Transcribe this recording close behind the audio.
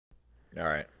All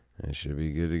right. It should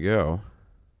be good to go.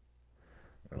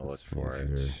 I'm going to look for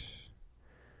it.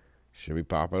 Should be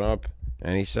popping up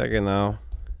any second now.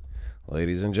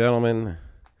 Ladies and gentlemen.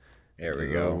 Here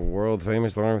we go. World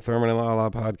famous Thurman and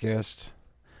Lala podcast.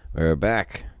 We're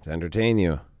back to entertain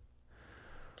you.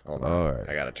 Hold on. All right.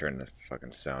 I got to turn the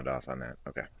fucking sound off on that.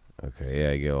 Okay. Okay,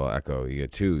 yeah, you get a little echo. You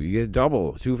get two. You get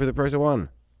double. 2 for the price of 1.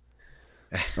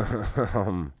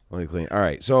 Let me clean. All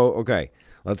right, so, okay.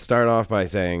 Let's start off by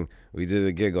saying we did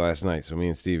a gig last night, so me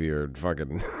and Stevie are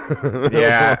fucking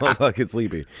fucking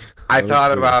sleepy. I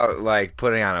thought about like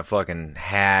putting on a fucking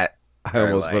hat. I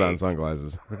almost put on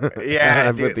sunglasses.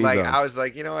 Yeah, dude, like on. I was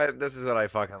like, you know what? This is what I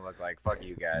fucking look like. Fuck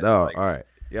you guys. No, like, all right.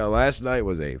 Yeah, last night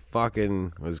was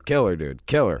killer, dude.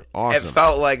 Killer. Awesome. It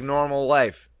felt like normal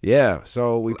life. Yeah,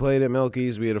 so we played at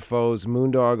Milky's. We had a Foes.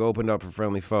 Moondog opened up for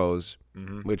Friendly Foes,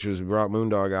 which was, we brought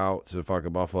Moondog out to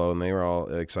fucking Buffalo, and they were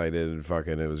all excited.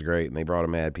 Fucking, it was great. And they brought a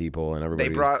mad people, and everybody.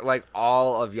 They brought, like,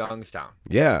 all of Youngstown.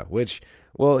 Yeah, which,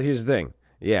 well, here's the thing.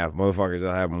 Yeah, motherfuckers,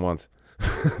 that'll happen once.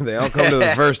 They all come to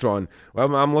the first one.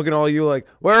 Well, I'm looking at all you like,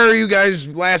 where are you guys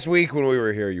last week when we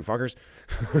were here, you fuckers?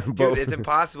 Dude, it's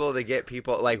impossible to get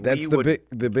people like that's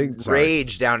the big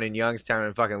rage down in Youngstown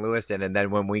and fucking Lewiston, and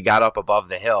then when we got up above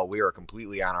the hill, we were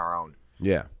completely on our own.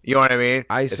 Yeah, you know what I mean.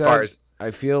 I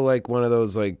feel like one of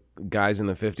those like guys in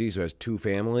the 50s who has 2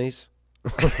 families.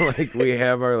 Like we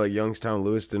have our like Youngstown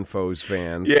Lewiston Foes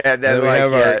fans. Yeah, then we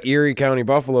have our Erie County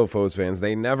Buffalo Foes fans.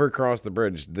 They never cross the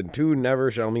bridge. The 2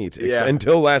 never shall meet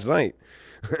until last night.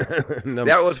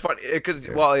 That was funny because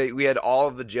we had all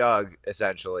of the Jug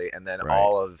essentially, and then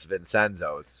all of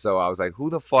Vincenzo's. So I was like, "Who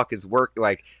the fuck is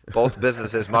like both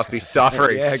businesses must be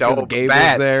suffering so Gabe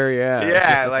bad." Was there,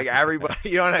 yeah, like everybody,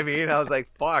 you know what I mean? I was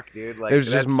like, "Fuck, dude!" Like it was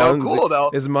that's just so cool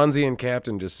though. Is Munzie and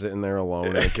Captain just sitting there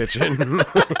alone in the kitchen?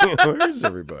 Where's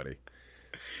everybody?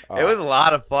 It was a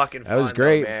lot of fucking fun. That was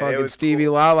great. Though, man. Fucking Stevie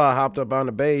Lala hopped up on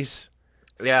the bass.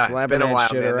 Yeah, it's been a while,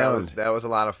 man. Around. That was a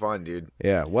lot of fun, dude.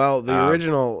 Yeah, well, the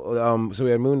original, so we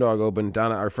had Moondog open.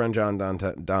 Our friend John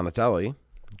Donatelli,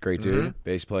 great dude,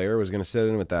 bass player, was going to sit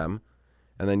in with them.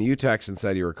 And then you texted and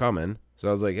said you were coming. So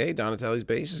I was like, hey, Donatelli's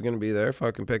bass is going to be there.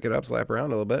 Fucking pick it up, slap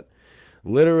around a little bit.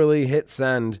 Literally hit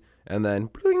send, and then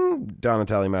bling,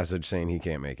 Donatelli message saying he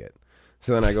can't make it.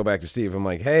 So then I go back to Steve. I'm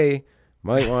like, hey,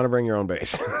 might want to bring your own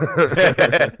bass.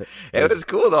 It was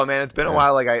cool though, man. It's been a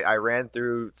while. Like I ran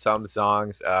through some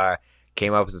songs,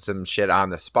 came up with some shit on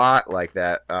the spot like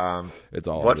that. It's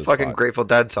all what fucking spot. Grateful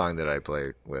Dead song did I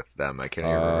play with them? I can't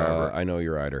even remember. I Know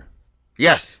You're Rider.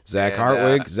 Yes, Zach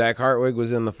Hartwig. Zach Hartwig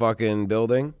was in the fucking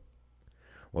building.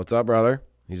 What's up, brother?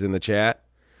 He's in the chat.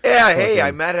 Yeah, hey, I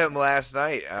met him last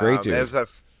night. Great dude. It was a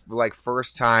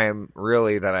first time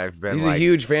really that I've been. He's a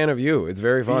huge fan of you. It's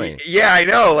very funny. Yeah, I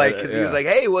know. Like, because he was like,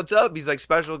 "Hey, what's up?" He's like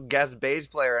special guest bass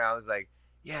player, and I was like,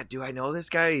 "Yeah, do I know this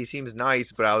guy? He seems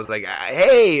nice." But I was like,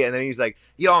 "Hey," and then he's like,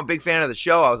 "Yo, I'm a big fan of the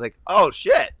show." I was like, "Oh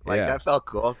shit!" Like that felt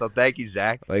cool. So thank you,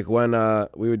 Zach. Like when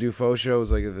we would do faux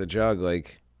shows like at the Jug,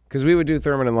 like. Because we would do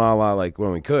Thurman and Lala like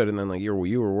when we could, and then like you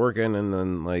were working, and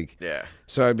then like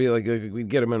so I'd be like we'd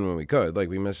get them in when we could, like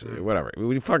we miss whatever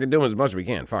we fucking do as much as we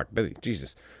can. Fuck, busy,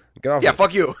 Jesus, get off. Yeah,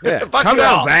 fuck you. Yeah, fuck calm you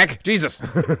down, all. Zach. Jesus,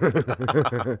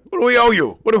 what do we owe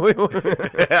you? What do I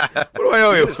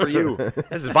owe you? This is for you.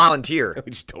 This is volunteer.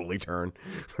 We just totally turn.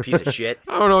 Piece of shit.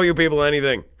 I don't owe you people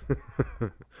anything.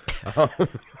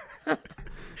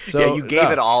 So yeah, you gave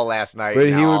it all last night. But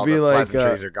he would be like,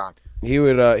 pleasantries are gone.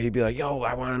 He'd be like, yo,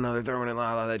 I want another Thurman and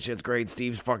Lala. That shit's great.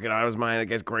 Steve's fucking out of his mind. That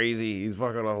guy's crazy. He's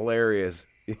fucking hilarious.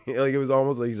 Like it was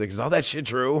almost like he's like, is all that shit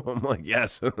true? I'm like,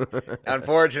 yes.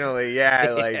 Unfortunately, yeah.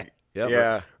 Like,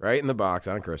 yeah, right in the box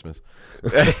on Christmas.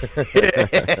 But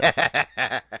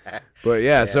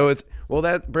yeah, so it's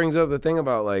that brings up the thing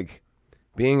about like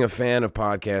being a fan of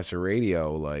podcasts or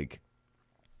radio. Like,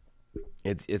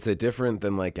 it's a different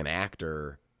than like an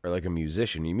actor or like a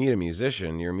musician. You meet a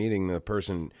musician, you're meeting the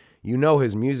person. You know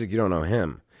his music, you don't know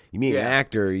him. You meet an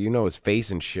actor, you know his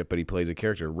face and shit, but he plays a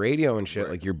character. Radio and shit,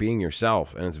 like you're being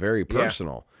yourself, and it's very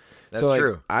personal. That's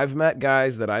true. I've met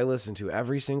guys that I listen to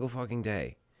every single fucking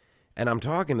day, and I'm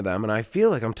talking to them, and I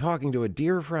feel like I'm talking to a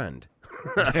dear friend.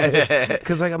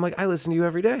 Because like I'm like, I listen to you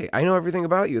every day. I know everything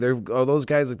about you. They're those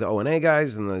guys like the O&A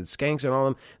guys and the Skanks and all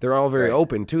them. They're all very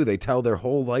open too. They tell their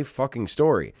whole life fucking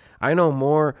story. I know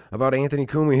more about Anthony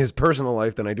Cumia, his personal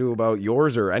life, than I do about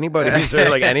yours or anybody's or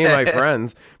like any of my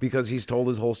friends, because he's told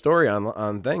his whole story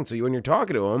on things. So when you're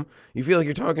talking to him, you feel like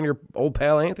you're talking to your old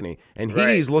pal Anthony, and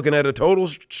he's looking at a total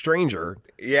stranger.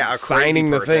 Yeah, signing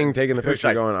the thing, taking the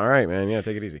picture, going, all right, man, yeah,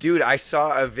 take it easy. Dude, I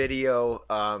saw a video,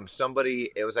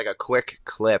 it was like a quick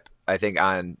clip, I think,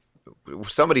 on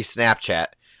somebody's Snapchat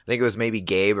I think it was maybe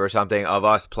Gabe or something of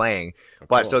us playing.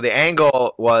 But Cool. so the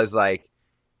angle was like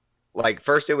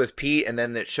first it was Pete, and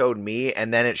then it showed me,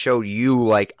 and then it showed you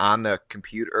like on the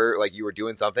computer, like you were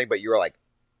doing something, but you were like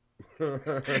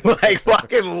like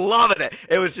fucking loving it.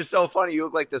 It was just so funny. You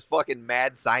look like this fucking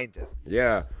mad scientist.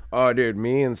 Yeah. Oh, dude,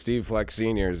 me and Steve Flex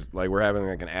seniors, like we're having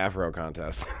like an afro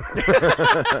contest.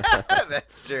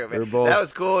 That's true, man. We're both- That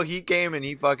was cool. He came and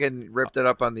he fucking ripped it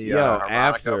up on the harmonica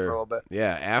after for a little bit.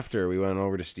 Yeah, after we went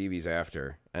over to Stevie's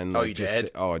after, and like, you just,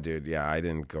 did? Oh, dude, yeah, I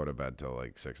didn't go to bed till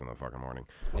like 6 in the fucking morning.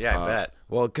 Yeah, I bet.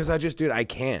 Well, because dude, I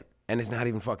can't, and it's not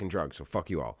even fucking drugs, so fuck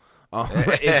you all.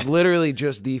 It's literally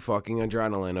just the fucking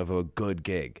adrenaline of a good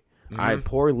gig.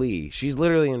 Poor Lee, she's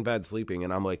literally in bed sleeping,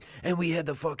 and I'm like, and we had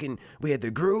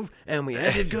the groove, and we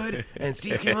ended good, and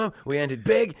Steve came up, we ended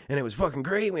big, and it was fucking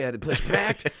great, we had the place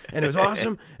packed, and it was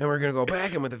awesome, and we're gonna go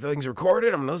back, and with the things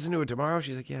recorded, I'm gonna listen to it tomorrow.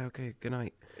 She's like, yeah, okay, good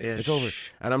night. Yeah, It's over.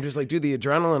 And I'm just like, dude, the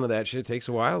adrenaline of that shit takes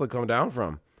a while to come down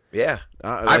from. Yeah.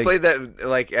 I Like- played that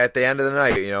like at the end of the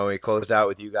night, we closed out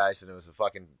with you guys and it was a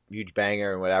fucking huge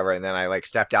banger and whatever, and then I like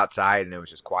stepped outside and it was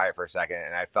just quiet for a second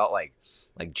and I felt like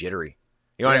jittery.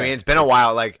 You know what I Yeah. mean? It's been a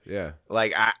while, Yeah.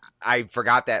 like I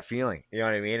forgot that feeling. You know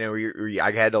what I mean? And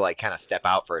I had to like kind of step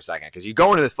out for a second because you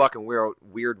go into this fucking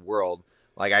weird world.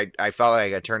 Like I felt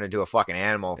like I turned into a fucking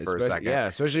animal for a second. Yeah,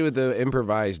 especially with the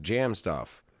improvised jam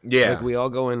stuff. Yeah. Like we all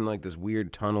go in like this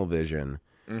weird tunnel vision,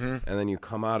 and then you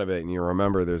come out of it and you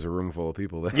remember there's a room full of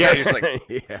people there. Yeah, you're just like,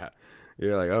 yeah,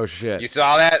 you're like, oh shit. you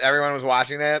saw that? Everyone was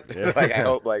watching that? Yeah. Like I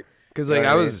hope like Because you know like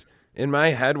what I I was in my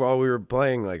head while we were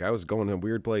playing, like I was going to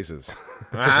weird places.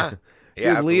 uh-huh.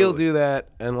 Yeah, Dude, Lee will absolutely. do that,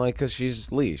 and like, cause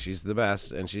she's Lee, she's the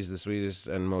best, and she's the sweetest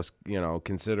and most,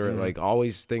 considerate. Like,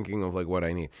 always thinking of like what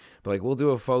I need. But like, we'll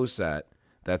do a faux set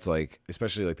that's like,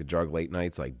 especially like the drug late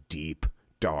nights, like deep,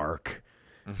 dark,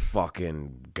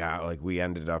 fucking god. Like, we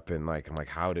ended up in like, I'm like,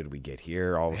 how did we get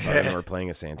here? All of a sudden, we're playing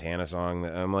a Santana song.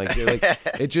 I'm like,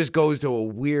 it just goes to a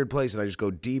weird place, and I just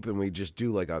go deep, and we just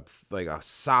do like a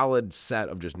solid set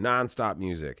of just nonstop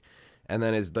music, and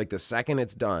then it's like the second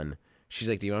it's done. She's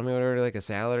like, do you want me to order like a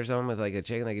salad or something with like a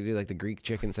chicken? I could do like the Greek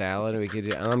chicken salad. And we could,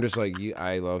 and I'm just like,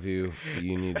 I love you.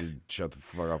 You need to shut the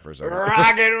fuck up for a second.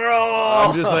 Rock and roll.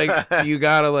 I'm just like, you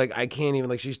gotta like, I can't even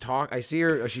like. I see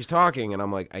her, she's talking, and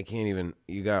I'm like, I can't even.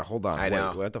 You gotta hold on. I know.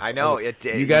 Wait, what the I know. fuck?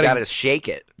 You gotta shake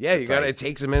it. Yeah, you It's gotta. like- It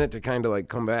takes a minute to kind of like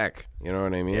come back. You know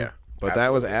what I mean? Yeah, But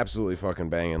that was absolutely fucking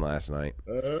banging last night.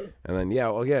 And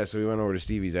then so we went over to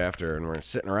Stevie's after, and we're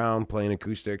sitting around playing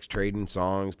acoustics, trading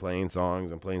songs, playing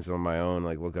songs. I'm playing some of my own,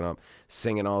 like looking up,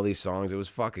 singing all these songs. It was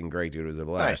fucking great, dude. It was a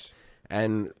blast.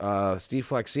 Nice. And Steve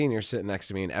Flex Senior sitting next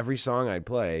to me, and every song I'd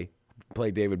play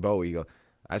David Bowie. You go,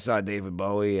 I saw David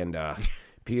Bowie, and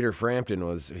Peter Frampton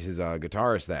was his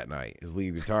guitarist that night, his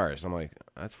lead guitarist. I'm like,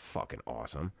 that's fucking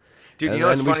awesome. Dude, and you know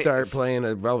what's then we funny? start playing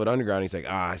a Velvet Underground. He's like,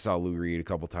 I saw Lou Reed a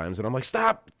couple times, and I'm like,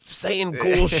 stop saying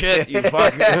cool shit, you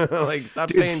fuck. Like, stop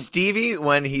Dude, saying. Stevie,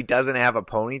 when he doesn't have a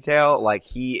ponytail, like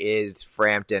he is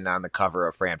Frampton on the cover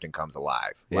of Frampton Comes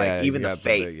Alive. Like Yeah, even he's the got the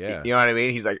face, big- yeah. you know what I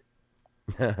mean? He's like,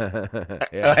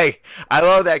 Yeah, like I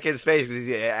love that kid's face because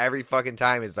every fucking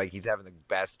time it's like he's having the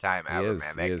best time he ever, is.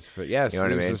 man. He Like, is. Yeah, you know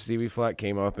what I so mean? Stevie Fleck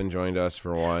came up and joined us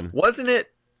for one. Wasn't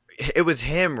it? It was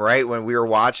him, right? When we were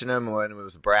watching him when it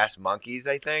was Brass Monkeys,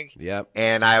 I think. Yep.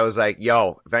 And I was like,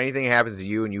 "Yo, if anything happens to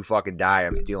you and you fucking die,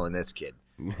 I'm stealing this kid."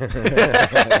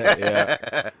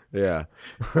 yeah. Yeah.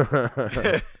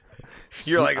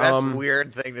 You're like, that's a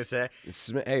weird thing to say.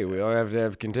 Hey, we all have to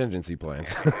have contingency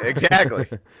plans. Exactly.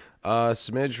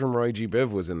 Smidge from Roy G.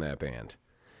 Biv was in that band.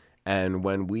 And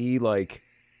when we like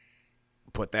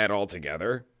put that all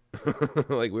together,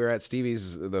 like we were at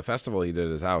Stevie's, the festival he did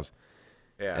at his house.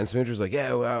 Yeah. And Smidge was like,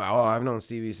 yeah, well, I've known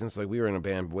Stevie since like we were in a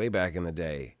band way back in the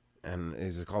day. And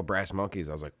it's called Brass Monkeys.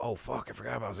 I was like, oh fuck, I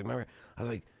forgot about it. I was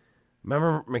like,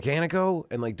 remember Mechanico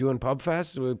and like doing Pub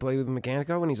Fest? We would play with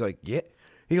Mechanico, and he's like, yeah.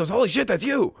 He goes, holy shit, that's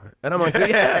you. And I'm like,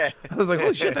 yeah. I was like,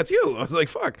 holy shit, that's you. I was like,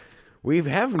 fuck, we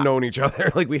have known each other.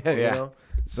 Like we have, Yeah. you know.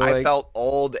 So I like, felt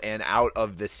old and out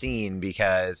of the scene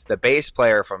because the bass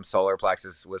player from Solar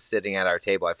Plexus was sitting at our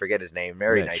table. I forget his name.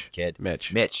 Very Mitch. nice kid.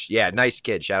 Mitch. Yeah, nice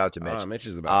kid. Shout out to Mitch. Mitch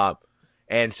is the best.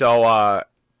 And so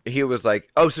he was like,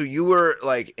 oh, so you were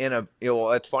like in a,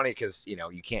 well, it's funny because, you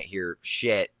can't hear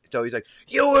shit. So he's like,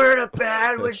 you were in a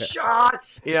band with Sean,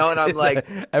 and I'm It's like,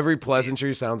 every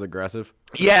pleasantry sounds aggressive.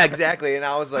 yeah, exactly. And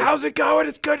I was like, How's it going?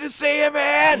 It's good to see you,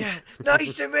 man. yeah,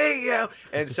 nice to meet you.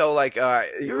 And so like,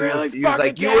 You're really he was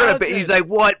like, fucking you were in a talented. he's like,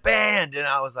 what band? And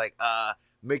I was like,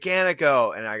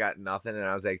 Mechanico. And I got nothing. And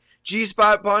I was like,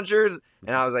 G-Spot Punchers.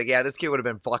 And I was like, yeah, this kid would have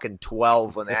been fucking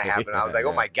 12 when that happened. I was like,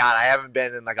 oh my God, I haven't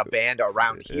been in like a band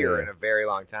around here in a very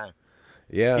long time.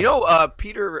 Yeah. You know,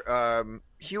 Peter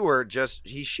Hewer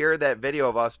he shared that video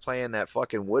of us playing that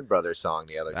fucking Wood Brothers song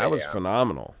the other day. That was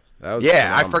phenomenal. That was yeah,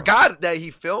 phenomenal. I forgot that he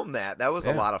filmed that. That was a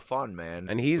Yeah. lot of fun, man.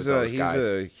 And he's with those a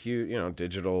guys. huge,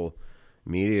 digital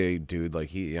media dude. Like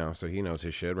so he knows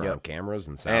his shit around Yep. cameros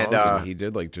and sounds. And he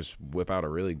did like just whip out a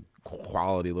really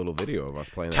quality little video of us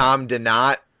playing. Tom did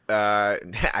not.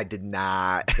 I did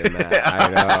not.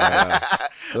 I know.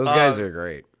 Those guys are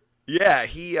great. Yeah,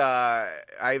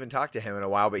 I even talked to him in a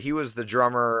while, but he was the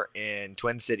drummer in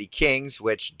Twin City Kings,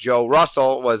 which Joe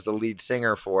Russell was the lead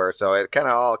singer for. So it kind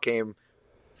of all came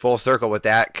full circle with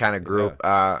that kind of group.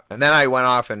 Yeah. And then I went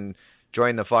off and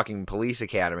joined the fucking police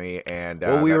academy, and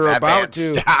we were that about band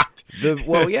to stopped.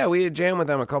 We had jammed with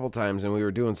them a couple times, and we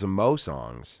were doing some Mo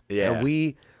songs. Yeah. And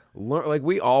we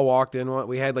all walked in.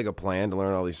 We had like a plan to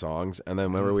learn all these songs, and then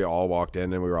remember we all walked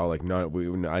in, and we were all like, "No,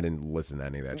 I didn't listen to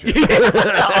any of that shit."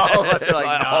 all of us were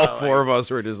like, all no, four of us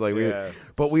were just like, Yeah.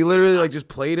 but we literally like just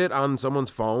played it on someone's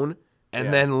phone. And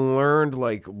Yeah. then learned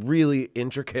like really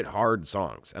intricate, hard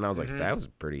songs, and I was like, "That was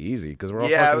pretty easy because we're all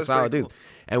Yeah, it fucking was solid pretty dudes."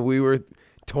 And we were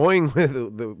toying with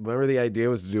remember the idea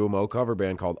was to do a Mo cover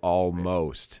band called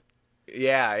Almost.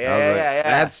 Yeah. I was like,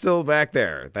 That's still back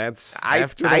there. That's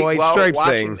after the White Stripes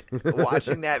thing.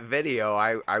 Watching that video,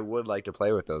 I would like to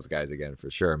play with those guys again for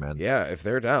sure, man. Yeah, if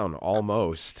they're down,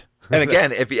 Almost. And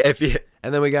again, if you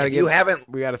and then we got to you haven't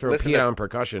we got to throw listened Pete to- on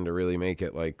percussion to really make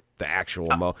it like the actual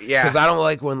Mo. yeah. Because I don't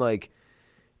like when like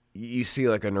you see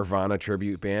like a Nirvana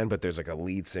tribute band, but there's like a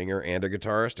lead singer and a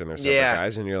guitarist, and they're separate Yeah.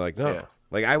 guys, and you're like, no. Yeah.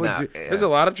 Like I would No, do. yeah. There's a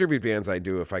lot of tribute bands I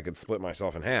do if I could split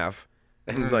myself in half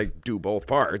and like do both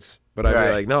parts. But I'd Right.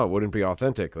 be like, no, it wouldn't be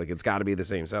authentic. Like it's got to be the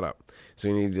same setup. So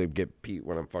you need to get Pete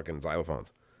one of them fucking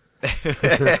xylophones.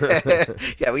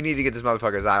 yeah, we need to get this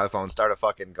motherfucker's xylophone. Start a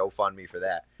fucking GoFundMe for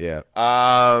that. Yeah.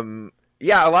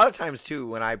 Yeah, a lot of times too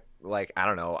when I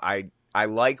don't know, I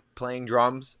like playing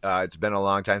drums. It's been a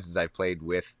long time since I've played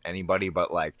with anybody,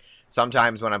 but like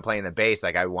sometimes when I'm playing the bass,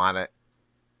 like I want to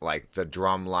like the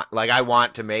drum line, like I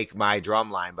want to make my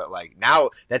drum line, but like now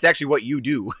that's actually what you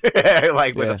do,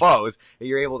 like with Yeah. the foes.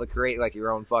 You're able to create like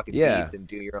your own fucking Yeah. beats and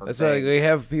do your own That's why thing. we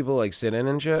have people like sit in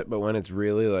and shit, but when it's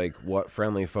really like what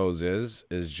Friendly Foes is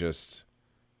just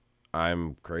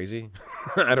I'm crazy.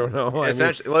 I don't know. I mean,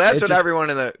 Essentially, well, that's it's what just- everyone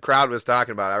in the crowd was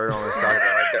talking about. Everyone was talking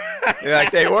about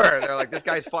like they were. They're like, this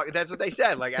guy's fucking. That's what they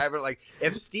said. Like,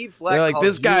 if Steve Fleck They're like, calls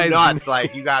this you guy's- nuts,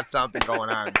 like you got something going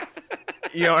on.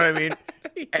 You know what I mean?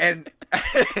 And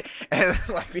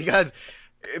like because.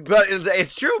 But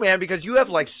it's true, man, because you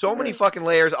have like so many fucking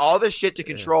layers, all this shit to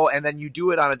control, and then you do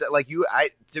it on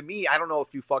to me, I don't know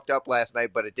if you fucked up last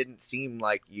night, but it didn't seem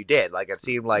like you did. Like it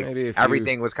seemed like Maybe a few-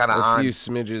 everything was kind of a on. few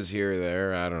smidges here or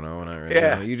there. I don't know. Not really.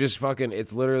 Yeah. You just fucking.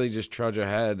 It's literally just trudge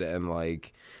ahead and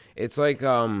like, it's like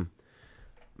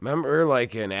remember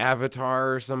like an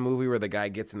Avatar or some movie where the guy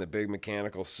gets in the big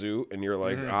mechanical suit and you're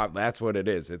like, that's what it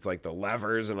is. It's like the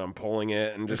levers and I'm pulling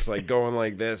it and just like going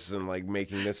like this and like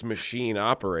making this machine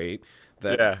operate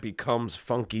that Yeah. becomes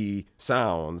funky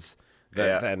sounds. That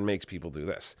Yeah. then makes people do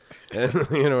this. And,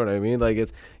 you know what I mean? Like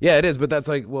it is. But that's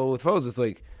like, well, with Foes, it's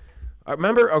like,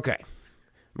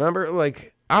 remember,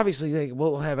 like, obviously, like,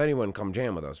 we'll have anyone come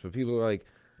jam with us, but people are like,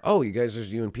 oh,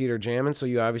 you and Pete are jamming, so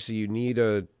you need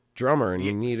a drummer and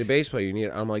you need a bass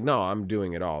player. I'm like, no, I'm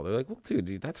doing it all. They're like, well,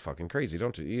 dude, that's fucking crazy.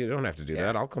 You don't have to do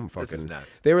that. I'll come This is fucking.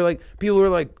 nuts. They were like, people were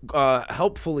like,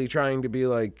 helpfully trying to be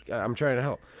like, I'm trying to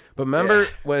help. But remember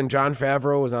when Jon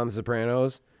Favreau was on The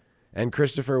Sopranos? And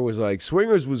Christopher was like,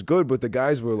 Swingers was good, but the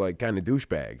guys were like kind of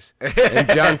douchebags. And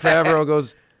Jon Favreau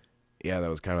goes, yeah, that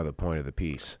was kind of the point of the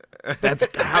piece. That's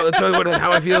how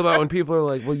I feel about when people are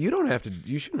like, well, you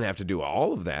shouldn't have to do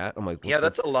all of that. I'm like, Yeah,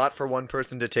 that's a lot for one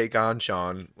person to take on,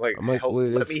 Sean. Like, I'm like, help, well,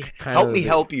 let it's me kind help of me the-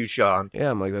 help you, Sean.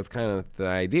 yeah, I'm like, that's kind of the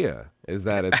idea is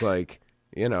that it's like,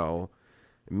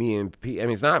 me and Pete, I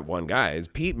mean, it's not one guy. It's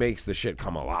Pete makes the shit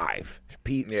come alive.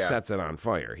 Pete Yeah. sets it on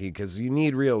fire. Because you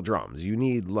need real drums. You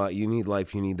need life. You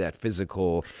need that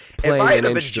physical If playing I had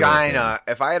an a instrument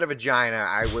thing. vagina,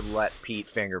 I would let Pete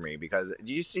finger me because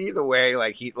do you see the way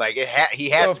like he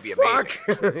has to be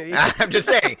amazing. I'm just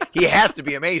saying he has to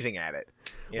be amazing at it.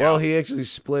 you Well, know? he actually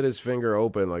split his finger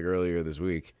open like earlier this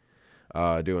week,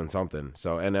 doing something.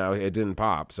 So and now it didn't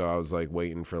pop. So I was like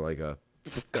waiting for like a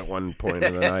at one point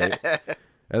in the night.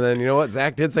 And then you know what?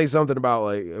 Zach did say something about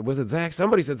like was it Zach?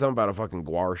 Somebody said something about a fucking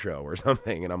Guar show or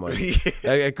something, and I'm like,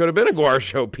 it could have been a Guar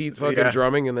show. Pete's fucking Yeah.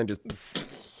 drumming and then just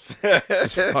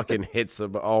fucking hits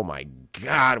him. Oh my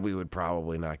god, we would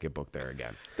probably not get booked there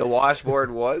again. The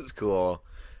washboard was cool.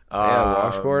 Yeah,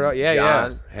 washboard. Yeah,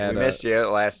 John, yeah. we missed you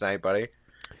last night, buddy.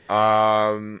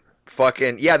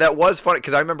 fucking yeah, that was funny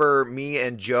because I remember me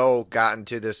and Joe got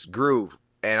into this groove,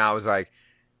 and I was like,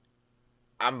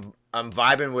 I'm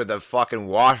vibing with a fucking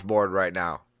washboard right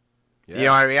now. Yeah. You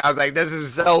know what I mean? I was like, this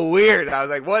is so weird. I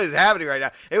was like, what is happening right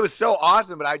now? It was so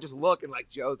awesome, but I just look and like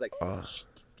Joe's like,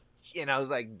 and I was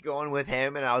like going with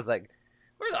him, and I was like,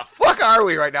 where the fuck are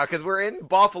we right now? Because we're in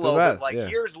Buffalo, but like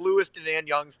here's Lewiston and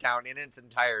Youngstown in its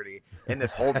entirety in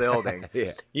this whole building.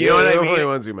 You know what I mean? The only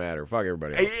ones who matter. Fuck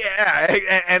everybody else.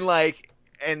 Yeah, and like.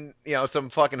 And, you know, some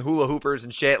fucking hula hoopers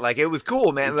and shit. Like, it was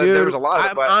cool, man. Dude, there was a lot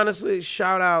of it. But honestly,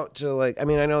 shout out to, like, I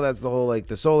mean, I know that's the whole, like,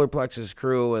 the Solar Plexus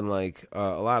crew and, like,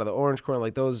 a lot of the Orange Corn.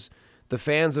 Like, the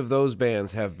fans of those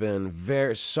bands have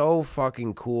been so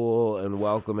fucking cool and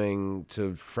welcoming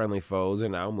to Friendly Foes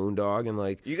and now Moondog. And,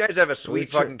 like, you guys have a sweet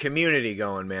fucking community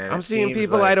going, man. I'm seeing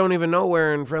people like, I don't even know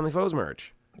wearing Friendly Foes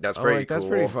merch. That's pretty cool. That's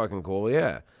pretty fucking cool,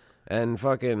 yeah. And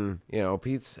fucking, you know,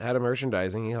 Pete's head of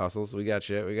merchandising. He hustles. We got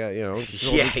shit. We got, you know,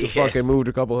 fucking moved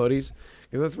a couple hoodies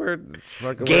because that's where it's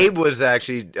fucking. Gabe was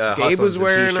actually. Gabe was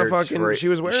wearing a fucking. She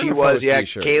was wearing. She a was. Yeah.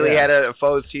 T-shirt. Kaylee had a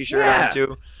Foes T-shirt on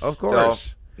too. Of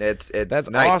course. So it's that's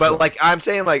nice. Awesome. But like I'm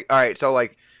saying, like all right, so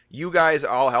like you guys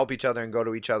all help each other and go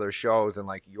to each other's shows, and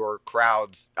like your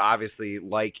crowds obviously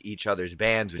like each other's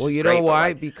bands. Which well, is you great, know why?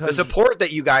 Like, because the support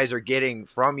that you guys are getting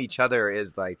from each other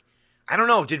is like. I don't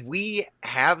know. Did we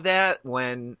have that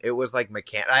when it was like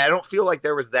I don't feel like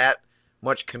there was that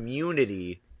much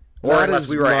community, or unless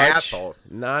we were assholes.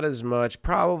 Not as much.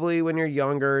 Probably when you're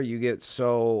younger, you get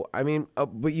so. I mean,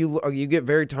 but you get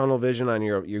very tunnel vision on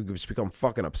you just become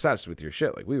fucking obsessed with your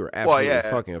shit. Like we were absolutely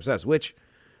fucking obsessed. Which,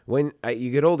 when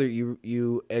you get older,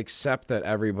 you accept that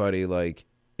everybody like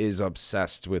is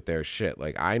obsessed with their shit.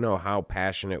 Like I know how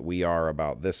passionate we are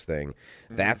about this thing.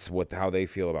 That's how they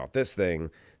feel about this thing.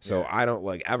 So I don't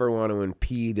like ever want to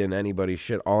impede in anybody's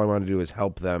shit. All I want to do is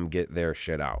help them get their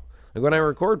shit out. Like when I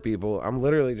record people, I'm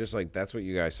literally just like, that's what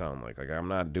you guys sound like. Like I'm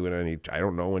not doing I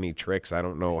don't know any tricks. I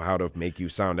don't know how to make you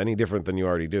sound any different than you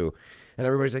already do. And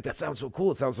everybody's like, that sounds so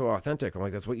cool. It sounds so authentic. I'm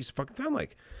like, that's what you fucking sound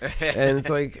like. And it's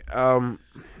like,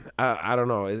 I don't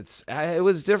know. It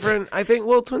was different. I think,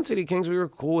 well, Twin City Kings, we were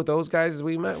cool with those guys.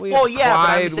 We met. Clyde. But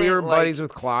I'm saying, we were like, buddies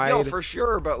with Clyde. No, for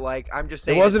sure. But like, I'm just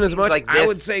saying, it wasn't as much. Like I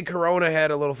would say Corona had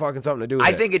a little fucking something to do with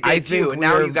it. I think it did too. And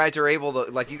now you guys are able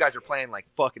to, like, you guys are playing like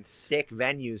fucking sick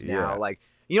venues now. Like,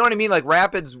 you know what I mean? Like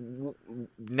Rapids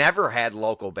never had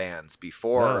local bands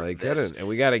before. No, they couldn't, and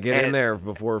we got to get in there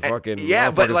before fucking.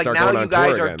 But like now you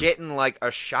guys are getting like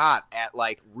a shot at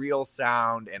like real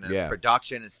sound and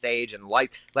production and stage and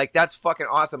lights. Like that's fucking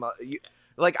awesome.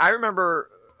 Like I remember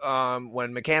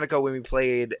when we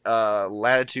played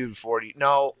Latitude 40.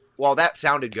 No. Well, that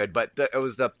sounded good, but it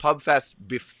was the Pub Fest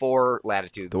before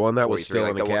Latitude. The one that was still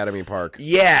in Academy Park.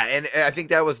 Yeah, and I think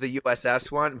that was the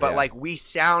USS one. But, like, we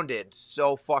sounded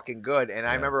so fucking good. And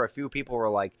I remember a few people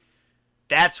were like,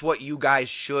 that's what you guys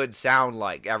should sound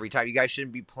like every time. You guys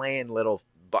shouldn't be playing little...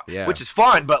 which is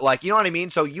fun, but like, you know what I mean?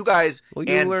 So you guys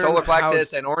and Solar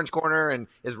Plexus and Orange Corner and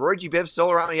is Roy G. Biv still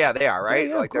around? Yeah, they are, right?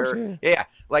 Yeah, like course,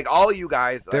 like all you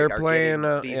guys they're are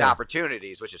playing these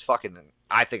opportunities, which is fucking,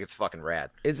 I think it's fucking rad.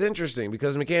 It's interesting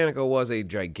because Mechanical was a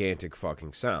gigantic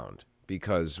fucking sound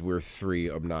because we're three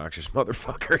obnoxious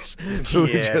motherfuckers who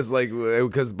just like,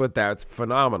 but that's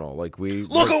phenomenal. Like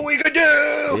look what we could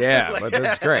do. Yeah, but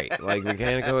that's great. Like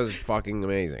Mechanical is fucking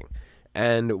amazing.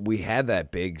 And we had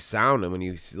that big sound, and when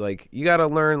you like, you got to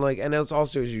learn like, and it's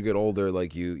also as you get older,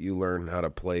 like you learn how to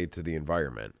play to the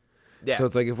environment. Yeah. So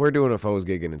it's like if we're doing a Foes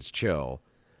gig and it's chill,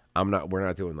 we're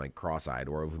not doing like cross-eyed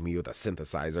or with me with a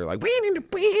synthesizer, like,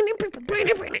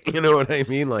 you know what I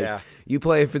mean? Like you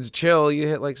play, if it's chill, you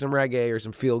hit like some reggae or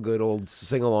some feel-good old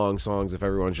sing-along songs if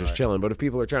everyone's just chilling. But if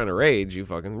people are trying to rage, you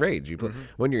fucking rage. You play.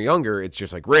 When you're younger, it's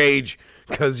just like rage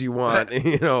because you want,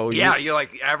 you know. You're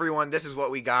like, everyone, this is what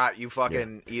we got. You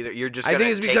fucking either, you're just I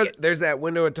think it's because there's that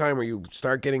window of time where you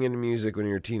start getting into music when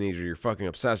you're a teenager. You're fucking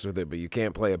obsessed with it, but you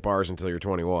can't play at bars until you're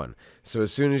 21. So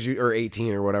as soon as or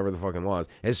 18 or whatever the fucking law is,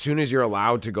 as soon as you're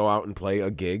allowed to go out and play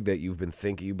a gig that you've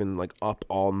been like up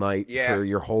all night for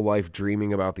your whole life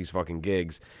dreaming about these fucking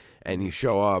gigs, and you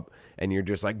show up and you're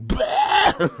just like,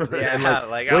 and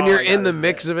like when you're in the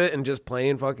mix of it and just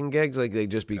playing fucking gigs, like they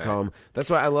just become. That's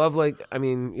why I love, like, I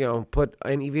mean, you know,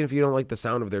 and even if you don't like the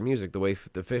sound of their music, the way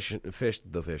the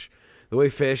way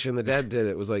Fish and the Dead did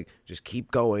it was like, just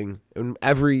keep going. And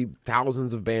every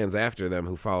thousands of bands after them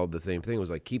who followed the same thing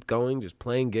was like, keep going, just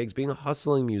playing gigs, being a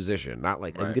hustling musician, not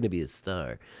like I'm gonna be a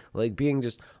star, like being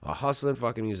just a hustling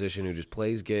fucking musician who just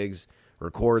plays gigs,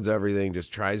 records everything,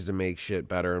 just tries to make shit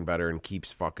better and better and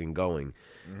keeps fucking going.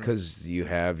 Because you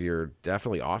have your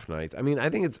definitely off nights. I mean, I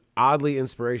think it's oddly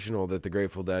inspirational that the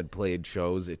Grateful Dead played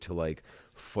shows to like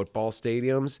football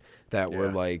stadiums that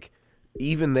were like,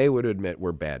 even they would admit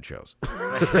were bad shows.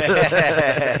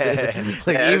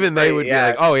 Like even they would be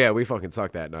like, "Oh yeah, we fucking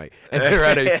sucked that night," and they're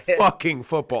at a fucking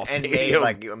football stadium and made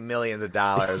like millions of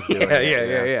dollars. Doing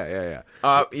yeah.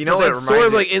 You know what? It's sort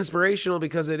of like inspirational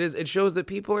because it shows that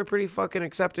people are pretty fucking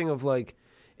accepting of like,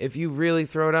 if you really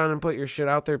throw down and put your shit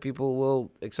out there, people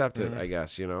will accept it. I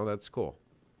guess that's cool.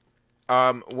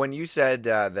 When you said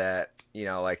that,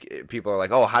 like people are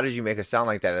like, "Oh, how did you make it sound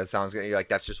like that?" It sounds good. You're like,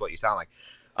 "That's just what you sound like."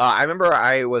 I remember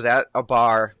I was at a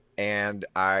bar and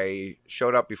I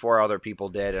showed up before other people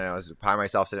did, and I was by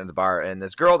myself sitting at the bar. And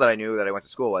this girl that I knew that I went to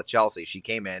school with, Chelsea, she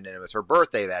came in, and it was her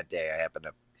birthday that day. I happened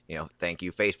to, thank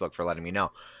you Facebook for letting me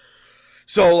know.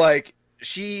 So like,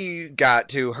 she got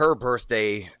to her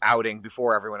birthday outing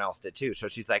before everyone else did too. So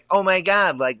she's like, "Oh my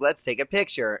God, like, let's take a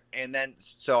picture." And then,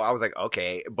 so I was like,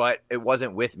 okay, but it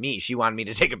wasn't with me. She wanted me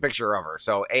to take a picture of her.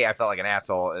 So I felt like an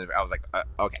asshole. And I was like,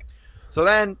 okay. So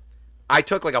then I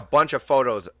took like a bunch of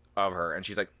photos of her, and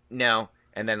she's like, "No."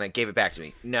 And then like gave it back to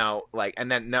me. No, like,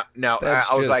 and then no.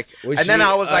 I was like, then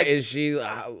I was like, is she?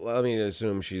 Let me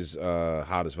assume she's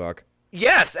hot as fuck.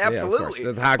 Yes, absolutely. Yeah,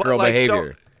 that's hot girl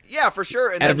behavior. So, yeah, for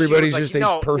sure. And everybody's then just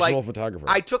a personal photographer.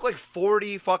 I took like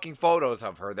 40 fucking photos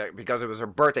of her because it was her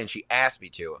birthday and she asked me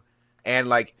to, and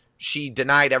like she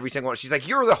denied every single one. She's like,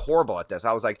 "You're horrible at this."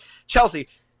 I was like, "Chelsea,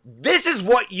 this is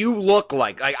what you look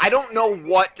like. Like, I don't know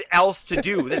what else to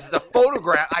do. This is a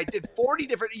photograph. I did 40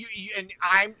 different, and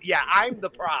I'm the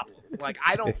problem. Like,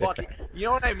 I don't fucking, you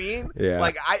know what I mean? Yeah.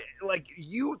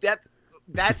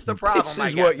 That's the problem. This I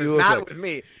is guess. what you it's look not like. with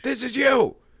me. This is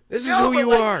you. This is who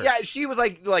you are. Yeah, she was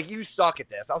like, "You suck at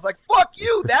this." I was like, "Fuck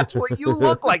you. That's what you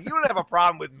look like. You don't have a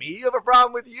problem with me. You have a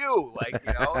problem with you." Like,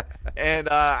 And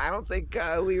I don't think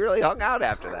we really hung out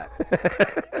after that.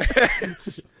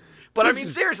 But I mean,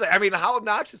 seriously, how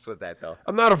obnoxious was that, though?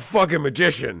 I'm not a fucking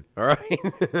magician, all right?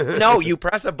 No, you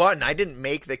press a button. I didn't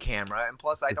make the camera, and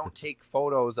plus, I don't take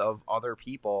photos of other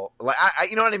people. Like,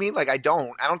 you know what I mean? Like, I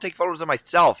don't take photos of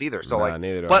myself either. So,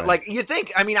 neither do but I. like, you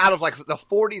think? Out of like the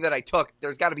 40 that I took,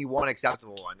 there's got to be one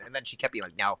acceptable one. And then she kept being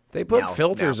like, "No." They put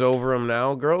filters over them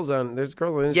now. There's girls on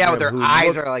Instagram. Yeah, with their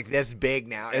eyes are like this big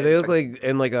now, and they look like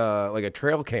in like a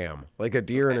trail cam, like a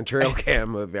deer in a trail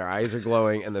cam. With their eyes are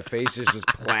glowing, and the face is just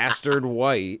plastered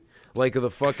white. Like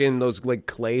the fucking those like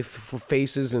clay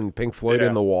faces in Pink Floyd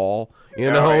in the Wall,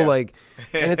 like,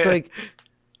 and it's like,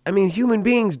 human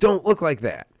beings don't look like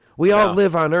that. We all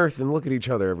live on Earth and look at each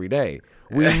other every day.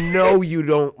 We know you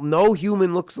don't. No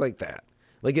human looks like that.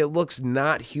 Like, it looks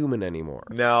not human anymore.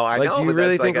 No, I know. Like, do you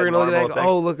really think like we're gonna look at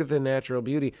oh, look at the natural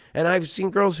beauty? And I've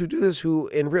seen girls who do this who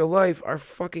in real life are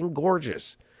fucking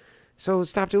gorgeous. So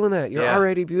stop doing that. You're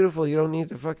already beautiful. You don't need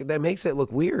to fucking. That makes it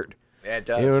look weird. Yeah, it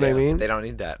does. You know what I mean? They don't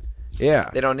need that.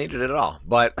 Yeah. They don't need it at all.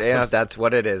 But that's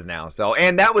what it is now. So,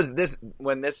 and that was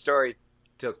when this story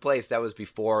took place, that was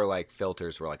before like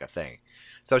filters were like a thing.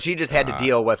 So she just had to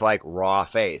deal with like raw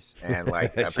face, and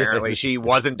like apparently she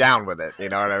wasn't down with it. You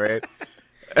know what I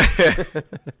mean?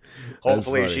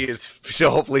 Hopefully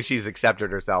she's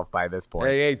accepted herself by this point.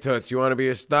 Hey, Toots, you want to be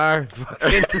a star?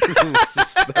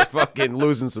 Start fucking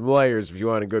losing some layers if you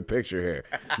want a good picture here.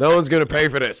 No one's gonna pay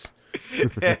for this.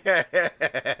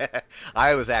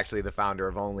 I was actually the founder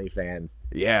of OnlyFans.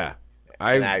 Yeah.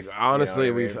 I've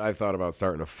thought about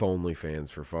starting a OnlyFans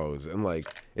for foes, and like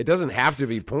it doesn't have to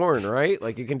be porn, right?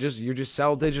 Like you just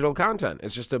sell digital content.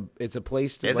 It's a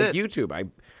place to YouTube.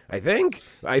 I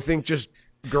think just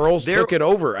girls took it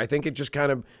over. I think it just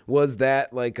kind of was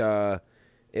that like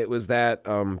it was that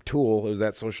tool, it was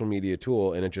that social media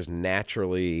tool, and it just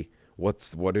naturally.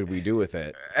 What did we do with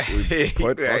it? We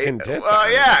put fucking tits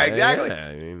on yeah, it. exactly.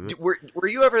 Yeah, were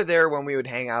you ever there when we would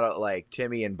hang out at like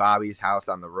Timmy and Bobby's house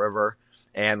on the river,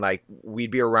 and like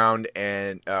we'd be around,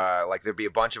 and like there'd be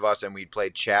a bunch of us, and we'd play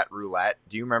chat roulette?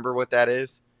 Do you remember what that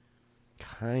is?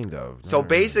 Kind of. So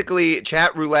basically,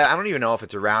 chat roulette, I don't even know if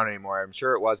it's around anymore. I'm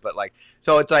sure it was, but like,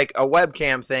 so it's like a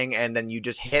webcam thing, and then you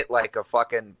just hit like a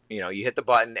fucking, you hit the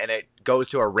button, and it goes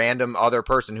to a random other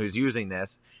person who's using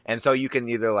this, and so you can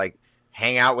either like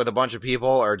hang out with a bunch of people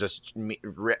or just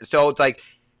so it's like,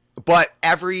 but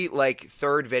every like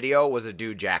third video was a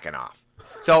dude jacking off.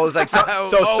 So it was like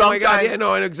oh my god, yeah,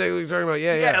 no, I know exactly what you're talking about.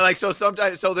 Yeah. Like so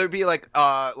sometimes there'd be like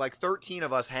 13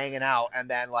 of us hanging out, and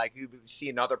then like you see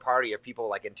another party of people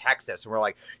like in Texas, and we're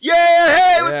like, yeah,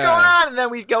 hey, what's going on? And then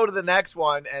we'd go to the next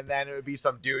one, and then it would be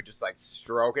some dude just like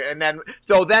stroking, and then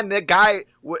the guy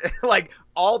like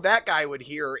all that guy would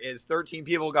hear is 13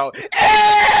 people go,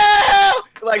 ew!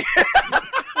 Like,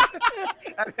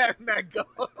 and then go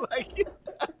like.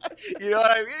 You know what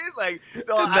I mean? Like,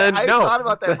 so I thought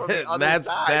about that from the other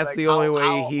side. That's like, the only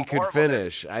way he could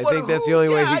finish. I think that's the only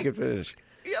way he could finish.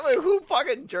 Yeah, but who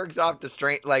fucking jerks off to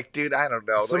straight? Like, dude, I don't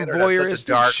know. Some voyeuristic such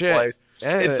a dark shit. Place.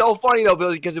 Yeah. It's so funny though,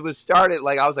 Bill, because it was started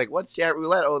like I was like, "What's chat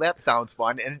roulette?" Oh, that sounds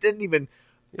fun, and it didn't even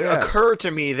occur to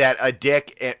me that a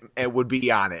dick it would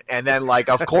be on it. And then, like,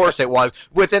 of course, it was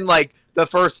within like the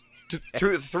first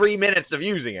 3 minutes of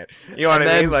using it. You know what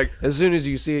I mean? Like, as soon as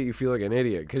you see it, you feel like an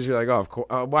idiot because you're like, "Oh, of course,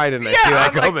 why didn't I see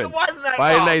that coming? Like,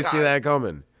 why didn't I see that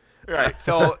coming?" Right.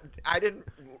 So I didn't.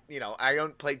 I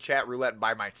don't play chat roulette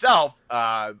by myself,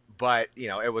 but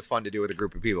it was fun to do with a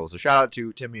group of people. So shout out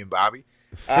to Timmy and Bobby.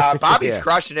 Bobby's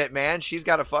crushing it, man. She's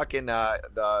got a fucking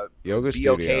the yoga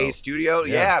studio.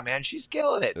 Yeah, man, she's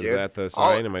killing it, dude. Is that the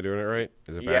sign? Am I doing it right?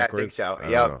 Is it backwards? Yeah, I think so.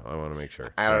 Yeah, I want to make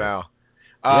sure. I don't know.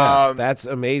 That's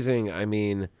amazing. I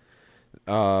mean,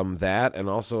 that, and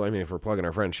also, I mean, if we're plugging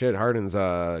our friend shit, Hardin's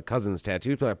cousin's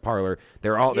tattoo parlor,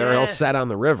 they're all set on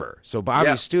the river. So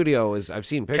Bobby's studio is, I've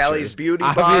seen pictures. Kelly's Beauty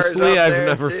Bar. Obviously, I've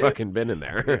never fucking been in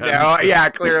there. Yeah,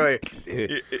 clearly.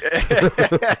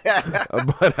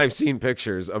 But I've seen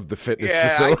pictures of the fitness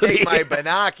facility. I take my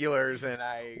binoculars and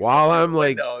while I'm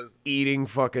like eating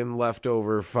fucking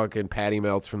leftover fucking patty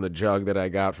melts from the jug that I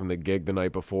got from the gig the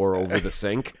night before over the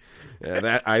sink.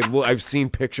 That I've seen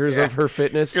pictures of her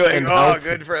fitness. You're like,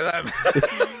 good for them.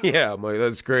 Yeah, I'm like,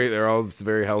 that's great. They're all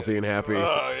very healthy and happy.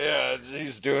 Oh yeah,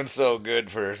 she's doing so good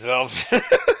for herself.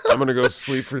 I'm gonna go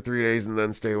sleep for 3 days and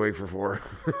then stay awake for 4.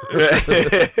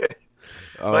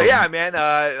 But yeah, man.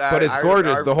 But it's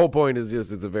gorgeous. The whole point is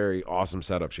just it's a very awesome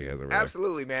setup she has over there.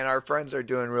 Absolutely, man. Our friends are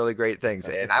doing really great things,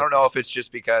 and I don't know if it's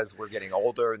just because we're getting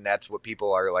older and that's what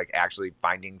people are like actually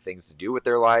finding things to do with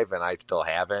their life, and I still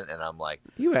haven't. And I'm like,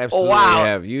 you absolutely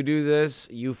have. You do this.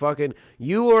 You're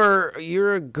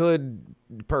a good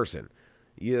person.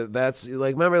 Yeah, that's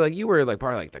like, remember, like you were like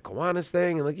part of like the Kiwanis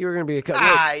thing, and like you were gonna be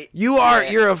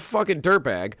you're a fucking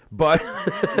dirtbag, but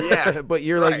but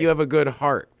you're like you have a good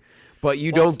heart. But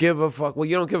you don't give a fuck. Well,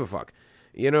 you don't give a fuck.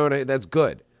 You know what? That's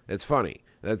good. That's funny.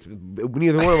 That's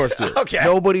neither one of us do. Okay.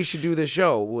 Nobody should do this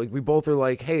show. Like we both are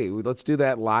like, hey, let's do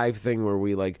that live thing where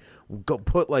we like go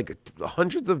put like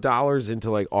hundreds of dollars into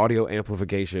like audio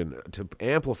amplification to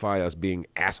amplify us being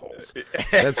assholes.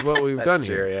 That's what we've done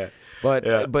here. Yeah.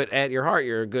 But at your heart,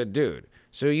 you're a good dude.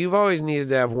 So you've always needed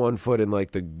to have one foot in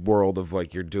like the world of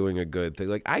like you're doing a good thing.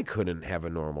 Like I couldn't have a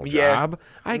normal job.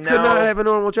 I could not have a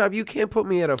normal job. You can't put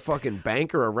me at a fucking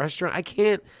bank or a restaurant. I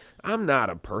can't. I'm not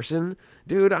a person,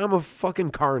 dude. I'm a fucking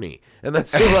carny, and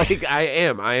that's who, like I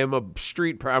am. I am a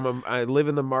street. I live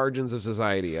in the margins of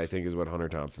society. I think is what Hunter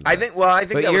Thompson said. I think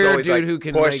that was always like who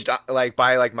can pushed like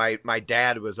by like my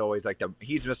dad was always like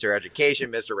he's Mr.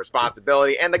 Education, Mr.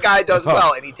 Responsibility, and the guy does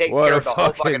well, and he takes care of the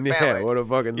whole fucking family. Yeah, what a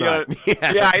fucking nut.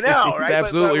 Yeah, I know, right? He's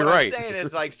absolutely but what right. I'm saying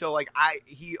is like so like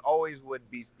he always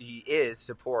would be. He is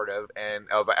supportive and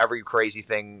of every crazy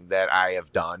thing that I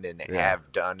have done and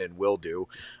have done and will do.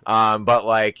 But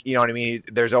like, you know what I mean?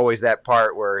 There's always that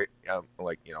part where,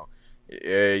 like, you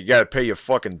gotta pay your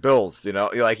fucking bills,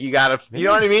 like you gotta, you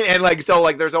know what I mean? And like, so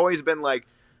like, there's always been like,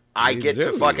 I get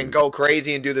to fucking go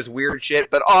crazy and do this weird shit,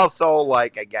 but also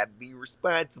like, I gotta be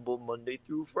responsible Monday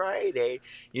through Friday.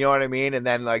 You know what I mean? And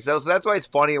then like, so that's why it's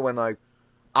funny when like,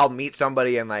 I'll meet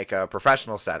somebody in like a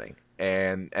professional setting.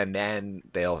 And then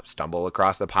they'll stumble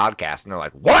across the podcast and they're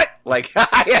like, what? Like,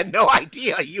 I had no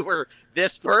idea you were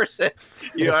this person.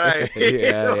 You know what I mean?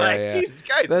 Yeah. Jesus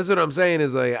Christ. That's what I'm saying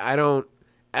is like, I don't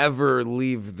ever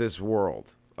leave this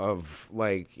world of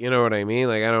like, you know what I mean?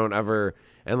 Like, I don't ever,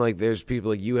 and like, there's people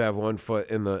like you have one foot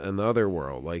in the other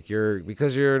world. Like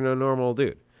because you're a normal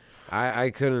dude. I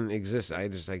couldn't exist. I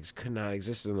could not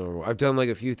exist in the normal. I've done like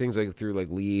a few things like through like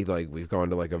Lee, like we've gone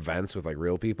to like events with like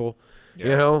real people.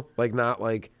 Yeah. Like not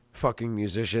like fucking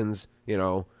musicians,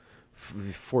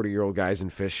 40-year-old guys in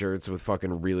fish shirts with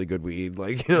fucking really good weed.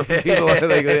 Like, people like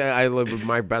I live with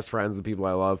my best friends, the people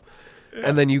I love. Yeah.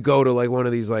 And then you go to like one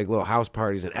of these like little house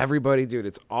parties and everybody, dude,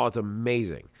 it's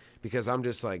amazing because I'm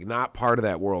just like not part of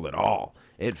that world at all.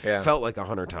 It felt like a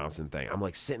Hunter Thompson thing. I'm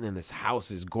like sitting in this house,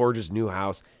 this gorgeous new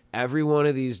house. Every one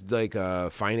of these like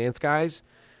finance guys,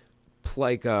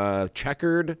 like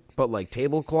checkered, but like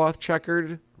tablecloth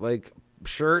checkered, like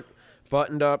shirt,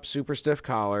 buttoned up, super stiff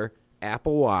collar,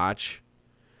 Apple Watch,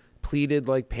 pleated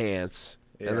like pants,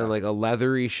 and then like a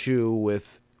leathery shoe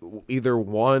with either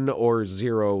 1 or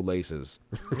 0 laces.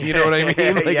 You know what I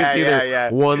mean? Like it's either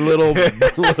one little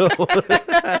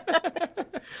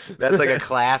That's like a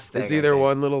class thing. It's either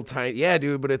one little tiny, yeah,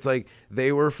 dude. But it's like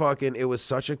they were fucking. It was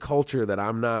such a culture that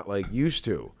I'm not like used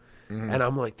to, and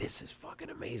I'm like, this is fucking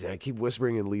amazing. I keep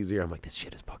whispering in Lee's ear. I'm like, this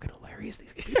shit is fucking hilarious.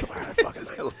 These people are fucking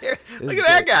hilarious. Look at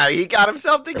that guy. He got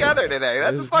himself together today.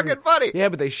 That's fucking funny. Yeah,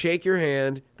 but they shake your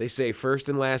hand. They say first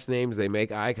and last names. They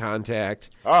make eye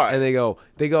contact, all right. And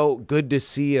they go, good to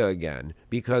see you again,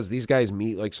 because these guys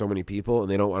meet like so many people,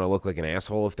 and they don't want to look like an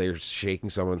asshole if they're shaking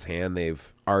someone's hand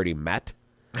they've already met.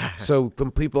 So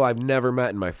people I've never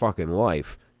met in my fucking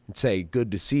life say, good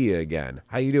to see you again.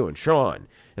 How you doing? Sean.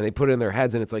 And they put it in their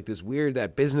heads, and it's like this weird,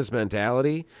 that business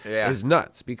mentality is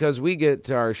nuts, because we get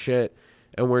to our shit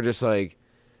and we're just like,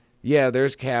 yeah,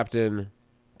 there's Captain,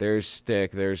 there's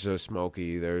Stick, there's a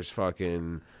Smokey, there's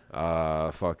fucking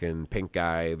pink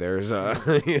guy, there's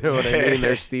you know what I mean,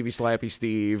 there's Stevie Slappy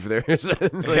Steve, there's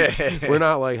like, we're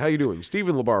not like, how you doing?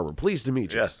 Steven LaBarber, pleased to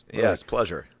meet you. Yes,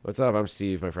 pleasure. What's up? I'm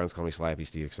Steve. My friends call me Slappy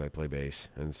Steve because I play bass,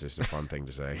 and it's just a fun thing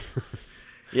to say.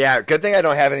 Yeah, good thing I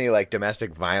don't have any like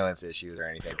domestic violence issues or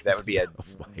anything, because that would be a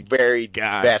very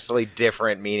vastly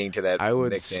different meaning to that. I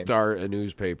would nickname. Start a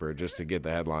newspaper just to get the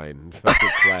headline. Fucking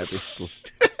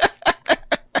Slappy.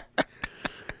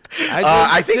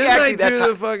 I think actually that's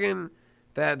the fucking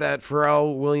that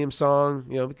Pharrell Williams song.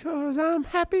 You know, because I'm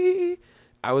happy.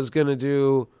 I was gonna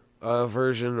do a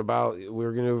version about. We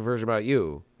were gonna do a version about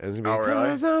you. And it's gonna be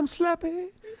because I'm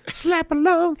slappy. Slap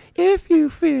along if you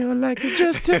feel like you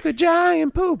just took a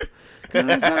giant poop.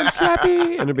 Because I'm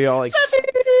slappy. And it'd be all like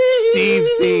Steve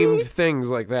themed things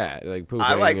like that. Like pooping.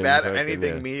 I like that.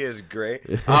 Anything me is great.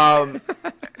 You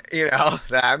know,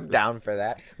 I'm down for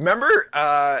that. Remember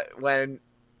when,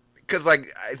 because like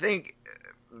I think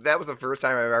that was the first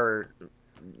time I've ever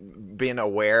been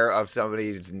aware of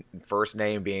somebody's first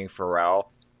name being Pharrell.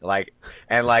 Like,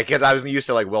 and like, because I was used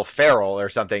to like Will Ferrell or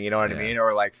something, you know what I mean?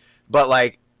 Or like, but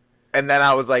like, and then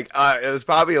I was like, it was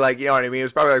probably like, you know what I mean? It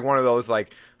was probably like one of those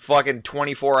like fucking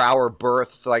 24-hour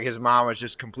births. Like his mom was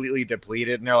just completely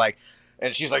depleted, and they're like,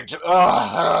 and she's like,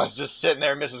 just sitting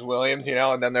there, Mrs. Williams, you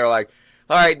know. And then they're like,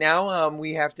 all right, now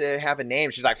we have to have a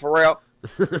name. She's like, Pharrell,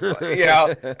 you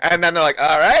know. And then they're like,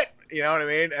 all right, you know what I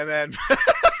mean? And then,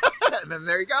 and then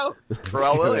there you go,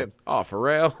 Pharrell Williams. Oh,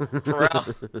 Pharrell.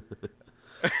 Pharrell.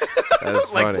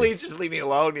 That's like, funny. please just leave me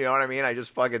alone. You know what I mean? I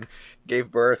just fucking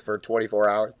gave birth for 24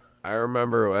 hours. I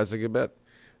remember, that's a good bet.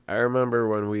 I remember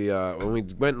when we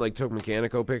went and like took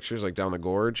Mechanico pictures like down the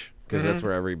gorge, because that's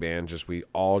where every band we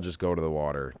all just go to the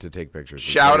water to take pictures.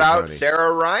 Shout out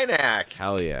Sarah Reinach.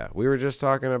 Hell yeah. We were just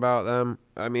talking about them.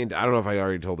 I mean, I don't know if I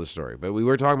already told this story, but we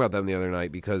were talking about them the other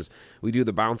night because we do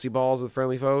the bouncy balls with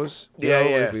Friendly Foes.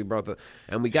 Yeah. Like we brought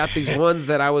and we got these ones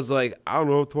that I was like, I don't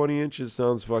know, 20 inches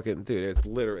sounds fucking, dude, it's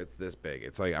literally, it's this big.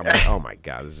 It's like, I'm like, oh my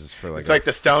God, this is for like. It's like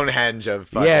the Stonehenge of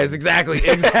fucking. Yeah, it's exactly.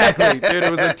 Dude,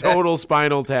 it was a total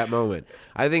Spinal Tap moment.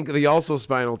 I think the also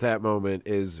Spinal Tap moment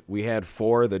is we had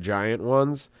 4 of the giant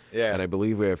ones. Yeah. And I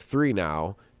believe we have 3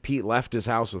 now. Pete left his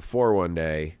house with 4 one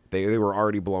day. They were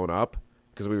already blown up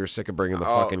because we were sick of bringing the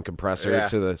fucking compressor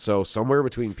to the. So somewhere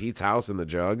between Pete's house and the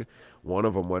jug, one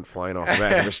of them went flying off the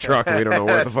back of his truck, and we don't know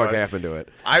what the fuck happened to it.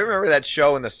 I remember that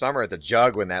show in the summer at the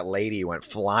Jug when that lady went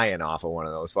flying off of one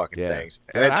of those fucking things,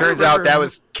 and it turns out that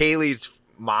was Kaylee's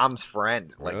mom's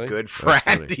friend, like Really? good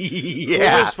friend.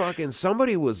 Yeah.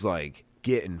 Somebody was like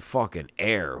getting fucking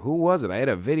air. Who was it? I had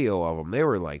a video of them. They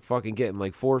were like fucking getting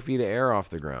like 4 feet of air off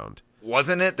the ground.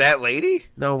 Wasn't it that lady?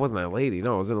 No, it wasn't that lady.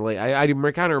 No, it wasn't a lady. I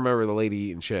kind of remember the lady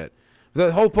eating shit.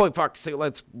 The whole point,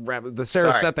 let's wrap it. The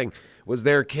Sarah Seth thing was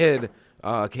their kid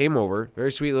came over,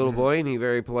 very sweet little boy, and he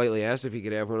very politely asked if he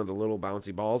could have one of the little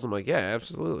bouncy balls. I'm like, yeah,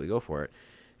 absolutely, go for it.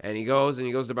 And he goes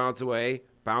to bounce away,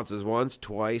 bounces once,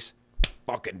 twice,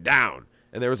 fucking down.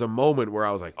 And there was a moment where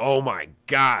I was like, oh my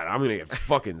God, I'm going to get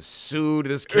fucking sued.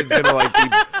 This kid's going to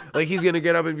like he's going to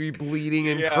get up and be bleeding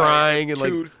and crying. And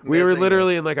like, we were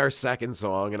literally in like our second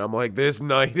song. And I'm like, this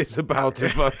night is about to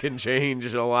fucking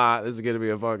change a lot. This is going to be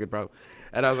a fucking problem.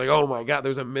 And I was like, oh my God,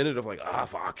 there's a minute of like,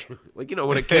 fuck. Like, you know,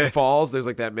 when a kid falls, there's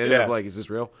like that minute of like, is this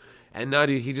real? And now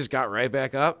he just got right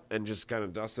back up and just kind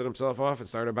of dusted himself off and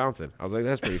started bouncing. I was like,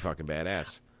 that's pretty fucking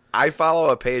badass. I follow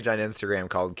a page on Instagram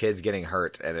called Kids Getting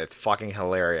Hurt, and it's fucking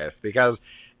hilarious because,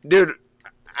 dude,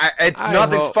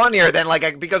 nothing's funnier than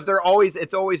like because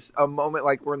it's always a moment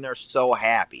like when they're so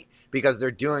happy. because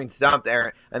they're doing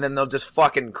something, and then they'll just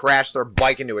fucking crash their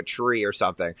bike into a tree or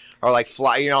something, or like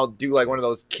fly, do like one of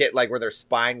those where their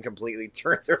spine completely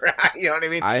turns around. You know what I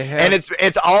mean? And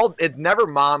it's never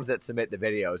moms that submit the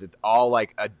videos. It's all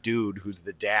like a dude who's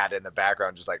the dad in the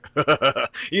background, just like,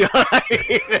 you know what I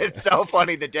mean? It's so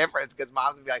funny the difference, because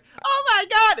moms will be like, "Oh my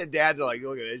god," and dads are like,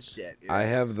 "Look at this shit." I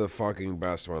have the fucking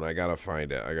best one. I gotta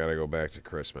find it. I gotta go back to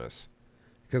Christmas.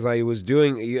 Because I was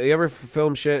doing... You ever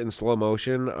film shit in slow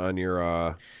motion on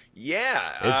your...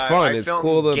 Yeah. It's fun. It's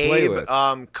cool to play with.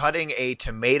 Cutting a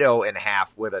tomato in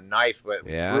half with a knife, but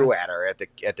threw at her at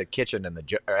the kitchen in the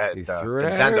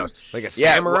Vincenzo's. Like a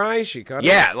samurai? She cut it?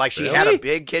 Yeah, like she had a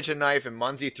big kitchen knife, and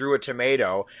Munzie threw a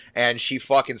tomato, and she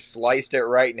fucking sliced it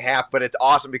right in half. But it's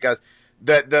awesome because...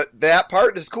 that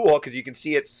part is cool because you can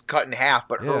see it's cut in half,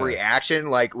 but her reaction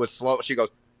was slow. She goes,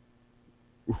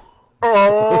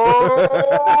 "Oh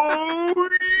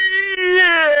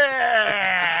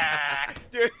yeah,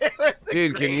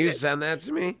 dude! Can you send that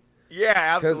to me? Yeah,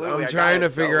 absolutely. Because I'm trying to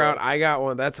figure out. I got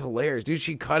one. That's hilarious, dude.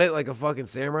 She cut it like a fucking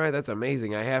samurai. That's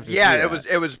amazing. I have to. Yeah,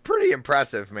 it was pretty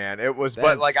impressive, man. It was,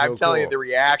 but like I'm telling you, the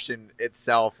reaction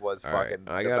itself was fucking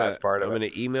the best part of it. I'm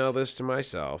gonna email this to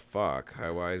myself. Fuck.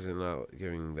 Why is it not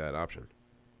giving that option?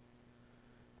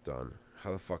 Done.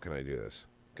 How the fuck can I do this?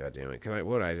 God damn it. Can I?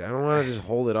 What? I don't want to just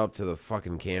hold it up to the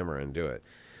fucking camera and do it.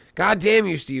 God damn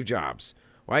you, Steve Jobs.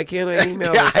 Why can't I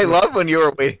email this? I love when you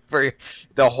were waiting for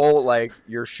the whole,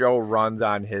 your show runs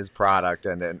on his product,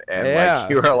 and like,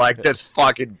 you were like, this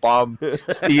fucking bum,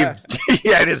 Steve, he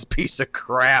had his piece of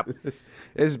crap. This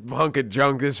hunk of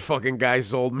junk this fucking guy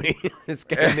sold me. This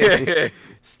guy named me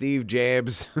Steve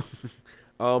Jabs.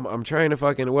 I'm trying to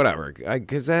fucking, whatever.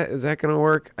 Is that going to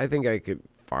work? I think I could,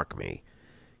 fuck me.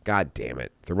 God damn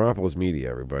it. Thermopolis Media,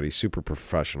 everybody. Super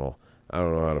professional. I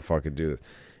don't know how to fucking do this.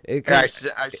 I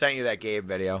sent you that Gabe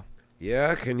video.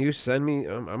 Yeah, can you send me?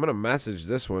 I'm going to message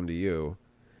this one to you.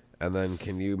 And then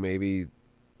can you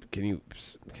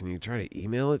try to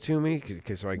email it to me?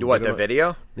 So I can what, the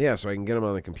video? Yeah, so I can get them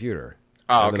on the computer.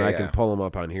 Oh, and then I can pull them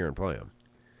up on here and play them.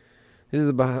 This is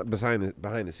the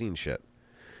behind the scenes shit.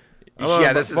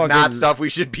 This is not stuff we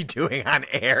should be doing on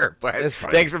air, but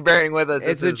thanks for bearing with us.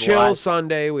 It's a chill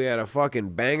Sunday. We had a fucking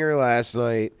banger last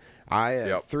night. I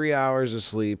had 3 hours of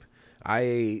sleep.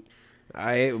 I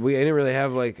didn't really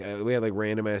have we had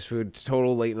random ass food,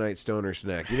 total late night stoner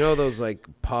snack. You know those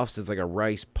puffs? It's like a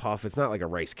rice puff. It's not like a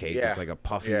rice cake. Yeah. It's like a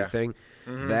puffy thing.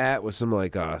 Mm-hmm. That was some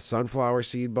sunflower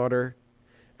seed butter.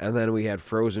 And then we had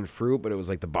frozen fruit, but it was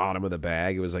the bottom of the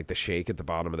bag. It was the shake at the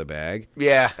bottom of the bag.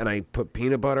 Yeah. And I put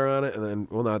peanut butter on it, and then,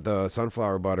 not the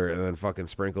sunflower butter, and then fucking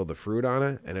sprinkled the fruit on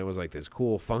it. And it was this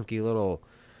cool, funky little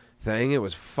thing. It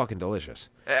was fucking delicious.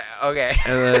 Okay.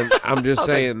 And then I'm just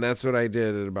saying that's what I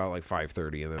did at about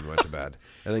 5:30, and then went to bed.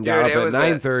 And then got up at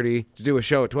 9:30 to do a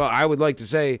show at 12. I would like to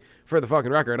say, for the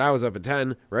fucking record, I was up at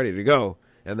 10, ready to go.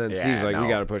 And then Steve's we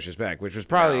got to push this back, which was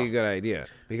probably a good idea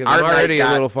because I'm already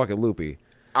a little fucking loopy.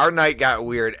 Our night got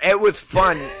weird. It was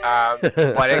fun,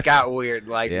 but it got weird.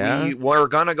 We were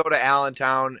gonna go to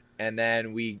Allentown, and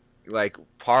then we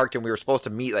parked, and we were supposed to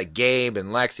meet Gabe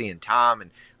and Lexi and Tom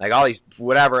and all these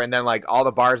whatever, and then all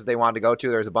the bars that they wanted to go to.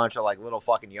 There was a bunch of little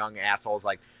fucking young assholes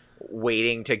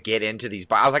waiting to get into these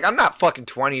bars. I was I'm not fucking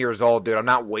 20 years old, dude. I'm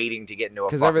not waiting to get into a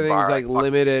fucking bar. Because everything's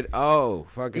limited. Oh,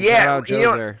 fucking yeah,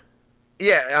 Joe's there.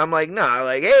 Yeah, I'm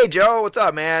hey, Joe, what's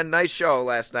up, man? Nice show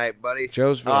last night, buddy.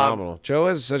 Joe's phenomenal. Joe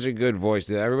has such a good voice,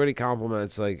 dude. Everybody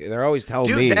compliments, they're always telling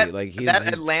me, he's that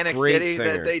Atlantic City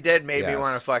singer. That they did made me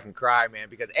want to fucking cry, man,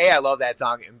 because A, I love that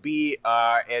song, and B,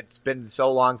 it's been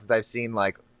so long since I've seen,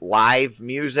 live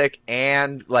music,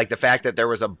 and, the fact that there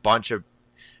was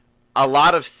a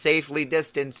lot of safely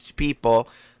distanced people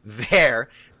there,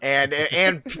 and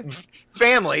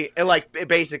family, and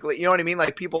basically, you know what I mean?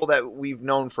 People that we've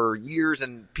known for years,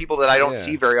 and people that I don't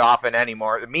see very often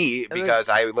anymore. Me, because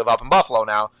I live up in Buffalo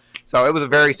now. So it was a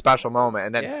very special moment,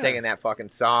 and then singing that fucking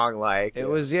song, it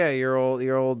was your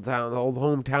old town, the old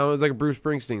hometown. It was like a Bruce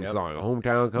Springsteen song, a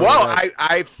hometown. Well,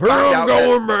 I found out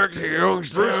going back to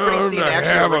Youngstown. Bruce Springsteen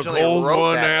actually originally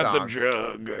wrote that song. At the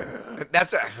jug.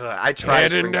 That's I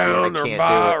tried heading down there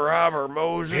by Robert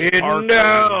Moses. Heading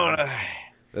down.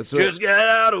 That's just got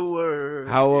out of work.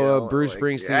 How Bruce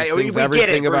Springsteen sings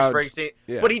everything about Springsteen,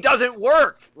 but he doesn't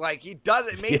work. He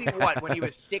doesn't. Maybe when he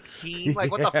was 16. What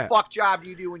the fuck job do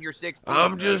you do when you're 16?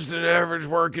 I'm just an average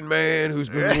working man who's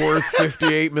been worth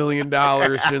 $58 million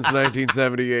since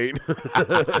 1978.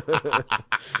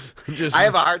 I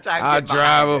have a hard time. I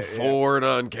drive a Ford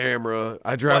on camera.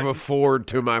 I drive a Ford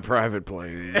to my private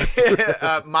plane.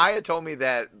 Maya told me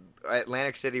that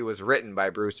Atlantic City was written by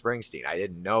Bruce Springsteen. I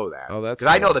didn't know that. Oh, that's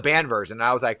because I cool. know the band version. And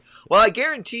I was like, well, I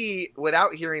guarantee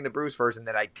without hearing the Bruce version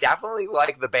that I definitely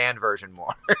like the band version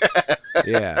more.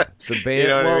 Yeah, the band. You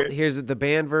know what I well, mean? here's the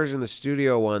band version, the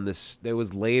studio one. It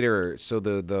was later, so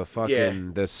the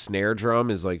fucking the snare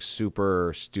drum is like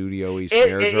super studio-y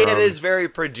snare drum. It is very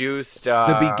produced.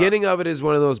 The beginning of it is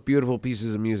one of those beautiful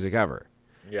pieces of music ever,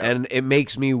 and it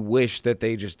makes me wish that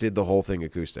they just did the whole thing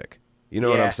acoustic. You know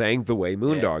what I'm saying? The way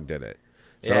Moondog did it.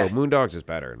 So Moondog's is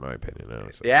better in my opinion.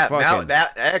 Honestly. Yeah, now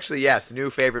that actually yes, new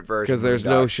favorite version. Because there's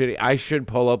no shitty. I should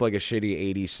pull up like a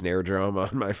shitty 80s snare drum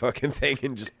on my fucking thing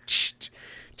and just.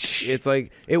 It's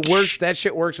like it works. That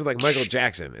shit works with like Michael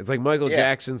Jackson. It's like Michael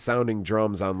Jackson sounding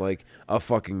drums on like a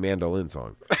fucking mandolin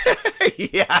song.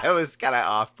 Yeah, it was kind of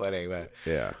off-putting, but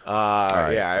yeah.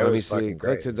 Right, yeah. It Let was me see. fucking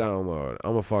great. Click to download.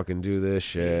 I'm gonna fucking do this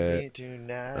shit. I'm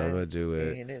gonna do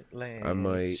it. I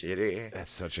might. That's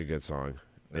such a good song.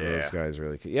 And those guys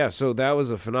really. Yeah. So that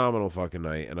was a phenomenal fucking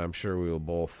night, and I'm sure we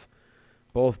will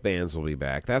both bands will be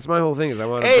back. That's my whole thing. Is I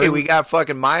want. Hey, we got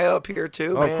fucking Maya up here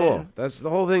too. Oh, man. cool. That's the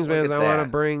whole thing, man. Is I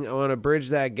want to bridge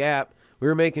that gap. We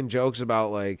were making jokes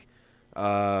about like,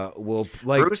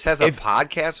 Bruce has a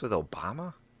podcast with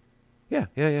Obama.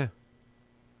 Yeah.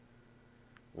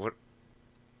 What?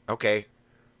 Okay.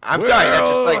 I'm sorry. That's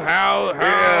just like how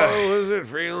is it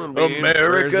feeling? Being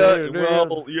America. president?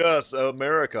 Well, yes,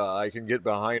 America. I can get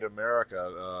behind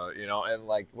America. And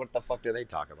like, what the fuck do they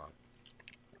talk about?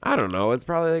 I don't know. It's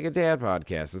probably like a dad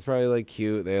podcast. It's probably like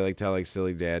cute. They like tell like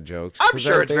silly dad jokes. I'm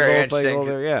sure it's very interesting.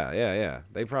 Yeah.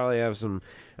 They probably have some.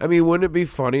 I mean, wouldn't it be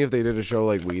funny if they did a show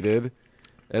like we did?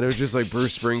 And it was just like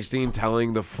Bruce Springsteen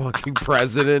telling the fucking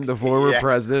president, the former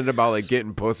president, about like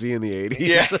getting pussy in the 80s.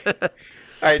 Yeah.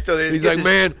 All right, so he's like,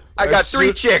 man, I got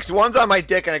 3 chicks. One's on my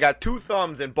dick, and I got 2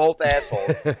 thumbs in both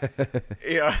assholes.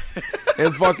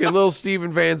 And fucking little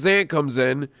Steven Van Zandt comes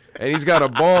in, and he's got a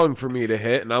bong for me to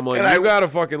hit, and I'm like, you gotta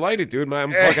fucking light it, dude.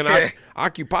 I'm fucking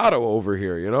occupado over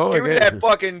here, you know? Give me that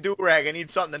fucking do-rag. I need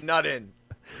something to nut in.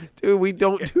 Dude, we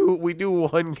do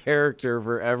one character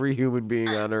for every human being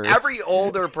on Earth. Every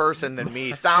older person than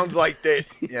me sounds like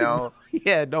this, you know?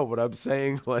 Yeah, no, but I'm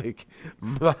saying, like,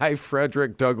 my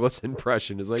Frederick Douglass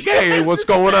impression is like, hey, what's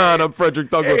going on? I'm Frederick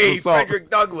Douglass. Hey, what's up? Frederick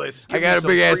Douglass. I got a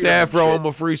big-ass afro. I'm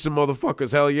going to free some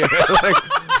motherfuckers. Hell yeah.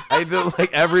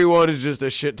 Like, everyone is just a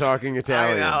shit-talking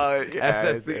Italian. I know. Yeah,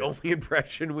 that's the only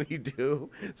impression we do,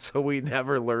 so we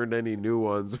never learned any new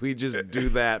ones. We just do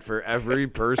that for every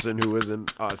person who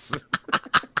isn't us.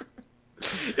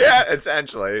 Yeah,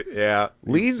 essentially. Yeah.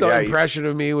 Lee's impression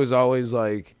of me was always,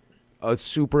 like, a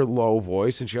super low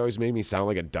voice, and she always made me sound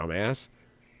like a dumbass.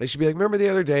 Like, she'd be like, remember the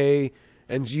other day,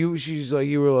 and she's like,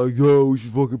 you were like, yo, we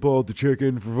should fucking pull out the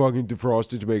chicken for fucking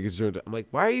defrosted to make it so. I'm like,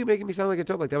 why are you making me sound like a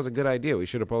toad? Like, that was a good idea. We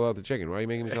should have pulled out the chicken. Why are you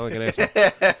making me sound like an asshole?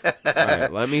 All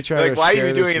right, let me try to why share are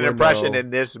you doing an window. impression in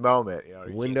this moment? You know,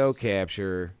 Window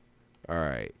capture. All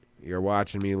right, you're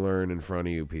watching me learn in front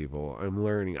of you people. I'm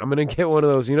learning. I'm going to get one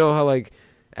of those. You know how, like,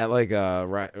 at like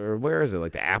or where is it,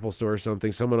 like the Apple Store or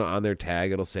something, someone on their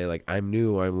tag, it'll say like, I'm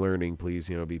new, I'm learning, please,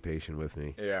 be patient with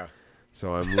me. Yeah.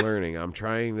 So I'm learning. I'm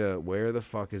trying to, where the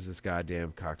fuck is this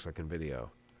goddamn cocksucking video?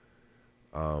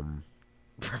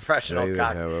 Professional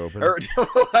cocksucker.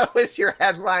 What was your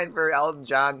headline for Elton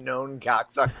John, known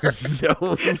cocksucker?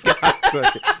 Known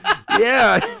cocksucker.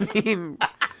 Yeah, I mean,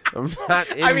 I'm not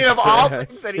of all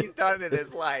things that he's done in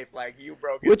his life, like, you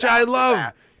broke it which down I to love.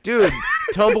 that. Dude,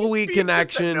 Tumbleweed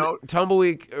Connection. note.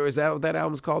 Tumbleweed, or is that what that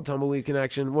album's called? Tumbleweed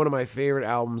Connection. One of my favorite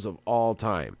albums of all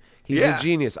time. He's a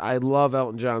genius. I love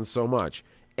Elton John so much.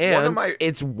 And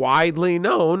it's widely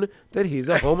known that he's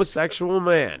a homosexual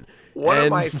man.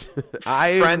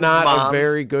 I am not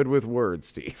very good with words,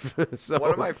 Steve. So,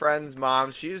 one of my friend's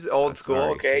moms, she's old school,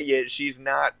 sorry. okay? Yeah, she's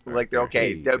not like,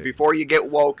 okay, before you get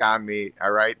woke on me,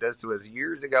 all right? This was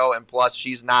years ago, and plus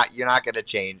you're not going to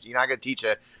change. You're not going to teach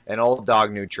an old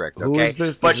dog new tricks, okay? Who is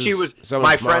this? But she was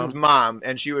my friend's mom,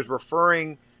 and she was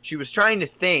trying to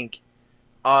think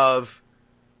of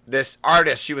this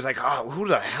artist. She was like, oh, who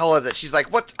the hell is it? She's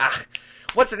like, what's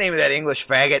the name of that English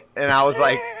faggot? And I was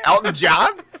like, Elton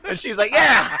John? And she was like,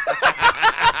 yeah.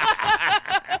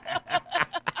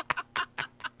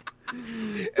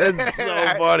 That's so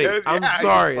funny. I'm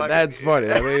sorry. That's funny.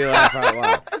 That made me laugh out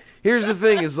loud. Here's the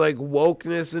thing: is like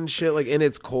wokeness and shit. Like in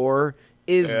its core,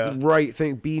 is the right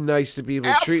thing. Be nice to people.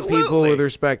 Absolutely. Treat people with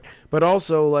respect. But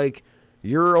also, like,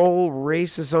 your old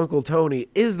racist Uncle Tony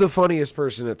is the funniest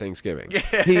person at Thanksgiving.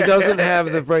 He doesn't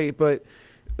have the right, but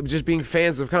just being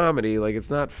fans of comedy, like, it's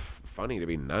not funny to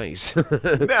be nice.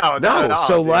 No.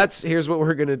 So here's what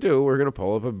we're gonna do. We're gonna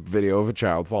pull up a video of a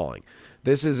child falling.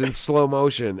 This is in slow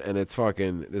motion, and it's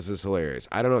fucking. This is hilarious.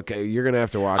 I don't know. Okay, you're gonna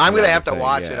have to watch. I'm it gonna on have the to thing,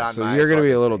 watch yeah. it on So my you're gonna be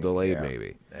a fucking little thing. delayed, Yeah.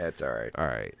 maybe. That's all right. All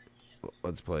right,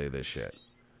 let's play this shit.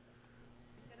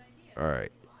 All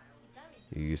right.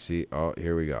 You see? Oh,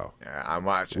 here we go. Yeah, I'm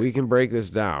watching. We can break this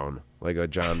down like a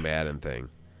John Madden thing.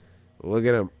 Look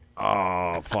at him.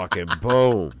 Oh, fucking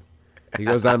boom. He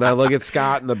goes down. Now look at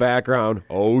Scott in the background.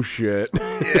 Oh, shit. Yeah,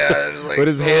 it's like, Put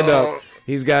his hand oh. up.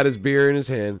 He's got his beer in his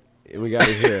hand, and we got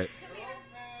to hear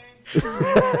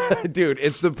it. Dude,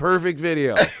 it's the perfect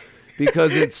video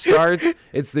because it starts,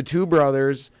 it's the two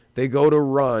brothers. They go to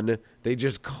run. They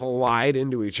just collide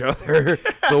into each other.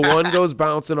 The one goes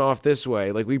bouncing off this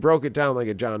way. Like, we broke it down like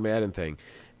a John Madden thing.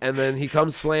 And then he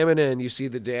comes slamming in. You see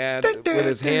the dad with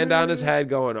his hand on his head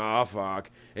going, oh, fuck.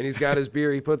 And he's got his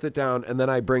beer. He puts it down. And then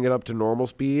I bring it up to normal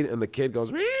speed. And the kid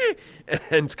goes, meh.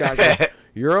 And Scott goes,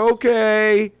 you're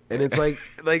okay. And it's like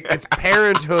it's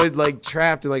parenthood, like,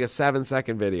 trapped in like a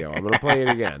 7-second video. I'm going to play it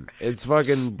again. It's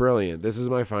fucking brilliant. This is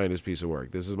my finest piece of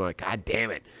work. This is my, God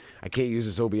damn it. I can't use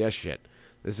this OBS shit.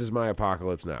 This is my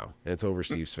apocalypse now. And it's over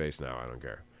Steve's face now. I don't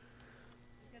care.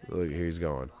 Look, here he's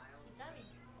going.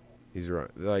 He's right.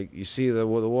 Like, you see the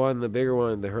one, the bigger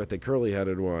one, the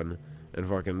curly-headed one, and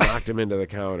fucking knocked him into the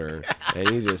counter. And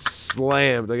he just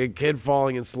slammed, like a kid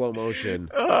falling in slow motion.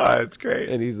 Oh, that's great.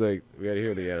 And he's like, we got to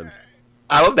hear the end.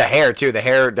 I love the hair, too. The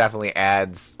hair definitely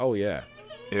adds. Oh, yeah.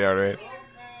 You know what I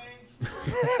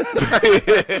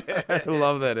mean? I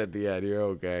love that at the end. You're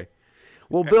okay.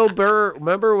 Well, Bill Burr,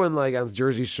 remember when, like, on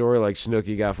Jersey Shore, like,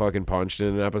 Snooki got fucking punched in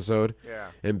an episode? Yeah.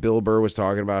 And Bill Burr was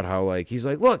talking about how, like, he's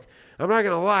like, look, I'm not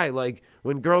going to lie. Like,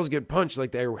 when girls get punched,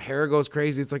 like, their hair goes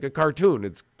crazy. It's like a cartoon.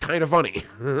 It's kind of funny.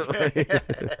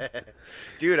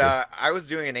 Dude, I was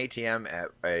doing an ATM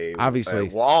at Obviously. a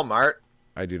Walmart.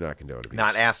 I do not condone abuse.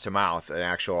 Not ass to mouth, an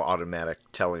actual automatic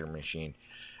teller machine.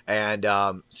 And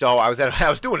so I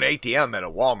was doing an ATM at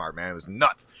a Walmart, man. It was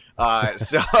nuts.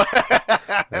 So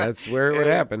That's where it would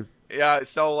happen. Yeah.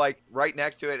 So like right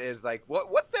next to it is like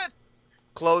what's that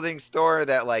clothing store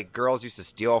that like girls used to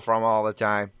steal from all the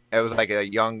time? It was like a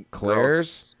young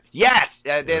Claire's? Yes,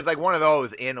 there's like one of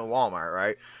those in a Walmart,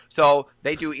 right? So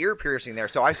they do ear piercing there.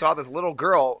 So I saw this little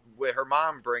girl with her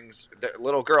mom brings the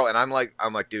little girl, and I'm like,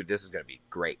 dude, this is gonna be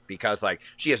great because like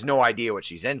she has no idea what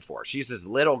she's in for. She's this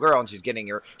little girl, and she's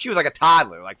getting she was like a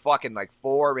toddler, like fucking like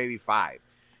 4, maybe 5,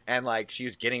 and like she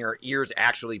was getting her ears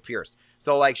actually pierced.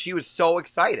 So like she was so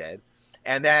excited.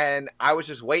 And then I was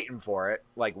just waiting for it,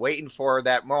 like waiting for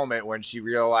that moment when she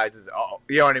realizes, oh,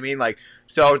 you know what I mean? Like,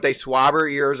 so they swab her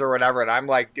ears or whatever, and I'm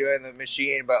like doing the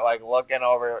machine, but like looking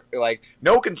over, like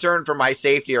no concern for my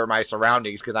safety or my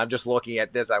surroundings because I'm just looking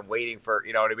at this. I'm waiting for,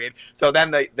 you know what I mean? So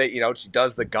then she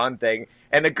does the gun thing,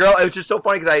 and the girl, it was just so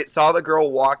funny because I saw the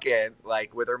girl walk in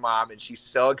like with her mom, and she's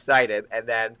so excited, and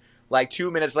then like 2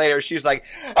 minutes later, she's like,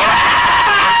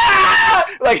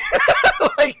 ah! like,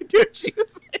 like, dude, she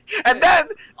was like, and then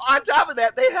on top of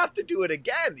that, they have to do it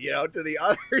again, you know, to the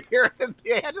other ear, and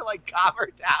they had to like calm her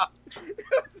down. It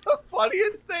was the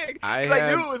funniest thing. I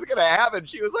knew it was gonna happen.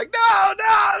 She was like, no,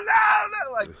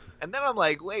 like, and then I'm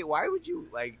like, wait, why would you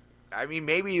like? I mean,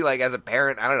 maybe like as a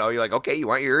parent, I don't know. You're like, okay, you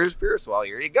want your ears pierced? Well,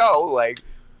 here you go. Like,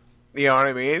 you know what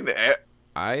I mean?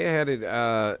 I had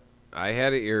it. I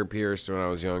had an ear pierced when I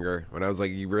was younger. When I was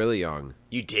like really young.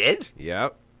 You did?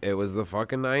 Yep. It was the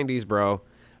fucking 90s, bro.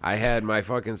 I had my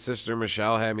fucking sister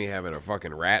Michelle had me having a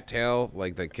fucking rat tail,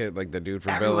 like the kid, like the dude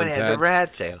from Bill and Ted. Everyone had the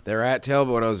rat tail. The rat tail,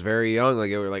 but when I was very young,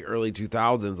 like it was like early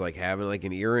 2000s, like having like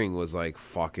an earring was like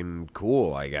fucking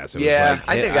cool, I guess. It was like,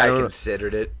 I think I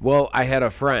considered it. Well, I had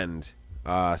a friend,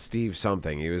 Steve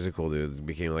something. He was a cool dude. He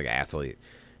became like an athlete.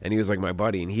 And he was like my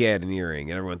buddy, and he had an earring,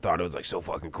 and everyone thought it was like so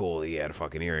fucking cool. He had a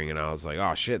fucking earring, and I was like,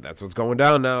 "Oh shit, that's what's going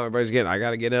down now." Everybody's getting. I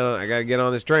gotta get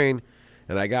on this train,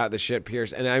 and I got the shit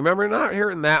pierced. And I remember not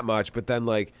hurting that much, but then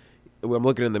like when I'm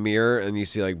looking in the mirror, and you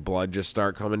see like blood just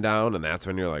start coming down, and that's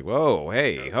when you're like, "Whoa,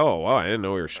 hey, wow, I didn't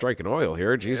know we were striking oil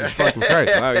here. Jesus fucking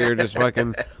Christ, wow, you're just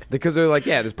fucking." Because they're like,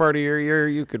 "Yeah, this part of your ear,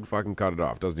 you could fucking cut it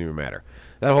off. Doesn't even matter."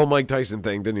 That whole Mike Tyson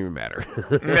thing didn't even matter.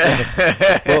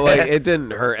 But, like, it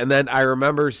didn't hurt. And then I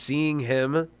remember seeing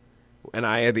him, and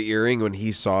I had the earring when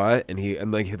he saw it,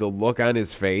 and like, the look on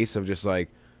his face of just like,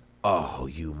 oh,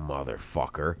 you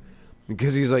motherfucker.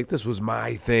 Because he's like, this was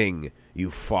my thing,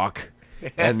 you fuck.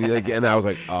 And, and I was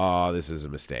like, oh, this is a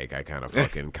mistake. I kind of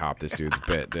fucking copped this dude's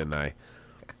bit, didn't I?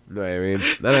 You know what I mean?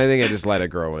 Then I think I just let it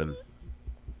grow in.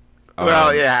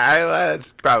 Well, yeah,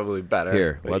 that's probably better.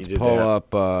 Here, let's pull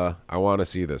up. I want to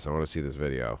see this. I want to see this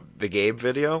video. The Gabe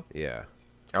video? Yeah.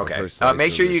 Okay.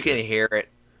 Make sure you can hear it.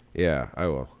 Yeah, I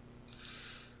will.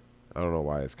 I don't know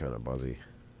why it's kind of buzzy.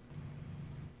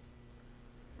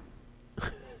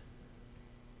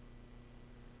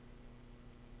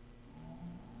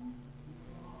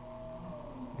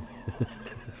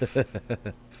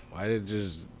 Why did it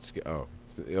just... Oh,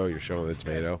 you're showing the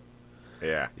tomato?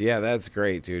 Yeah. Yeah, that's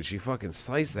great, dude. She fucking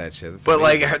sliced that shit. That's But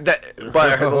amazing.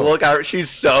 her look out, she's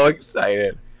so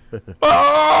excited.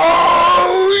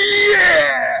 Oh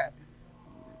yeah!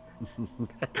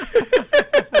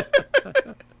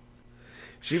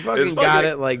 She fucking got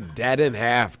it like dead in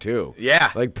half too.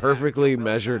 Yeah. Like perfectly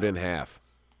measured in half.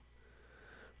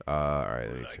 All right,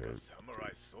 let me Like turn. a samurai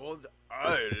sword,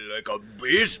 I like a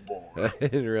baseball. I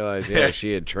didn't realize. Yeah,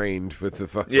 she had trained with the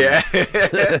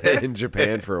fucking in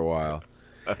Japan for a while.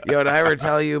 Yo, did I ever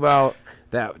tell you about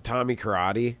that Tommy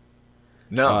Karate?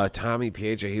 No. Tommy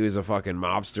Pietra, he was a fucking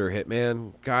mobster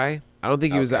hitman guy. I don't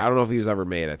think he was. I don't know if he was ever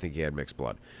made. I think he had mixed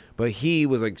blood. But he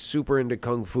was like super into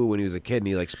kung fu when he was a kid, and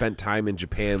he like spent time in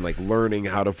Japan like learning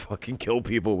how to fucking kill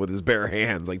people with his bare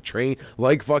hands, like train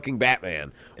like fucking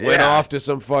Batman. Went off to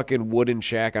some fucking wooden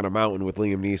shack on a mountain with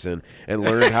Liam Neeson and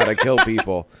learned how to kill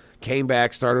people. Came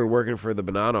back, started working for the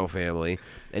Bonanno family,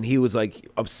 and he was like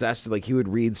obsessed. Like he would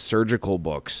read surgical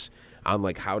books on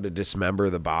like how to dismember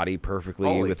the body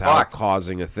perfectly without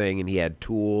causing a thing, and he had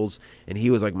tools, and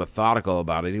he was like methodical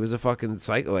about it. He was a fucking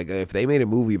psycho. Like if they made a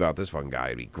movie about this fucking guy,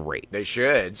 it'd be great. They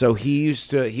should. So he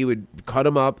would cut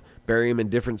him up, bury him in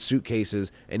different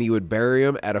suitcases, and he would bury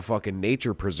him at a fucking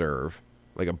nature preserve,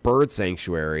 like a bird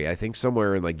sanctuary, I think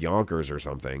somewhere in like Yonkers or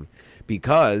something,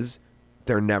 because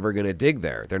they're never going to dig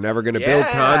there. They're never going to build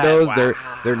condos.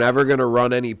 Wow. They're never going to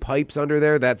run any pipes under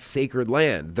there. That's sacred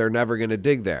land. They're never going to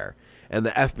dig there. And the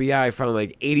FBI found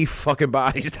like 80 fucking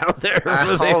bodies down there.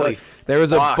 There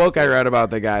was a book I read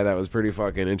about the guy that was pretty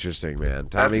fucking interesting, man.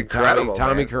 Tommy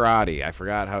Karate. I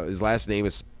forgot how his last name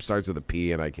starts with a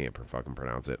P, and I can't fucking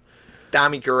pronounce it.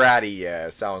 Tommy Karate, yeah,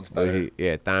 sounds better.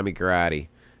 Tommy Karate.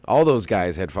 All those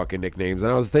guys had fucking nicknames,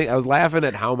 and I was laughing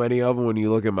at how many of them. When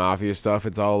you look at mafia stuff,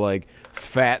 it's all like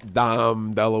Fat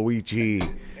Dom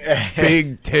DeLuigi,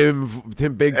 Big Tim,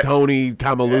 Big Tony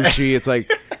Camalucci. It's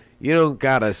like, you don't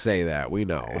gotta say that. We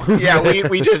know. Yeah,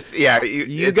 we just you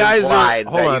guys are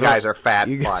you guys are fat.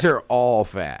 You guys are all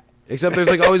fat, except there's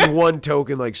like always one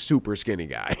token like super skinny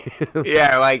guy.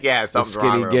 Something's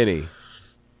skinny wrong. guinea.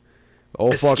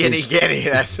 Old Skinny guinea.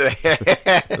 That's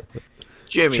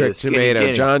Jimmy. Trick the skinny tomato.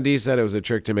 guinea. John D said it was a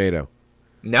trick tomato.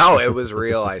 No, it was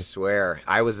real. I swear,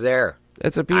 I was there.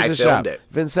 It's a piece of shop.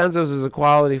 Vincenzo's is a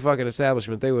quality fucking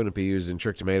establishment. They wouldn't be using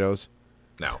trick tomatoes.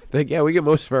 No. We get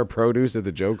most of our produce at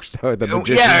the joke store, the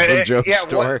magician's joke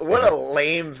store. What a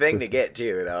lame thing to get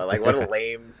too, though. Like, what a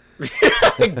lame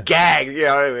gag. You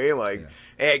know what I mean? Like,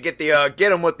 hey, get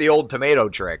him with the old tomato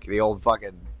trick, the old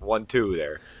fucking 1-2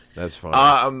 there. That's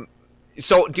fun.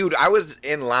 So, dude, I was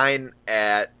in line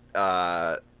at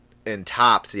in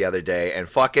Tops the other day, and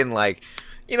fucking like,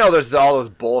 you know, there's all those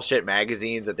bullshit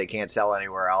magazines that they can't sell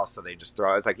anywhere else, so they just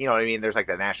throw. It's like, you know what I mean? There's like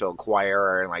the National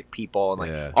Enquirer and like People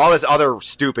and like all this other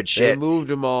stupid shit. They moved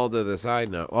them all to the side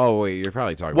now. Oh wait, you're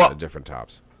probably talking about the different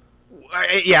Tops.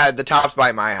 Yeah, the Tops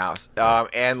by my house.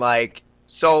 And like,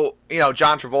 so you know,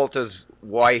 John Travolta's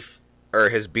wife or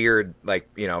his beard, like,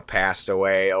 you know, passed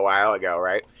away a while ago,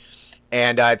 right?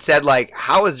 And it said, like,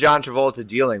 how is John Travolta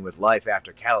dealing with life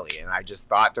after Kelly? And I just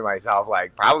thought to myself,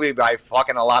 like, probably by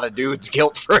fucking a lot of dudes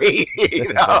guilt-free,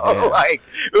 you know? Like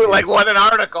what an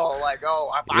article. Like,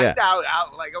 oh, I find out.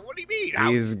 Like, what do you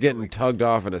mean? He's getting tugged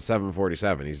off in a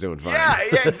 747. He's doing fine. Yeah,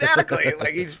 exactly.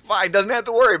 Like, he's fine. Doesn't have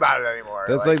to worry about it anymore.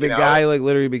 That's like the guy, like,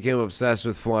 literally became obsessed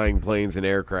with flying planes and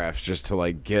aircrafts just to,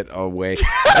 like, get away.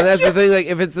 And that's the thing. Like,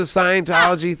 if it's the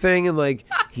Scientology thing and, like,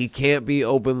 he can't be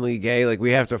openly gay, like,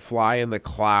 we have to fly in the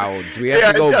clouds. We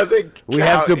have to go. We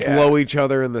have to blow each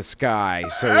other in the sky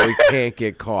so we can't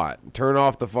get caught. Turn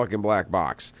off the fucking black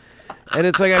box. And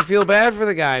it's like, I feel bad for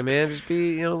the guy, man. Just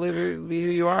be who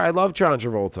you are. I love John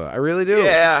Travolta. I really do.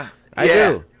 Yeah, I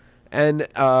do. And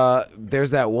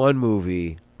there's that one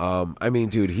movie. I mean,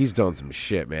 dude, he's done some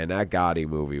shit, man. That Gotti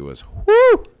movie was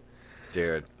whoo.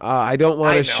 Dude, I don't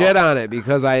want to shit on it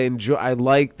because I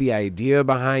like the idea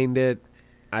behind it.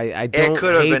 I don't. It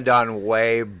could have been done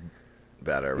way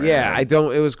better. Man. Yeah, I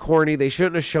don't. It was corny. They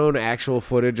shouldn't have shown actual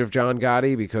footage of John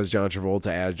Gotti because John Travolta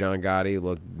as John Gotti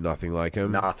looked nothing like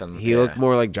him. Nothing. He looked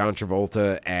more like John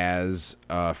Travolta as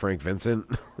Frank Vincent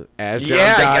as John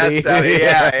Gotti. I guess so.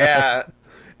 Yeah.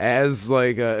 As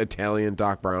like a Italian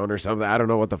Doc Brown or something. I don't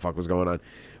know what the fuck was going on,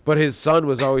 but his son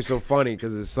was always so funny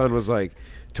because his son was like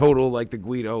total like the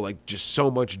Guido, like just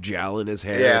so much gel in his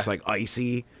hair. Yeah. It's like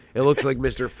icy. It looks like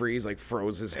Mr. Freeze like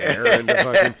froze his hair into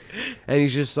fucking, and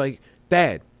he's just like,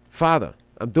 Dad, Father,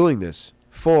 I'm doing this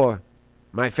for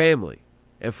my family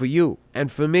and for you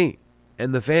and for me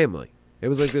and the family. It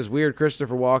was like this weird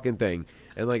Christopher Walken thing.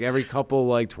 And like every couple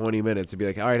like 20 minutes, it'd be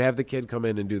like, all right, have the kid come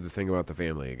in and do the thing about the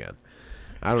family again.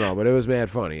 I don't know, but it was mad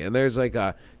funny. And there's like,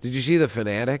 did you see The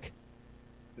Fanatic?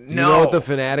 Do you know what The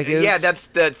Fanatic is? Yeah, that's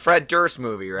the Fred Durst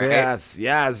movie, right?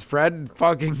 Yes, Fred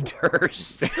fucking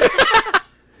Durst.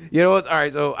 You know what? All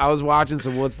right, so I was watching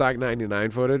some Woodstock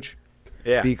 99 footage.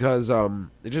 Yeah. Because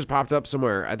it just popped up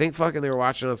somewhere. I think fucking they were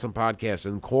watching on some podcast,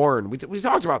 and Korn, we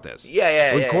talked about this.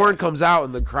 Yeah. When Korn comes out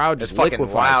and the crowd just fucking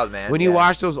liquefies. wild, man. When you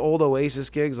watch those old Oasis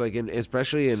gigs, like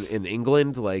especially in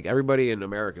England, like everybody in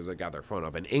America's like got their phone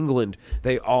up. In England,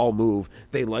 they all move.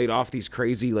 They light off these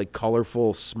crazy like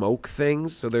colorful smoke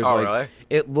things. So there's really?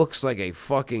 It looks like a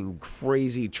fucking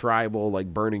crazy tribal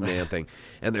like Burning Man thing.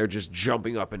 And they're just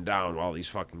jumping up and down while these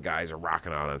fucking guys are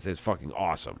rocking on it. It's fucking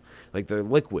awesome. Like they're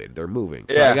liquid, they're moving.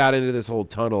 So I got into this whole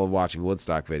tunnel of watching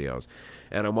Woodstock videos,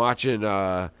 and I'm watching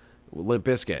Limp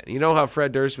Bizkit. You know how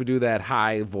Fred Durst would do that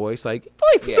high voice, like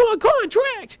 "Life is on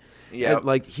contract." Yeah,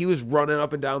 like he was running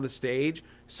up and down the stage,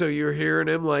 so you're hearing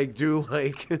him like do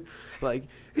like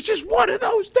it's just one of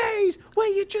those days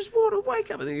where you just want to wake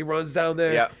up, and then he runs down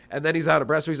there, and then he's out of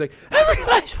breath, so he's like,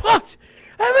 "Everybody's fucked.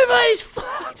 Everybody's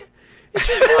fucked. It's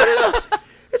just one of those.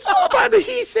 It's all about the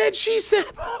he said, she said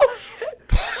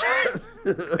bullshit."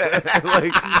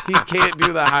 Like he can't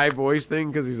do the high voice thing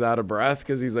because he's out of breath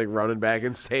because he's like running back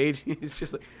in stage. He's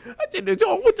just like, I didn't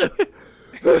know what the.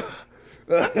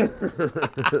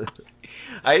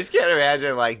 I just can't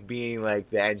imagine like being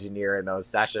like the engineer in those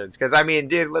sessions because I mean,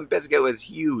 dude, Limp Bizkit was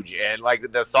huge and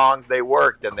like the songs they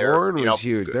worked and Korn was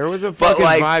huge. There was a fucking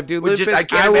vibe, dude. Limp Bizkit, I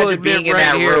can't imagine being in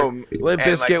that room. Limp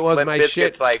Bizkit was my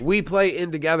shit. Like, we play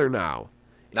In Together Now.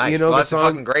 Nice. You know the song?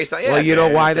 Fucking great song. Yeah, well, you know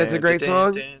why that's a great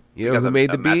song? You know who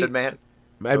made the beat? Method Man.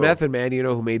 Method Man. You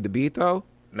know who made the beat though?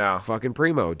 No. Fucking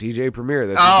Primo, DJ Premier.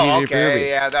 That's DJ okay, Premier beat.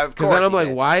 Yeah, of course. Because then I'm like,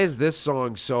 why is this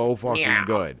song so fucking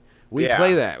good? We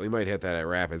play that. We might hit that at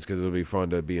Rapids because it'll be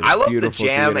fun to be in a beautiful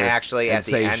theater. I love the jam actually at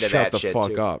the end of that shit. Shut the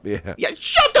fuck up. Yeah. Yeah,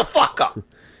 shut the fuck up.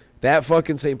 That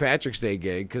fucking St. Patrick's Day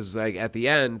gig, because like at the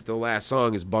end, the last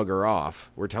song is "Bugger Off."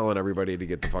 We're telling everybody to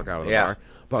get the fuck out of the bar.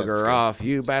 Bugger off,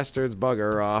 you bastards!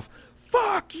 Bugger off!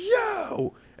 Fuck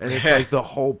you! And it's like the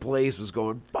whole place was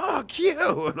going "fuck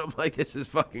you," and I'm like, this is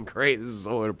fucking great. This is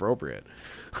so inappropriate.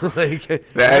 Like,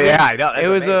 I know.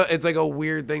 It's like a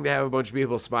weird thing to have a bunch of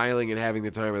people smiling and having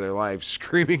the time of their life,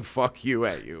 screaming "fuck you"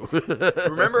 at you.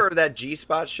 Remember that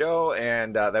G-Spot show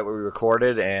and that we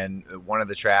recorded, and one of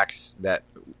the tracks that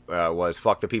was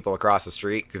 "fuck the people across the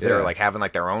street" because they were like having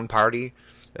like their own party.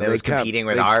 And it was competing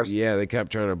with ours. Yeah, they kept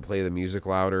trying to play the music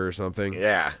louder or something.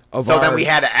 Yeah. So then we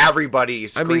had everybody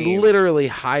scream. I mean, literally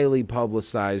highly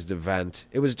publicized event.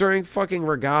 It was during fucking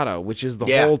Regatta, which is the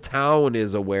whole town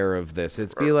is aware of this.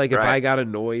 It's be like if I got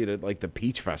annoyed at like the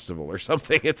Peach Festival or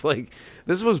something. It's like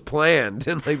this was planned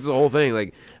and like the whole thing.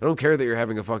 Like I don't care that you're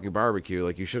having a fucking barbecue.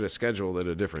 Like you should have scheduled it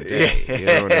a different day. You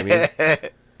know what I mean?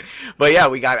 But yeah,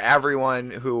 we got everyone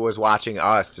who was watching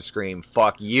us to scream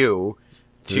 "fuck you."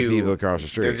 To the people across the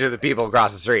street. To the people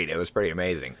across the street. It was pretty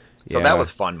amazing. So that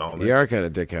was a fun moment. You are kind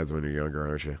of dickheads when you're younger,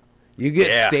 aren't you? You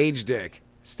get stage dick.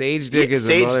 Stage dick is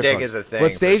a thing.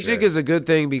 But stage dick is a good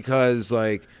thing because,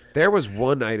 like, there was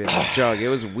one night at the Jug. It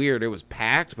was weird. It was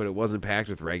packed, but it wasn't packed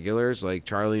with regulars. Like,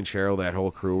 Charlie and Cheryl, that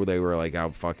whole crew, they were, like,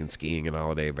 out fucking skiing in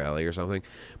Holiday Valley or something.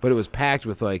 But it was packed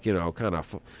with, like, you know, kind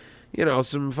of... You know,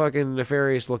 some fucking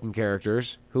nefarious-looking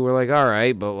characters who were like, all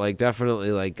right, but, like,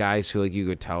 definitely, like, guys who, like, you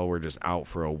could tell were just out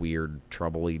for a weird,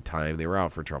 trouble-y time. They were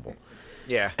out for trouble.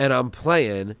 Yeah. And I'm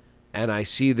playing, and I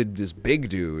see this big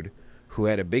dude who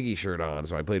had a Biggie shirt on,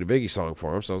 so I played a Biggie song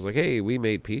for him. So I was like, hey, we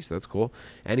made peace. That's cool.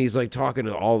 And he's, like, talking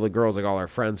to all the girls, like, all our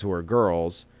friends who are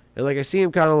girls. And, like, I see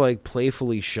him kind of, like,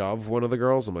 playfully shove one of the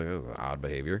girls. I'm like, that's odd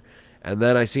behavior. And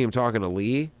then I see him talking to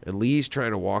Lee, and Lee's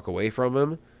trying to walk away from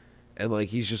him. And, like,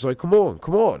 he's just like, come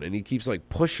on. And he keeps, like,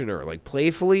 pushing her, like,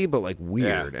 playfully, but, like,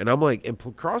 weird. Yeah. And I'm like, and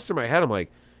across through my head, I'm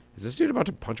like, is this dude about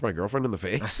to punch my girlfriend in the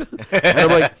face? And I'm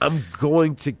like, I'm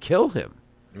going to kill him.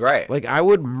 Right. Like, I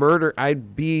would murder,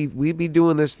 we'd be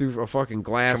doing this through a fucking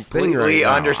glass completely thing right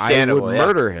now. Understandable. I would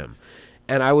murder him.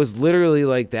 And I was literally,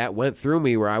 like, that went through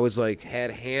me where I was, like,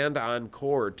 had hand on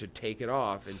cord to take it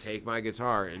off and take my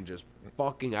guitar and just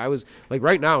fucking, I was, like,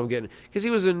 right now I'm getting, because he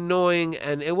was annoying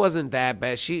and it wasn't that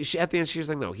bad. She at the end, she was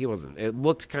like, no, he wasn't. It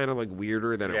looked kind of, like,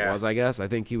 weirder than it was, I guess. I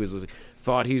think he was, like,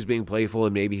 thought he was being playful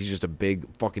and maybe he's just a big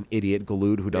fucking idiot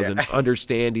galoot who doesn't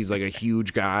understand he's, like, a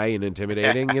huge guy and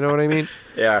intimidating, you know what I mean?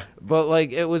 Yeah. But,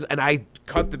 like, it was, and I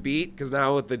cut the beat because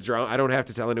now with the drum, I don't have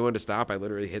to tell anyone to stop. I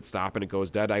literally hit stop and it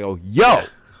goes dead. I go,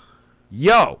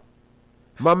 yo,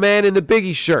 my man in the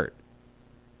Biggie shirt.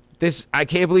 This, I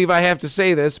can't believe I have to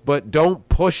say this, but don't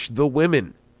push the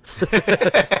women.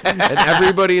 And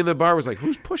everybody in the bar was like,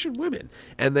 who's pushing women?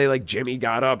 And they like, Jimmy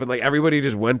got up and like everybody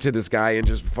just went to this guy and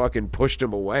just fucking pushed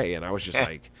him away. And I was just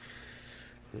like,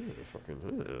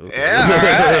 Yeah,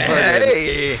 all right.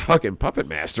 Hey. fucking puppet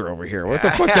master over here. What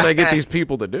the fuck can I get these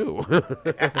people to do?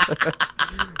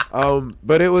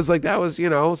 But it was like, that was,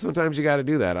 sometimes you got to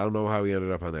do that. I don't know how we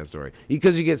ended up on that story.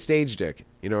 Because you get stage dick.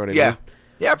 You know what I mean?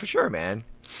 Yeah, for sure, man.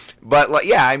 But like,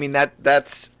 yeah, I mean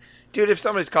that's, dude. If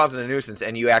somebody's causing a nuisance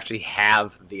and you actually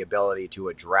have the ability to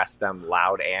address them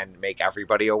loud and make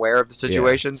everybody aware of the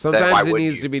situation, then why sometimes it wouldn't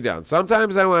needs you? to be done.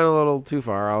 Sometimes I went a little too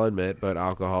far, I'll admit, but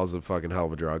alcohol's a fucking hell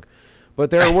of a drug. But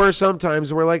there were some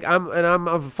times where like I'm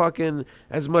a fucking,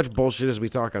 as much bullshit as we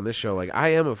talk on this show, like I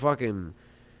am a fucking,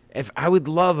 if I would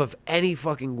love if any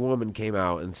fucking woman came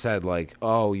out and said like,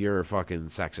 oh, you're a fucking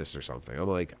sexist or something. I'm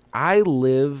like,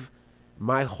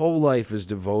 my whole life is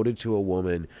devoted to a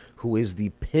woman who is the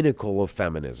pinnacle of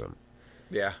feminism.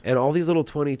 Yeah. And all these little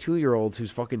 22-year-olds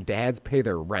whose fucking dads pay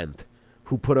their rent,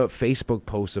 who put up Facebook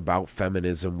posts about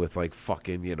feminism with like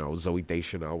fucking, Zooey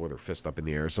Deschanel with her fist up in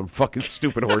the air, some fucking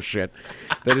stupid horse shit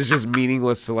that is just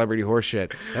meaningless celebrity horse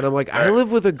shit. And I'm like, I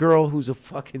live with a girl who's a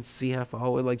fucking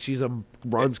CFO and like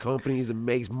runs companies and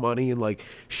makes money and like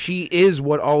she is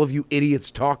what all of you idiots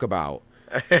talk about.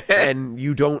 And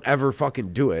you don't ever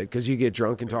fucking do it because you get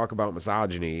drunk and talk about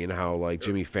misogyny and how like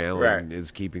Jimmy Fallon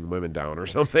is keeping women down or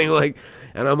something like.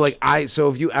 And I'm like, so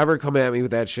if you ever come at me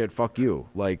with that shit, fuck you.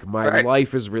 Like my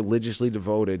life is religiously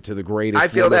devoted to the greatest. I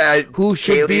feel that who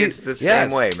should be the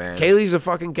same way, man. Kaylee's a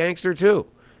fucking gangster too.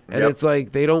 And it's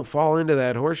like they don't fall into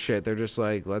that horse shit. They're just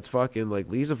like, let's fucking like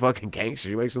Lee's a fucking gangster.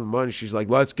 She makes some money. She's like,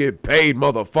 let's get paid,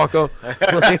 motherfucker.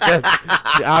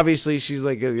 Like obviously she's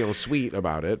like sweet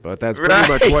about it, but that's pretty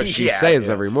much what she says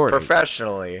every morning.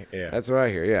 Professionally, that's what I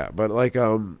hear. Yeah, but like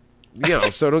so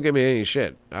don't give me any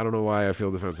shit. I don't know why I feel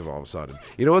defensive all of a sudden.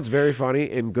 You know what's very funny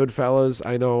in Goodfellas?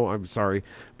 I know, I'm sorry,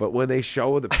 but when they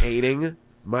show the painting.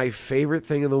 My favorite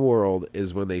thing in the world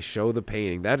is when they show the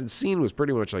painting. That scene was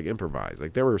pretty much like improvised.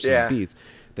 Like there were some beats.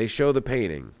 They show the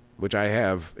painting, which I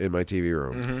have in my TV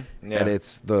room. And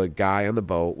it's the guy on the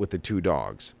boat with the two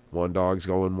dogs. One dog's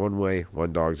going one way,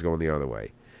 one dog's going the other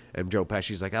way. And Joe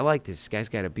Pesci's like, I like this. This guy's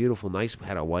got a beautiful, nice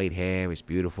head of white hair. It's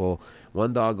beautiful.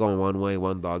 One dog going one way,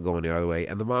 one dog going the other way.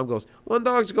 And the mom goes, one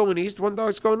dog's going east, one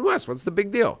dog's going west. What's the big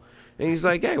deal? And he's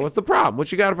like, hey, what's the problem?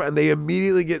 What you got? And they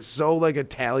immediately get so like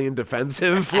Italian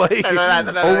defensive. Like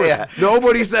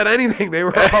nobody said anything. They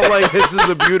were all like, this is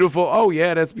a beautiful, oh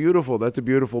yeah, that's beautiful. That's a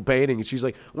beautiful painting. And she's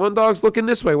like, one dog's looking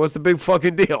this way. What's the big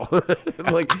fucking deal?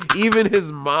 Like even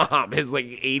his mom, his like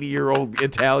 80-year-old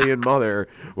Italian mother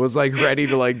was like ready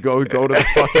to like go to the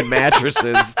fucking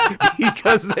mattresses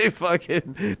because they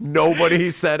fucking,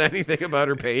 nobody said anything about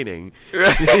her painting.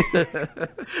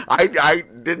 I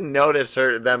didn't notice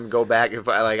them go back. If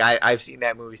I've seen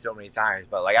that movie so many times,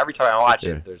 but like every time I watch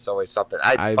it, there's always something.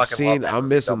 I'm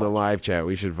missing the live chat.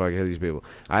 We should fucking hit these people.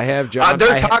 I have John.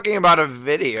 They're talking about a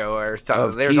video or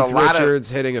something. There's Keith a lot Richards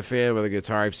hitting a fan with a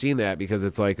guitar. I've seen that because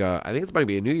it's like I think it's might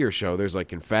be a New Year's show. There's like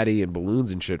confetti and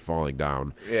balloons and shit falling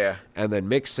down. Yeah. And then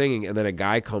Mick singing, and then a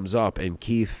guy comes up, and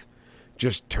Keith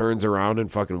just turns around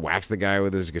and fucking whacks the guy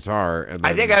with his guitar. And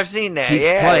then I think I've seen that. Keeps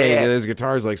playing, and his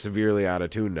guitar's like severely out of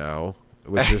tune now,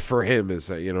 which is for him is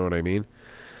you know what I mean.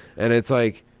 And it's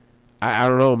like, I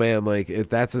don't know, man. Like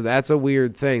that's a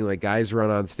weird thing. Like guys run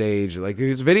on stage. Like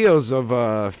there's videos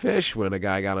of Fish when a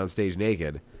guy got on stage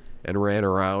naked and ran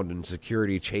around and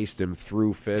security chased him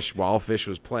through Fish while Fish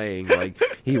was playing. Like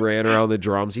he ran around the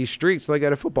drums. He streaked like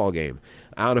at a football game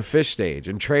on a Fish stage.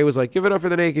 And Trey was like, give it up for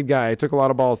the naked guy. It took a lot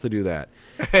of balls to do that.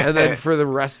 And then for the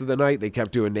rest of the night, they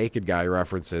kept doing naked guy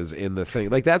references in the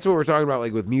thing. Like that's what we're talking about.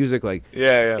 Like with music, like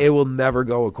it will never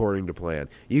go according to plan.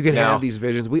 You can have these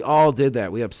visions. We all did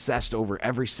that. We obsessed over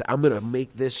every set. I'm going to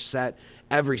make this set.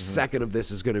 Every second of this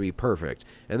is going to be perfect.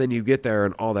 And then you get there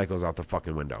and all that goes out the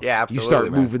fucking window. Yeah, absolutely. You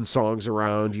start moving songs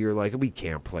around. You're like, we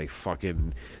can't play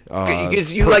fucking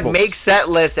because you like make set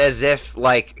lists as if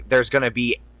like there's going to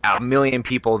be a million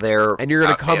people there and you're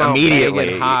going to come out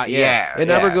immediately hot. It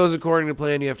never goes according to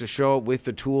plan. You have to show up with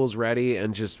the tools ready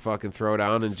and just fucking throw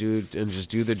down and just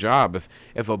do the job.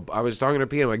 I was talking to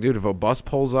P, I'm like, dude, if a bus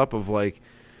pulls up of like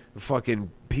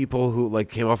fucking people who like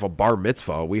came off a bar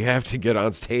mitzvah, we have to get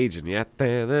on stage and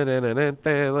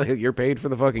like, you're paid for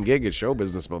the fucking gig. It's show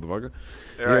business, motherfucker.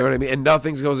 You know what I mean? And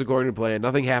nothing goes according to plan.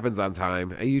 Nothing happens on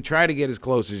time. You try to get as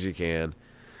close as you can.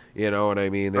 You know what I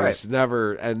mean? There's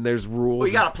never, and there's rules. Well,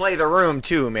 you gotta play the room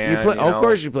too, man. Of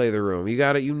course you play the room.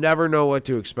 You never know what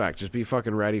to expect. Just be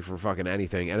fucking ready for fucking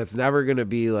anything. And it's never gonna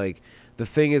be like, the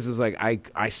thing is like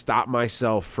I stop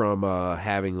myself from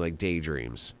having like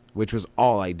daydreams. which was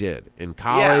all I did in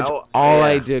college.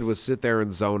 I did was sit there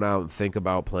and zone out and think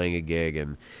about playing a gig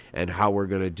and how we're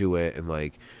gonna do it, and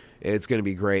like it's gonna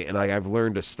be great. And like I've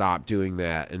learned to stop doing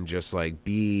that and just like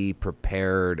be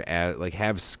prepared like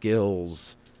have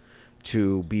skills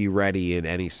to be ready in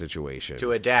any situation,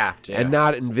 to adapt, and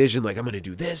not envision like I'm going to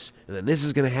do this and then this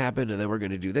is going to happen and then we're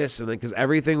going to do this, and then because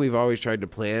everything we've always tried to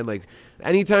plan, like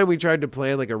anytime we tried to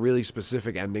plan like a really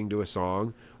specific ending to a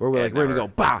song where we're like we're going to go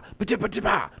ba ba ba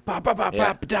ba ba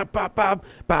ba ba ba ba ba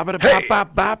ba ba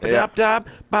ba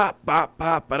ba ba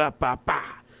ba ba ba ba,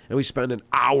 and we spend an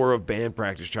hour of band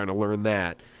practice trying to learn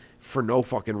that for no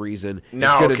fucking reason. No,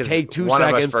 it's going to take 2 one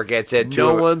seconds. Of us forgets it.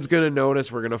 No one's going to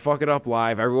notice. We're going to fuck it up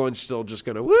live. Everyone's still just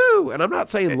going to woo. And I'm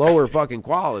not saying lower fucking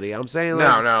quality. I'm saying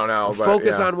like, no.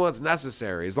 Focus on what's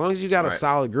necessary. As long as you got a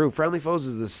solid groove. Friendly Foes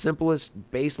is the simplest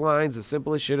bass lines, the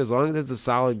simplest shit. As long as it's a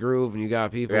solid groove and you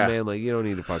got people, man, like you don't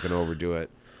need to fucking overdo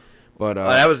it. But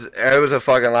it was a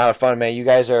fucking lot of fun, man. You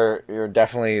guys you're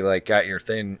definitely like got your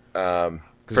thing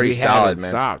pretty solid,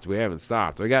 man. We haven't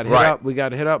stopped. We got hit up. We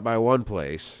got hit up by one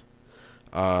place.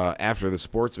 After the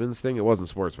Sportsman's thing, it wasn't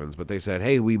Sportsman's, but they said,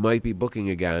 hey, we might be booking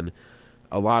again.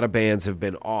 A lot of bands have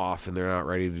been off and they're not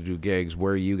ready to do gigs.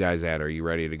 Where are you guys at? Are you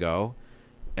ready to go?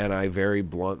 And I very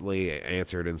bluntly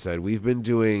answered and said, we've been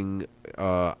doing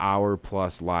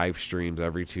hour-plus live streams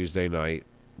every Tuesday night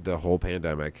the whole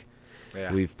pandemic.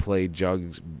 Yeah. We've played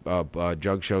jug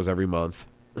shows every month.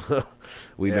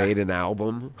 We made an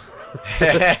album.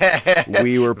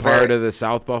 We were part of the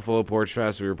South Buffalo Porch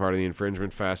Fest. We were part of the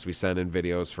Infringement Fest. We sent in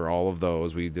videos for all of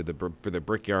those. We did the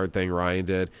Brickyard thing Ryan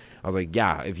did. I was like,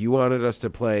 yeah, if you wanted us to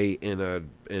play in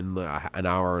an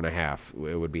hour and a half,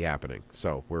 it would be happening.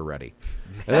 So we're ready.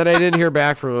 And then I didn't hear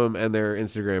back from them, and their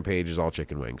Instagram page is all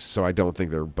chicken wings. So I don't think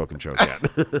they're booking shows yet.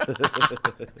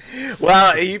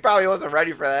 Well, he probably wasn't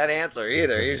ready for that answer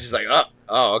either. He was just like,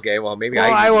 oh, okay. Well, maybe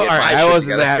I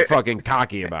wasn't that fucking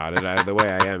cocky about it the way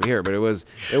I am here, but it was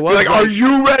like, are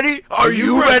you ready? Are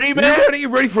you ready, man? You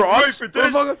ready for us?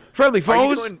 Friendly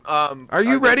Foes? Are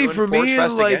you ready for me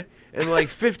and like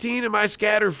 15 of my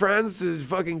scattered friends to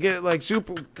fucking get like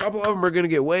super? A couple of them are gonna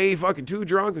get way fucking too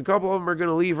drunk. A couple of them are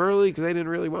gonna leave early because they didn't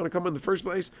really want to come in the first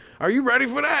place. Are you ready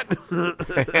for that?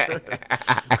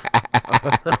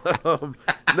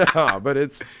 No, but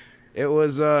it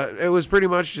was pretty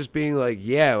much just being like,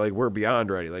 yeah, like we're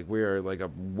beyond ready. Like we are like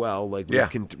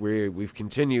we've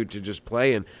continued to just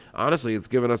play, and honestly, it's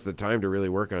given us the time to really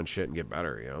work on shit and get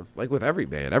better. You know, like with every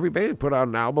band put out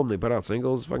an album, they put out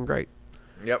singles, fucking great.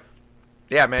 Yep.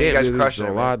 Yeah, man, you guys are crushing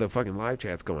it. A lot of the fucking live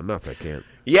chat's going nuts. I can't.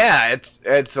 Yeah,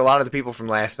 it's a lot of the people from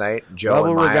last night. Joe Double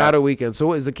and Maya. Regatta weekend.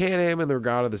 So is the Can-Am and the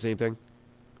Regatta the same thing?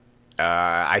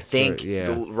 I think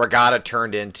the Regatta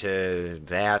turned into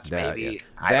that maybe.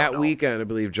 Yeah. That weekend, I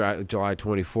believe, July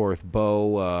 24th,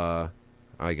 Bo,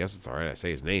 I guess it's all right I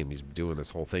say his name. He's doing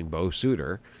this whole thing. Bo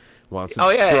Suter wants to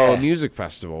throw a music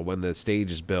festival when the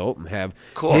stage is built and have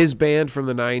his band from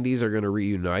the 90s are going to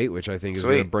reunite, which I think is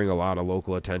going to bring a lot of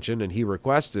local attention. And he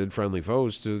requested Friendly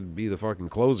Foes to be the fucking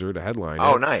closer to headline.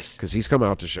 Oh, nice. Because he's come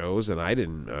out to shows, and I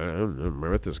don't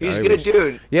remember this guy. He's a good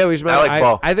dude. Yeah, we met.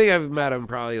 I think I've met him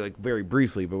probably like very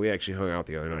briefly, but we actually hung out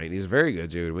the other night. He's a very good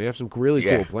dude. We have some really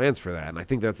cool plans for that, and I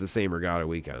think that's the same Regatta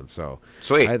weekend. So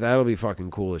sweet. That'll be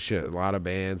fucking cool as shit. A lot of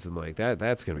bands and like that.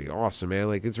 That's going to be awesome, man.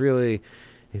 Like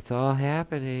it's all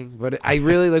happening. But I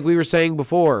really, like we were saying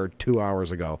before 2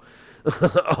 hours ago,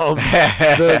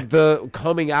 the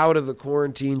coming out of the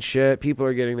quarantine shit, people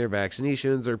are getting their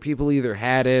vaccinations, or people either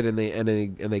had it and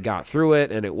they got through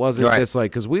it, and it wasn't this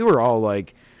like, because we were all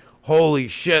like, holy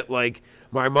shit, like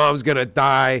my mom's gonna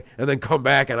die and then come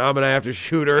back and I'm gonna have to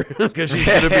shoot her because she's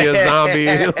gonna be a zombie.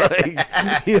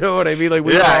 Like, you know what I mean? Like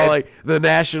we were all like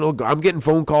I'm getting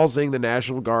phone calls saying the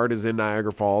National Guard is in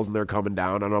Niagara Falls and they're coming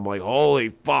down, and I'm like, holy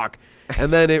fuck.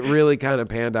 And then it really kind of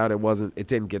panned out. It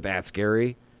didn't get that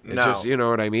scary. It just, you know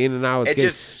what I mean? And now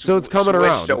it's coming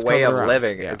around. It's a way of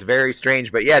living. Yeah. It's very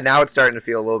strange, but yeah, now it's starting to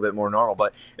feel a little bit more normal.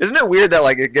 But isn't it weird that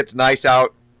like it gets nice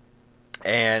out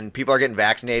and people are getting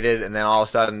vaccinated, and then all of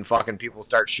a sudden fucking people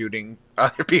start shooting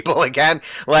other people again?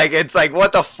 Like, it's like,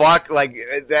 what the fuck? Like,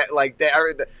 is that like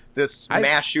the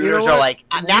mass shooters are like,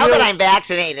 now that I'm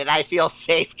vaccinated, I feel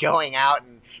safe going out,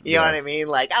 and you know what I mean?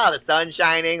 Like, oh, the sun's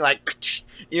shining, like,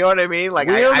 you know what I mean? Like,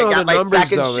 I got my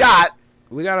second shot.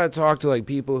 We gotta talk to like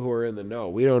people who are in the know.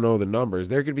 We don't know the numbers.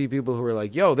 There could be people who are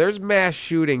like, "Yo, there's mass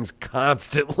shootings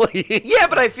constantly." Yeah,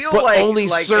 but I feel but only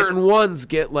certain ones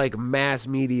get like mass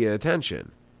media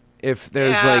attention. If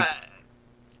there's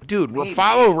Dude, well,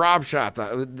 follow Rob shots.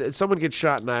 Someone gets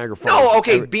shot in Niagara Falls. No,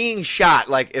 okay, being shot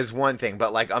like is one thing,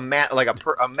 but like a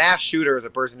mass shooter is a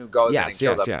person who goes in and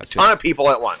kills a ton of people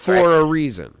at once for a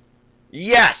reason.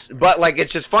 Yes, but like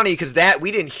it's just funny because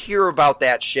we didn't hear about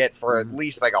that shit for at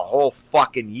least like a whole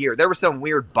fucking year. There was some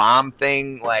weird bomb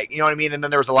thing, like, you know what I mean? And then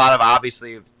there was a lot of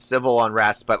obviously civil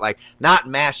unrest, but like not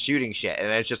mass shooting shit. And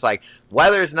it's just like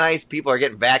weather's nice, people are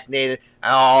getting vaccinated.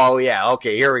 Oh yeah,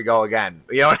 okay, here we go again.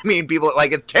 You know what I mean? People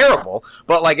like it's terrible,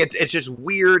 but like it's just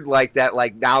weird like that.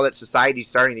 Like now that society's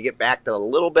starting to get back to a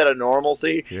little bit of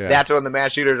normalcy, that's when the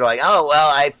mass shooters are like, oh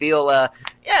well, I feel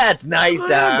yeah, it's nice.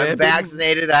 I'm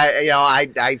vaccinated.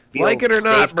 I feel like it or safe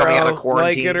not, bro. Coming out of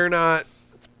quarantine. Like it or not,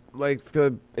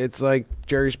 it's like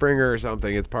Jerry Springer or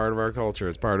something. It's part of our culture.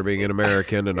 It's part of being an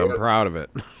American, and I'm proud of it.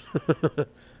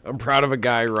 I'm proud of a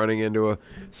guy running into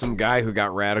some guy who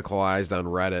got radicalized on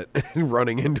Reddit,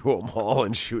 running into a mall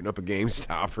and shooting up a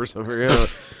GameStop or something. You know,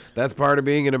 that's part of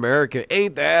being an American.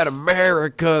 Ain't that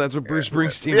America? That's what Bruce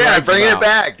Springsteen writes bringing about. it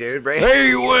back, dude.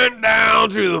 They went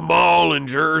down to the mall in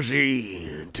Jersey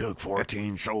and took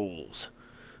 14 souls.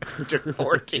 Took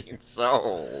 14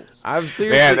 souls. I've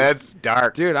seriously, man, that's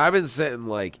dark, dude. I've been sitting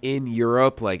like in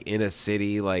Europe, like in a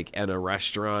city, like in a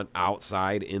restaurant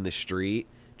outside in the street,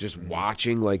 just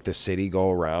watching like the city go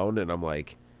around, and I'm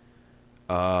like,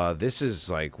 this is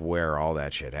like where all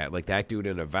that shit had. Like that dude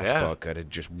in a Vespa could have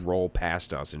just rolled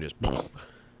past us and just,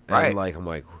 and like I'm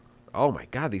like, oh my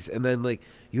god, these. And then like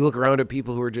you look around at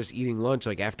people who are just eating lunch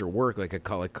like after work, like a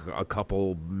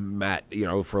couple met, you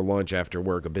know, for lunch after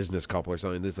work, a business couple or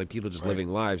something. There's like people just living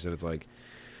lives, and it's like.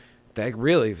 That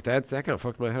kind of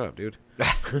fucked my head up, dude.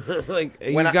 Like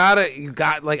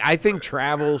I think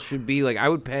travel should be like, I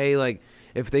would pay like,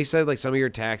 if they said like some of your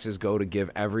taxes go to give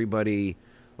everybody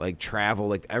like travel,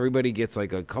 like everybody gets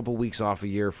like a couple weeks off a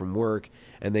year from work,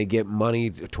 and they get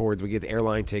money towards, we get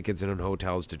airline tickets and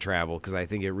hotels to travel, because I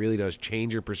think it really does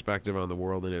change your perspective on the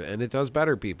world, and it does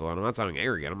better people. And I'm not sounding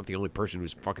arrogant. I'm not the only person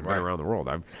who's fucking been around the world.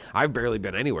 I've barely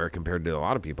been anywhere compared to a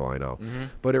lot of people I know.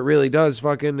 But it really does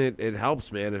fucking, it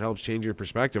helps, man. It helps change your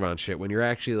perspective on shit. When you're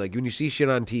actually like, when you see shit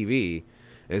on TV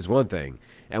is one thing.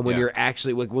 And when you're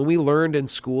actually, like when we learned in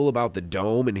school about the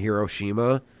dome in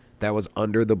Hiroshima that was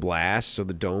under the blast, so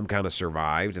the dome kind of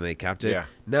survived and they kept it.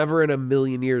 Never in a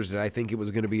million years did I think it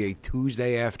was going to be a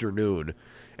Tuesday afternoon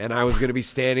and I was going to be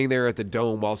standing there at the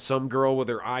dome while some girl with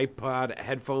her iPod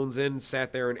headphones in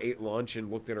sat there and ate lunch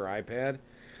and looked at her iPad.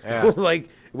 Like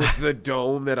with the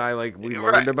dome that we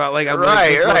learned about. Like I'm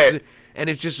and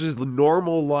it's just this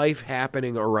normal life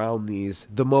happening around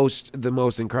the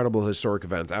most incredible historic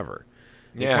events ever.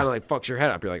 It kind of like fucks your head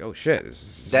up. You're like, oh shit.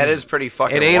 That is pretty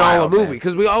fucking It ain't wild, all a movie.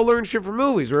 Because we all learn shit from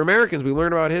movies. We're Americans. We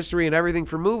learn about history and everything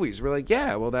from movies. We're like,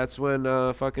 yeah, well, that's when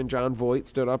fucking John Voight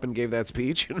stood up and gave that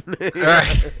speech.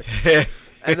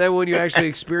 And then when you actually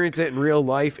experience it in real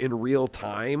life, in real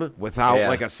time, without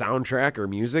like a soundtrack or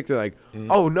music, they're like,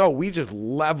 oh no, we just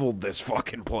leveled this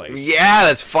fucking place. Yeah,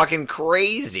 that's fucking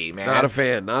crazy, man. Not a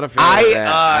fan of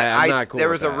that. I'm not cool there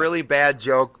with was that. a really bad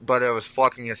joke, but it was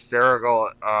fucking hysterical.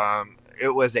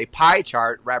 It was a pie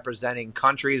chart representing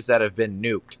countries that have been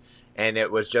nuked, and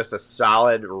it was just a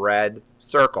solid red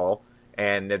circle,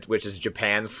 which is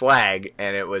Japan's flag,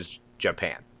 and it was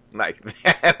Japan. Like,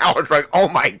 and I was like, oh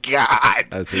my god,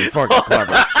 that's pretty fucking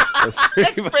clever. That's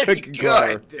pretty good,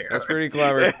 clever. Dude. That's pretty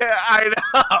clever. I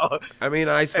know. I mean,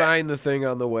 I signed the thing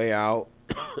on the way out,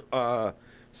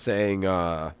 saying,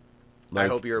 I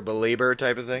hope you're a believer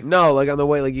type of thing. No, like on the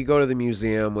way, like you go to the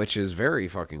museum, which is very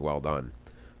fucking well done.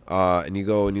 And you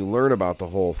go and you learn about the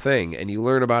whole thing, and you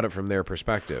learn about it from their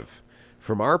perspective.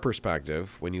 From our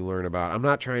perspective, when you learn about, I'm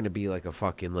not trying to be like a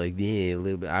fucking like, yeah, a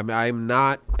little bit. I'm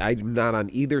not on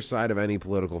either side of any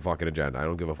political fucking agenda.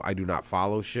 I do not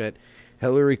follow shit.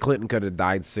 Hillary Clinton could have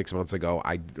died 6 months ago.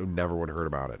 I never would have heard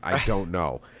about it. I don't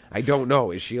know.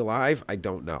 Is she alive? I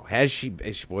don't know.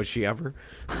 Was she ever?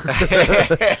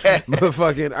 But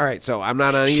fucking, all right, so I'm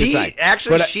not on either side.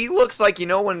 Actually, she looks like, you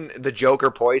know when the Joker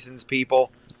poisons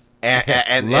people?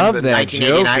 And love in that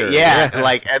Joker.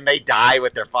 Like, and they die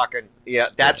with their fucking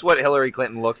that's what Hillary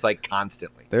Clinton looks like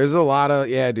constantly. There's a lot of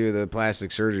the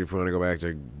plastic surgery. If we want to go back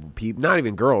to people, not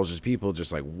even girls, just people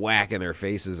just like whacking their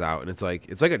faces out, and it's like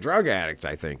a drug addict.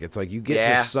 I think it's like you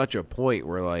get to such a point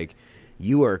where like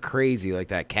you are crazy, like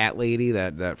that cat lady,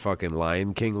 that fucking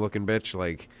Lion King looking bitch,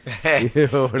 like you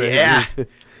know what I mean?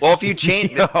 Well, if you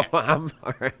change, I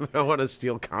don't want to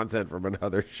steal content from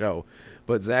another show,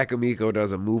 but Zach Amico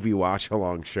does a movie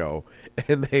watch-along show,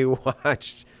 and they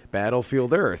watched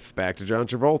Battlefield Earth, back to John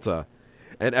Travolta,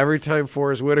 And every time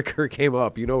Forrest Whitaker came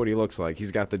up, you know what he looks like.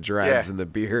 He's got the dreads and the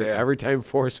beard. Yeah. Every time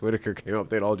Forrest Whitaker came up,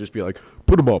 they'd all just be like,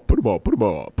 put him up, put him up, put him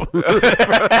up. The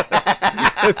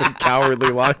Cowardly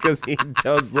Lion, because he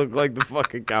does look like the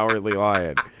fucking Cowardly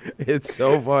Lion. It's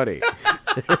so funny.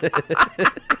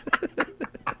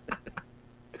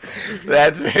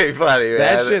 That's very funny, man.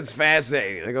 That shit's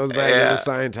fascinating. That goes back to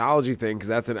the Scientology thing, because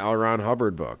that's an L. Ron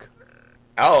Hubbard book.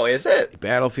 Oh, is it?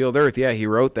 Battlefield Earth, yeah, he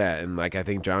wrote that, and like I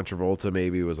think John Travolta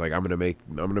maybe was like, I'm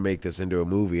gonna make this into a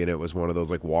movie, and it was one of those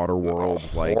like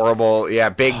Waterworld, like horrible,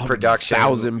 big production,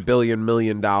 $1,000 billion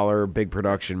million big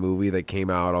production movie that came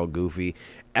out all goofy.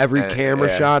 Every camera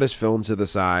shot is filmed to the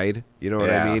side. You know what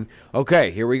I mean?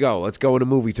 Okay, here we go. Let's go into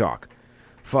movie talk.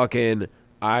 Fucking.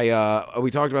 We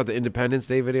talked about the Independence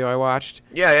Day video I watched.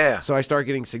 Yeah. So I start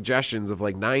getting suggestions of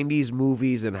like 90s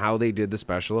movies and how they did the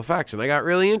special effects. And I got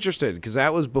really interested because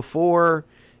that was before,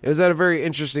 it was at a very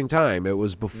interesting time. It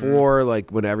was before like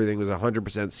when everything was 100%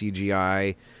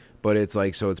 CGI, but it's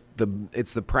like, so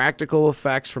it's the practical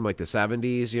effects from like the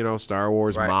 70s, you know, Star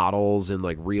Wars models and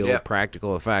like real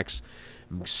practical effects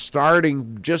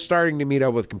just starting to meet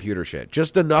up with computer shit.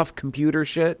 Just enough computer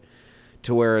shit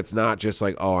to where it's not just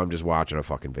like, oh, I'm just watching a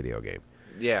fucking video game.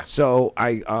 Yeah. So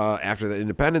I after the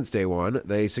Independence Day one,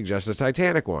 they suggested a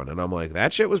Titanic one, and I'm like,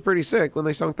 that shit was pretty sick when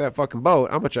they sunk that fucking boat.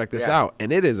 I'm gonna check this out,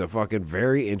 and it is a fucking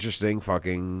very interesting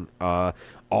fucking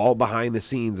all behind the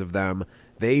scenes of them.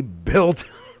 They built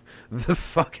the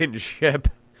fucking ship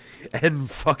and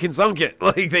fucking sunk it.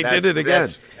 Like they did it again.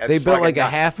 They built like a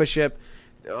half a ship.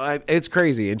 It's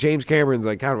crazy, and James Cameron's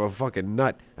like kind of a fucking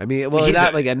nut. I mean, well, he's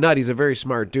not like a nut. He's a very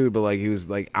smart dude, but like he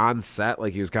was like on set,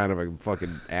 like he was kind of a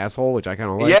fucking asshole, which I kind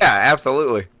of like. Yeah,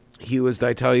 absolutely. He was.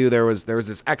 I tell you, there was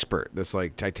this expert, this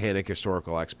like Titanic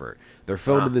historical expert. They're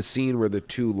filming the scene where the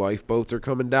two lifeboats are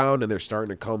coming down, and they're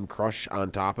starting to come crush on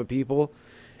top of people.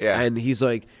 Yeah, and he's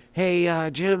like,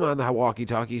 "Hey, Jim," on the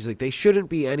walkie-talkie, he's like, "They shouldn't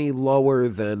be any lower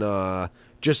than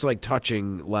just like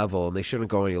touching level, and they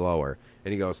shouldn't go any lower."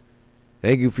 And he goes,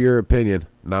 "Thank you for your opinion.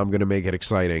 Now I'm going to make it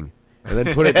exciting." And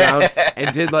then put it down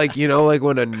and did like, you know, like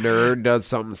when a nerd does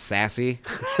something sassy.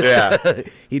 Yeah.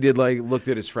 He did like, looked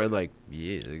at his friend like,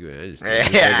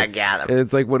 yeah, I got him. And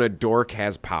it's like when a dork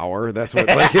has power. That's what,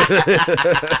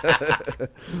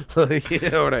 like, you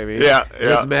know what I mean? Yeah.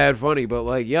 It's mad funny. But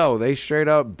like, yo, they straight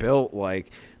up built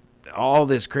like all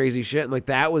this crazy shit. And like,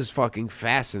 that was fucking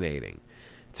fascinating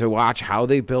to watch how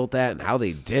they built that and how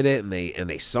they did it, and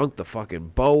they sunk the fucking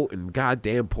boat, and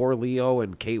goddamn poor Leo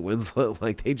and Kate Winslet,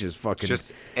 like they just fucking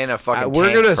just in a fucking we're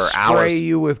tank gonna for spray hours.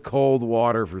 you with cold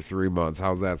water for 3 months.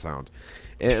 How's that sound?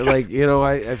 And like, you know,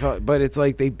 I felt, but it's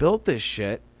like they built this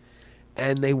shit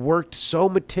and they worked so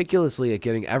meticulously at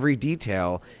getting every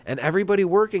detail, and everybody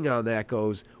working on that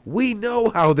goes, we know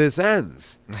how this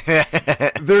ends.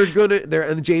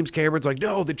 And James Cameron's like,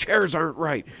 no, the chairs aren't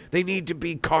right. They need to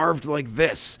be carved like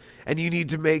this, and you need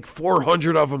to make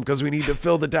 400 of them because we need to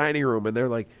fill the dining room. And they're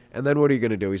like, and then what are you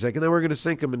going to do? He's like, and then we're going to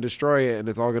sink them and destroy it, and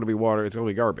it's all going to be water. It's going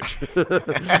to be garbage.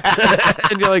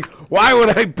 And you're like, why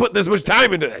would I put this much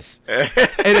time into this?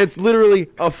 And it's literally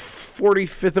a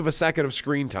 45th of a second of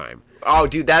screen time. Oh,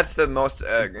 dude, that's the most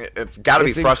got to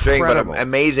be frustrating, incredible. But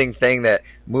amazing thing that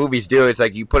movies do. It's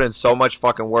like you put in so much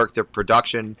fucking work, the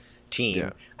production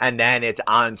team, and then it's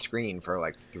on screen for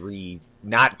like 3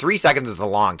 seconds is a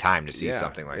long time to see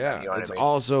something like that. You know what it's I mean?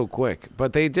 all so quick,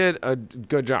 but they did a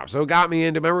good job. So it got me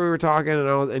into. Remember we were talking,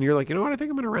 and you're like, you know what? I think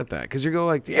I'm gonna rent that because you go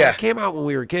like, it came out when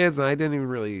we were kids, and I didn't even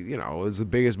really, you know, it was the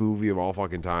biggest movie of all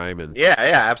fucking time, and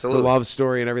absolutely, the love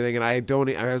story and everything. And I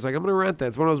was like, I'm gonna rent that.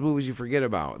 It's one of those movies you forget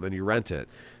about, and then you rent it.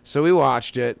 So we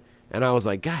watched it. And I was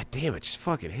like, God damn it, just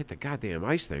fucking hit the goddamn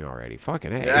ice thing already. Fucking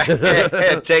hey.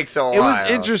 It takes a while. It was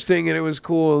interesting and it was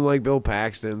cool. And like Bill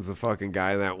Paxton's the fucking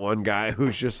guy, that one guy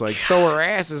who's just like, so her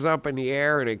ass is up in the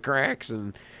air and it cracks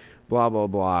and blah, blah,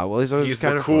 blah. Well, he's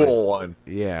kind of cool one.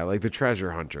 Yeah, like the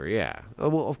treasure hunter. Yeah.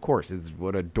 Well, of course, it's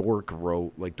what a dork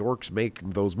wrote. Like dorks make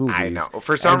those movies. I know.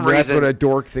 For some reason, that's what a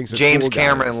dork thinks. James cool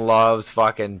Cameron loves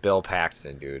fucking Bill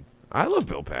Paxton, dude. I love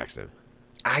Bill Paxton.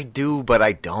 I do, but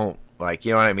I don't. Like,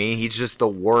 you know what I mean? He's just the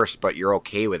worst, but you're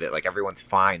okay with it. Like, everyone's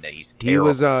fine that he's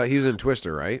terrible. He was in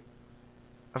Twister, right?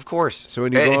 Of course. So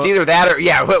when it's either that or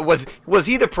was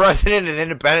he the president in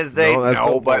Independence Day?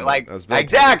 No, but like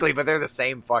exactly. But they're the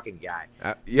same fucking guy.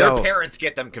 Their parents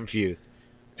get them confused.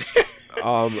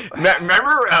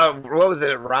 Remember what was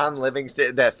it? Ron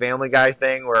Livingston, that Family Guy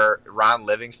thing where Ron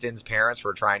Livingston's parents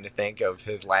were trying to think of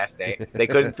his last name. They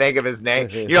couldn't think of his name.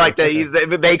 You're like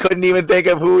they couldn't even think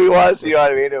of who he was. You know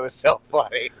what I mean? It was so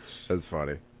funny. That's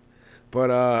funny.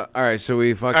 But all right, so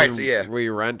we fucking we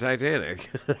rent Titanic.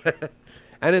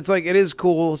 And it's like, it is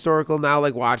cool historical now,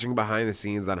 like watching behind the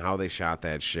scenes on how they shot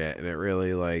that shit. And it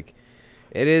really like,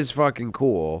 it is fucking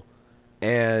cool.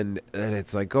 And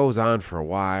it's like goes on for a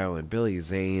while, and Billy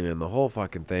Zane and the whole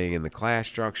fucking thing and the class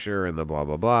structure and the blah,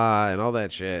 blah, blah and all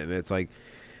that shit. And it's like,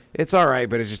 it's all right,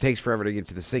 but it just takes forever to get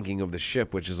to the sinking of the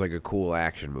ship, which is like a cool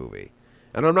action movie.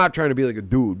 And I'm not trying to be like a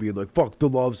dude being like, fuck the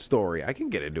love story. I can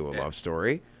get into a love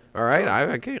story. All right.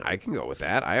 I can go with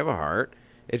that. I have a heart.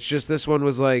 It's just this one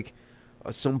was like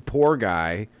some poor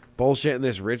guy bullshitting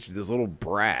this little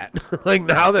brat. Like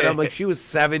now that I'm like, she was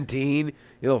 17, you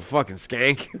little fucking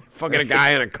skank, fucking a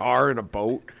guy in a car in a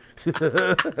boat.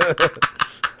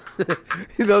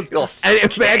 You know,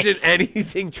 and imagine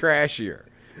anything trashier.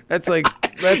 That's like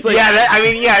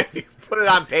yeah. If you put it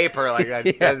on paper like that.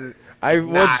 Yeah.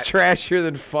 What's trashier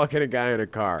than fucking a guy in a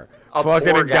car?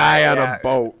 Fucking a guy on a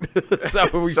boat. So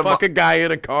we fuck a guy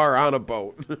in a car on a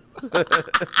boat.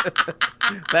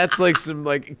 That's like some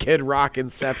like Kid Rock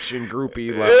Inception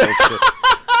groupie level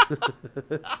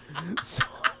shit. So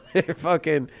they're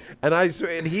fucking,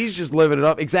 and he's just living it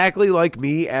up exactly like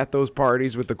me at those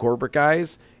parties with the corporate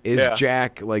guys.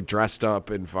 Jack like dressed up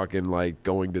and fucking like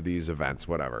going to these events,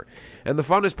 whatever. And the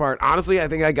funnest part, honestly, I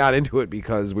think I got into it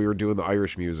because we were doing the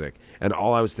Irish music, and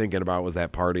all I was thinking about was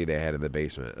that party they had in the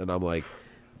basement. And I'm like,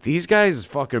 these guys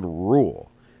fucking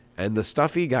rule, and the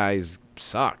stuffy guys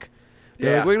suck.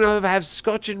 They're like, we're gonna have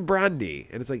scotch and brandy,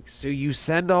 and it's like, so you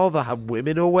send all the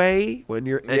women away when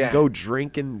you're and go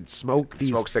drink and smoke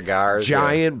cigars,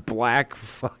 giant black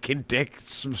fucking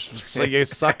dicks. So you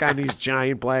suck on these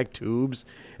giant black tubes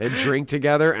and drink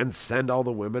together and send all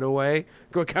the women away.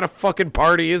 What kind of fucking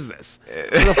party is this?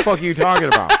 What the fuck are you talking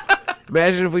about?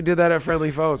 Imagine if we did that at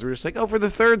Friendly Foes. We're just like, for the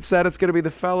third set, it's gonna be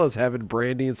the fellas having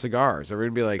brandy and cigars. So we're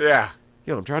gonna be like,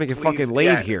 yo, I'm trying to get fucking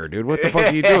laid here, dude. What the fuck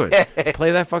are you doing?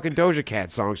 Play that fucking Doja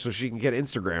Cat song so she can get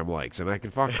Instagram likes and I can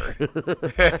fuck her.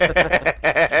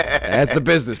 That's the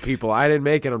business, people. I didn't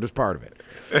make it. I'm just part of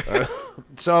it.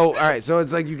 So, all right. So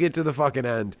it's like you get to the fucking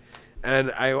end,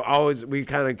 and we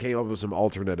kind of came up with some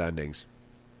alternate endings.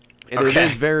 And it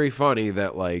is very funny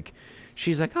that like,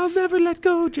 she's like, I'll never let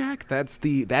go, Jack. That's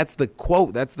the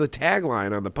quote. That's the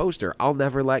tagline on the poster. I'll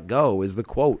never let go is the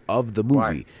quote of the movie.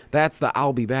 Right. That's the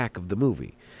I'll be back of the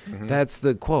movie. Mm-hmm. That's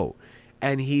the quote.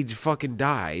 And he fucking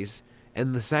dies.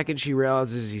 And the second she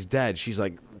realizes he's dead, she's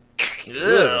like,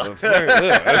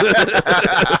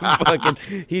 fucking,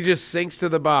 he just sinks to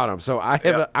the bottom. So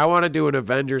I want to do an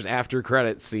Avengers after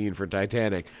credit scene for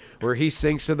Titanic where he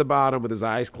sinks to the bottom with his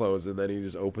eyes closed, and then he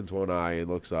just opens one eye and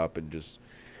looks up and just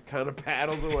kind of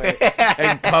paddles away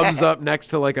and comes up next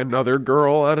to like another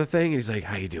girl on a thing, and he's like,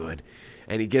 how you doing?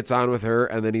 And he gets on with her,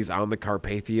 and then he's on the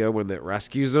Carpathia when it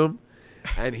rescues him,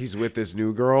 and he's with this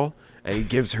new girl, and he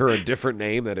gives her a different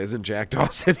name that isn't Jack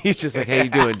Dawson. He's just like, how you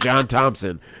doing? John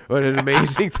Thompson. What an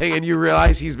amazing thing. And you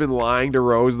realize he's been lying to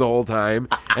Rose the whole time,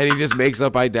 and he just makes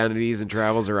up identities and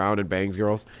travels around and bangs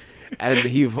girls. And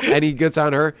he gets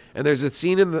on her, and there's a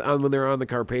scene when they're on the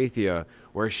Carpathia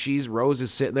where Rose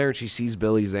is sitting there and she sees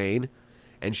Billy Zane,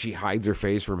 and she hides her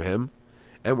face from him,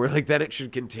 and we're like, then it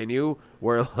should continue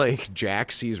where like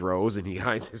Jack sees Rose and he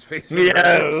hides his face from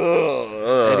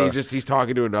her. And he's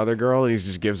talking to another girl, and he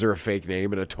just gives her a fake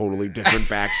name and a totally different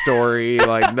backstory.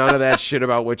 Like none of that shit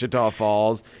about Wichita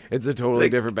Falls. It's a totally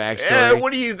different backstory.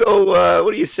 What do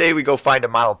you say we go find a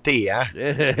Model T, huh?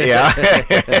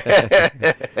 Yeah.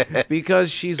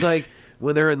 Because she's like,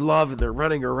 when they're in love and they're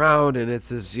running around, and it's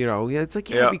this, it's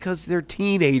like, because they're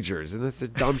teenagers and that's the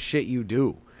dumb shit you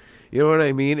do. You know what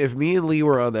I mean? If me and Lee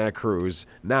were on that cruise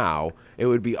now, it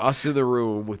would be us in the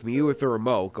room with me with the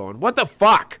remote going, what the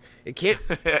fuck?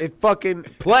 It fucking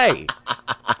play.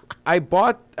 I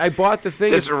bought the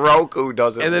thing. This Roku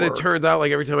doesn't And then work. It turns out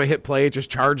like every time I hit play, it just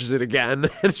charges it again.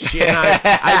 And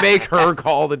I make her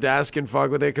call the desk and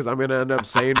fuck with it because I'm going to end up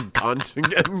saying cunt.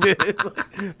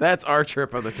 That's our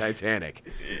trip on the Titanic.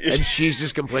 And she's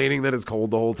just complaining that it's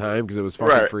cold the whole time because it was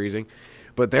fucking freezing.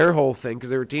 But their whole thing, because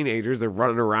they were teenagers, they're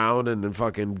running around and then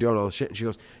fucking doing all the shit. And she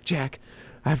goes, Jack,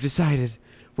 I've decided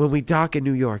when we dock in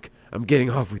New York, I'm getting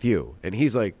off with you. And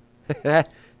he's like,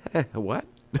 what?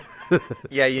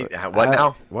 Yeah, what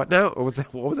now? What now? What was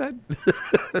that?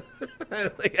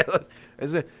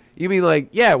 You mean like,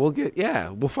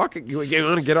 we'll fucking, you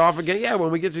want to get off again? Yeah,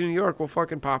 when we get to New York, we'll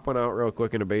fucking pop one out real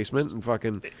quick in the basement and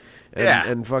fucking,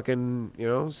 and fucking,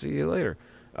 see you later.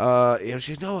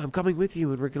 She's, no, I'm coming with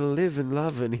you and we're going to live and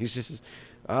love. And he's just,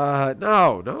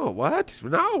 no, what?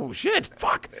 No, shit,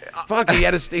 fuck. He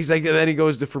had he's like, and then he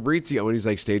goes to Fabrizio and he's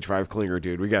like, stage 5 clinger,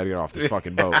 dude. We got to get off this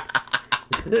fucking boat.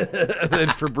 And then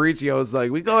Fabrizio's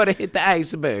like, we go to hit the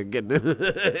iceberg.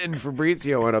 And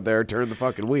Fabrizio went up there, turned the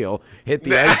fucking wheel, hit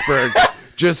the iceberg,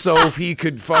 just so he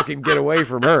could fucking get away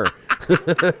from her.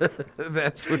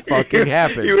 That's what fucking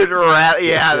happened. You would rather,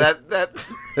 he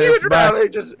would my- rather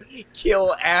just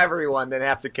kill everyone than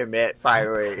have to commit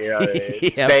finally. You know, what I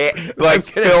mean? Yeah. Say like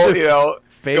Phil, you know,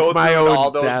 Fake go my through own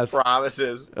all those death.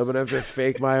 promises. I'm gonna have to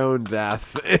fake my own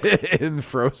death in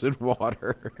frozen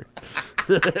water.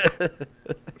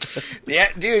 Yeah,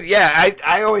 dude. Yeah,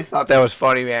 I always thought that was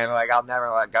funny, man. Like I'll never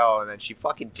let go, and then she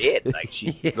fucking did. Like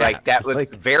she, Yeah, like that was like-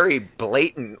 very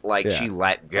blatant. Like Yeah. she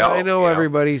let go. I know you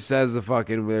everybody says the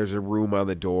fucking there's a room on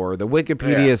the door. The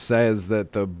Wikipedia Yeah. says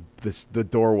that the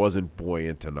door wasn't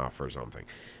buoyant enough or something.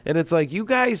 And it's like, you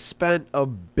guys spent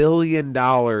 $1 billion.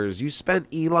 You spent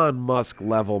Elon Musk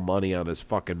level money on this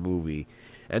fucking movie.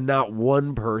 And not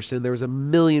one person, there was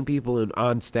 1 million people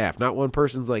on staff. Not one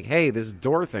person's like, hey, this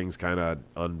door thing's kind of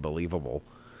unbelievable.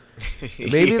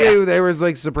 Maybe Yeah. there was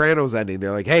like Sopranos ending. They're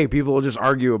like, hey, people will just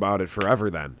argue about it forever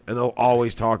then. And they'll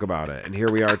always talk about it. And here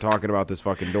we are talking about this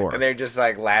fucking door. And they're just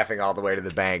like laughing all the way to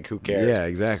the bank. Who cares? Yeah,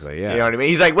 exactly. Yeah. You know what I mean?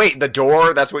 He's like, wait, the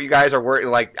door? That's what you guys are worried?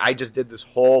 Like, I just did this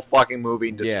whole fucking movie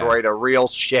and destroyed a real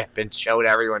ship and showed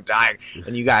everyone dying.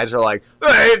 And you guys are like,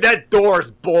 hey, that door's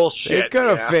bullshit. It could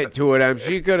have you know? fit to it.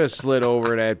 She could have slid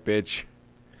over that bitch.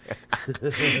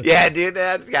 Yeah, dude,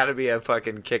 that's got to be a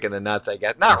fucking kick in the nuts, I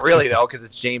guess. Not really, though, because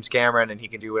it's James Cameron and he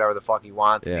can do whatever the fuck he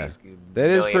wants. Yeah. And he's That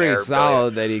is pretty millionaire,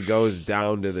 solid that he goes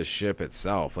down to the ship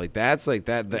itself. Like, that's like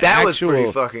that. The That actual, was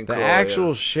pretty fucking the cool, actual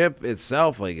yeah. ship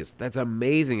itself, like, that's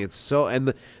amazing. It's so,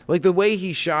 and like the way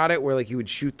he shot it, where like he would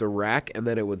shoot the wreck and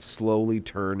then it would slowly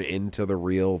turn into the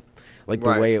real, like the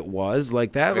Right. way it was.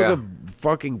 Like, that was Yeah. a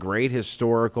fucking great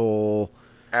historical.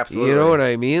 Absolutely. You know what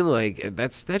I mean? Like,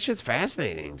 that's just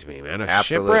fascinating to me, man. A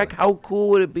Absolutely. shipwreck. How cool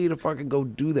would it be to fucking go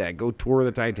do that? Go tour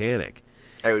the Titanic.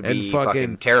 It would and be fucking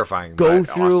fucking terrifying. Go but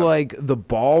through awesome. like the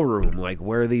ballroom, like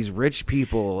where these rich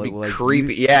people, Be like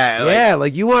creepy. you- Yeah. Like, yeah,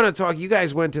 like you want to talk. You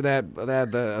guys went to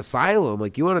the asylum.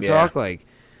 Like you want to Yeah. talk like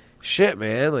shit,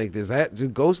 man. Like do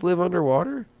ghosts live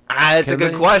underwater? That's a Can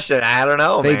good they? question. I don't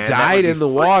know. They man. That died would be in the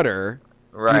freak- water.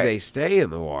 Right. Do they stay in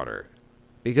the water?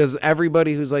 Because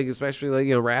everybody who's like, especially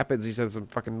like Rapids, he said some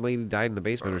fucking lady died in the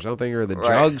basement or something, or the Right.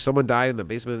 Jug, someone died in the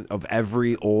basement of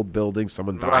every old building.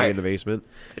 Someone died Right. in the basement.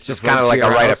 It's The just kind of like a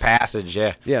Frontier rite House. of passage.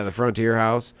 Yeah. Yeah, the Frontier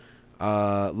House.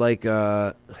 What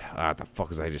the fuck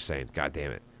was I just saying? God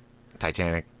damn it.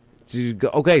 Titanic.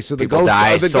 Okay, so the People ghost,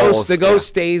 die, the souls, ghost, the ghost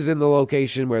stays in the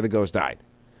location where the ghost died.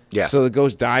 Yes. So the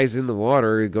ghost dies in the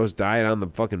water. The ghost died on the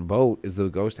fucking boat. Is the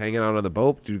ghost hanging out on the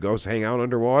boat? Do ghosts hang out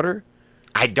underwater?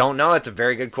 I don't know. That's a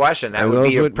very good question. That Are would those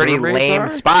be a what pretty mermaids lame are?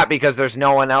 spot because there's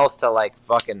no one else to like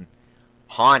fucking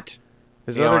haunt.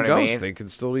 There's You know other what I ghosts. mean? They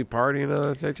could still be partying on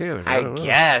the Titanic. I don't know.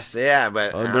 guess, yeah,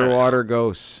 but Underwater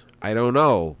ghosts. I don't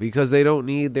know because they don't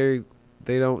need their.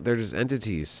 They're just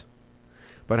entities.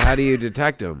 But how do you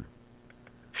detect them?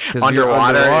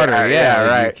 Underwater? Yeah, like,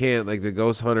 right. You can't like the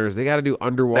ghost hunters. They got to do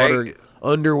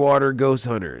underwater ghost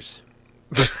hunters.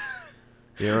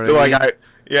 You know what I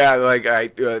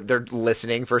mean? they're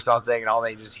listening for something and all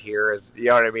they just hear is, you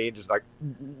know what I mean? Just like,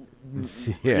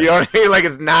 Yeah. you know what I mean? Like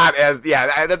it's not as,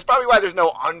 that's probably why there's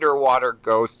no underwater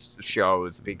ghost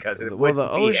shows because it Well, the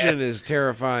wouldn't be ocean as- is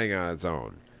terrifying on its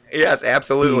own. yes,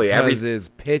 absolutely. Because it's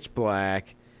pitch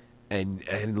black,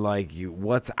 and like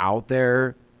what's out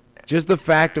there. Just the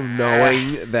fact of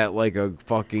knowing that like a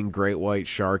fucking great white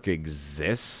shark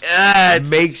exists It's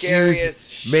makes the you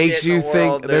scariest shit makes in you the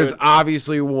think world, there's dude.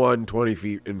 obviously one 20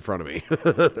 feet in front of me.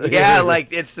 Yeah,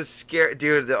 like it's the scare,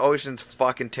 dude. The ocean's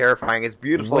fucking terrifying. It's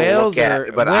beautiful whales to look are.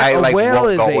 at, but a I like whale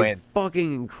won't is go a in.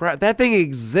 fucking incredible. That thing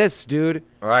exists, dude.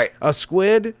 Right. A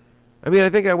squid. I mean,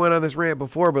 I think I went on this rant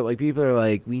before, but like people are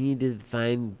like, we need to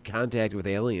find contact with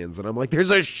aliens, and I'm like, there's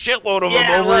a shitload of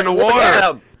Yeah, them over in the look at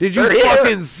water. 'em. Did you They're here.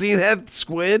 fucking see that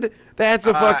squid? That's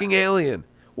a fucking alien.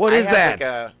 What I is had,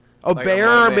 that? like, A a bear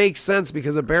moment. makes sense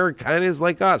because a bear kind of is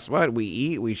like us. What? We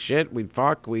eat, we shit, we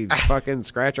fuck, we fucking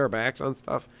scratch our backs on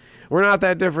stuff. We're not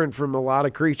that different from a lot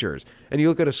of creatures. And you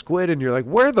look at a squid and you're like,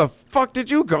 where the fuck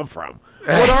did you come from?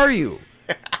 What are you?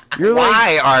 You're like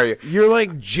Why are you? you're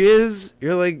like jizz.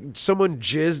 You're like someone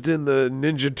jizzed in the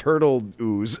Ninja Turtle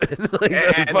ooze. Like,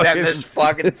 And then this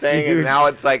fucking thing, huge. and now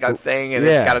it's like a thing, and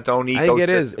it's got its own ecosystem. I think it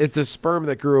is. It's a sperm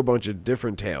that grew a bunch of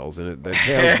different tails, and the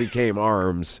tails became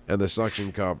arms, and the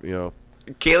suction cup,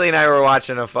 Kaylee and I were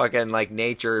watching a fucking like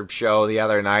nature show the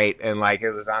other night, and like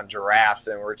it was on giraffes,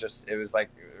 and it was like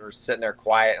we were sitting there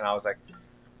quiet, and I was like,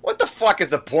 what the fuck is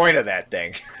the point of that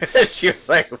thing? She was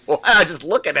like, what? I was just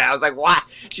looking at it. I was like, why?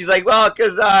 She's like, well,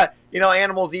 because,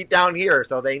 animals eat down here,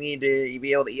 so they need to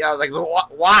be able to eat. I was like, well,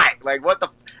 why? Like, what the?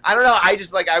 I don't know.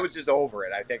 I was just over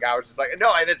it. I think I was just like,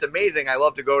 no, and it's amazing. I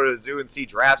love to go to the zoo and see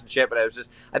giraffes and shit, but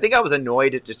I think I was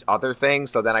annoyed at just other things,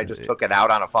 so then I just took it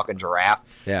out on a fucking giraffe.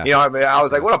 Yeah. You know what I mean? I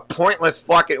was like, what a pointless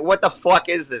fucking, what the fuck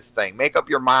is this thing? Make up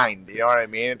your mind. You know what I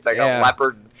mean? It's like a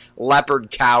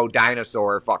leopard cow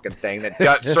dinosaur fucking thing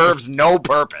that serves no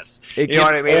purpose. It you know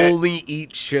what I mean? Only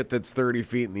eat shit that's 30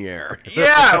 feet in the air.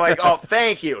 Yeah, like, oh,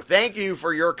 thank you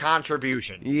for your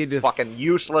contribution. You just fucking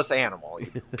useless animal,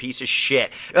 you piece of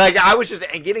shit. Like, I was just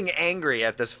getting angry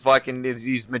at this fucking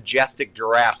these majestic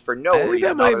giraffes for no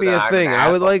reason. That might be a thing. I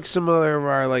would asshole. like some other of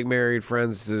our like married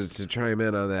friends to chime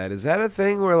in on that. Is that a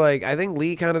thing where like I think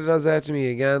Lee kind of does that to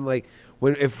me again? Like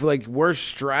if like we're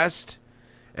stressed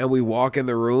and we walk in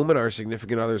the room and our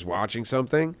significant other's watching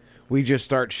something, we just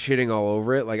start shitting all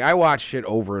over it. Like I watch shit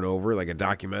over and over, like a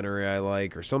documentary I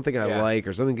like or something I like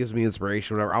or something gives me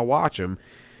inspiration, whatever. I'll watch them.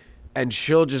 And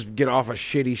she'll just get off a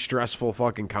shitty, stressful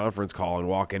fucking conference call and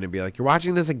walk in and be like, "You're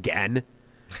watching this again?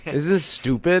 Is this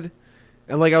stupid?"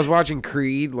 And like I was watching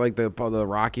Creed, like the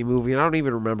Rocky movie, and I don't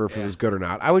even remember if it was good or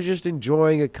not. I was just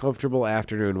enjoying a comfortable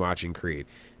afternoon watching Creed.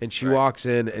 And she walks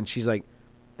in and she's like,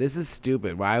 "This is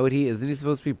stupid. Why would he? Isn't he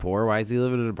supposed to be poor? Why is he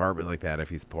living in an apartment like that if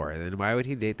he's poor? And then why would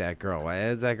he date that girl? Why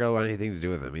does that girl want anything to do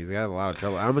with him? He's got a lot of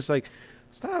trouble." I'm just like,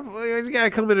 stop. You got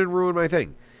to come in and ruin my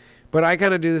thing. But I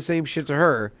kind of do the same shit to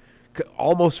her.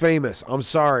 Almost Famous. I'm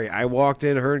sorry. I walked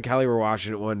in, her and Kelly were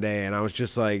watching it one day, and I was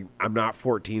just like, I'm not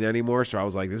 14 anymore, so I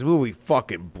was like, this movie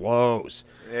fucking blows.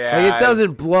 Yeah, like, it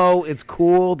doesn't blow. It's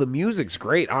cool. The music's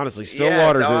great, honestly.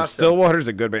 Stillwater's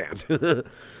a good band.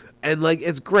 And, like,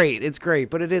 it's great. It's great.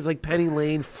 But it is, like, Penny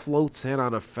Lane floats in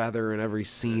on a feather in every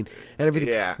scene and everything.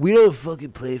 Yeah. We don't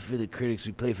fucking play for the critics.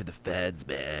 We play for the fans,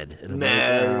 man. And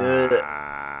I'm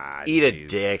like, eat a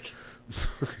dick.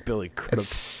 Billy Crudup.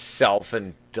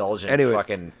 Self-indulgent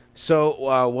fucking...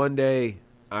 So, one day,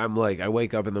 I'm like, I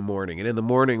wake up in the morning. And in the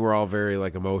morning, we're all very,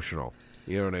 like, emotional.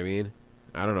 You know what I mean?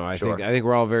 I don't know. I think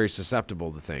we're all very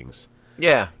susceptible to things.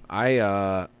 Yeah.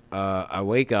 I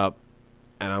wake up.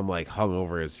 And I'm like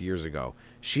hungover as years ago.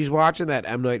 She's watching that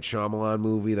M. Night Shyamalan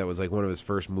movie that was like one of his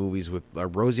first movies with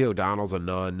Rosie O'Donnell's a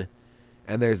nun.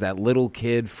 And there's that little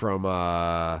kid from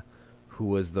who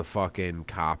was the fucking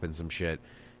cop and some shit.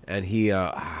 And he,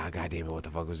 God damn it, what the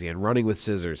fuck was he in? Running with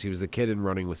Scissors. He was the kid in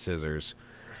Running with Scissors.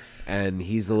 And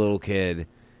he's the little kid.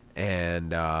 And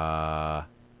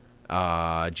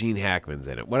Gene Hackman's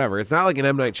in it. Whatever. It's not like an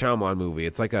M. Night Shyamalan movie.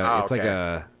 It's like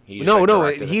a... He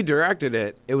directed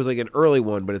it. It was like an early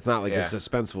one, but it's not like a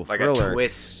suspenseful thriller. Like a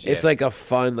twist. It's like a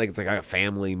fun, it's like a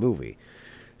family movie.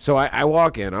 So I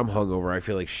walk in, I'm hungover, I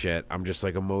feel like shit. I'm just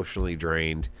like emotionally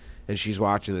drained. And she's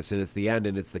watching this, and it's the end,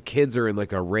 and it's the kids are in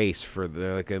like a race for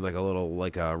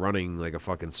running like a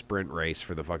fucking sprint race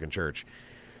for the fucking church.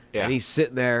 Yeah. And he's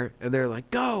sitting there, and they're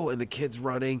like, "Go!" And the kid's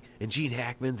running, and Gene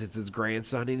Hackman's, it's his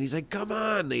grandson, and he's like, "Come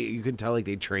on!" You can tell like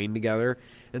they train together,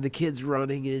 and the kid's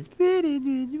running, and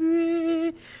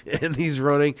he's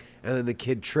running, and then the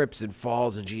kid trips and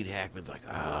falls, and Gene Hackman's like,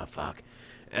 "Oh fuck!"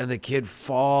 And the kid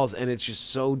falls, and it's just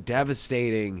so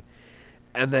devastating.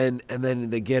 And then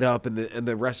they get up, and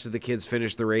the rest of the kids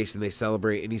finish the race, and they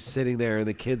celebrate, and he's sitting there, and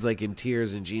the kid's like in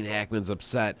tears, and Gene Hackman's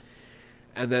upset.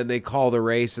 And then they call the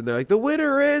race, and they're like, "The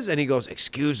winner is," and he goes,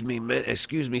 excuse me,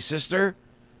 sister,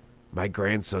 my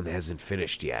grandson hasn't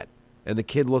finished yet." And the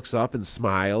kid looks up and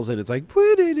smiles, and it's like,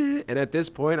 and at this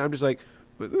point, I'm just like,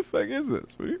 what the fuck is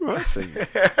this? What are you watching?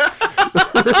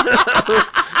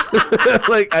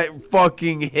 Like, it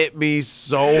fucking hit me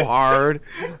so hard.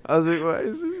 I was like, what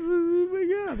is, oh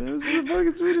my God, that was the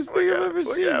fucking sweetest thing I've ever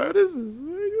seen. What is this?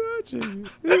 What are you watching?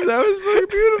 That was fucking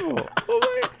beautiful. Oh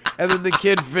my God. And then the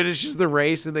kid finishes the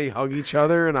race, and they hug each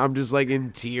other, and I'm just like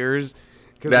in tears.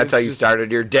 That's how you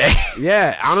started your day.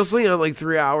 Yeah, honestly, I'm like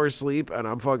 3 hours sleep, and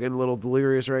I'm fucking a little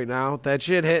delirious right now. That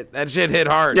shit hit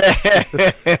hard.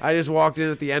 Yeah. I just walked in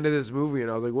at the end of this movie,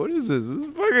 and I was like, "What is this? This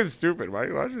is fucking stupid. Why are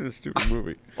you watching this stupid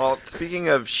movie?" Well, speaking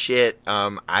of shit,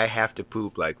 I have to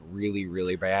poop like really,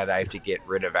 really bad. I have to get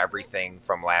rid of everything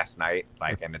from last night,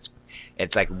 like, and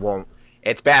it's like won't.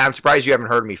 It's bad. I'm surprised you haven't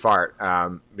heard me fart,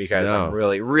 because I'm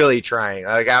really, really trying.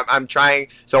 Like I'm trying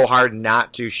so hard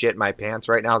not to shit my pants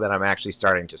right now that I'm actually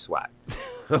starting to sweat.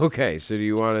 Okay, so do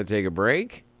you want to take a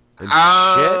break and shit,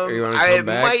 or you want to come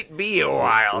back? It might be a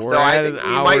while, We're so I at think an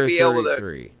we might hour be able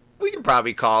 33. to. We can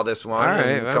probably call this one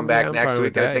and come back next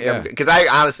week. I think because I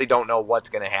honestly don't know what's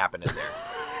going to happen in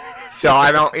there. So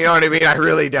I don't. You know what I mean? I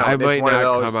really don't. I might it's one not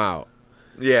of those, come out.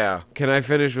 Yeah. Can I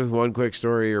finish with one quick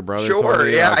story your brother Sure, told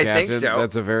me yeah, about I Captain? think so.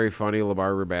 That's a very funny La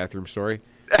Barber bathroom story.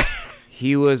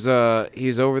 He's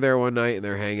over there one night and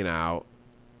they're hanging out.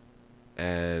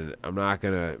 And I'm not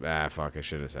gonna fuck, I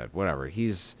should have said. Whatever.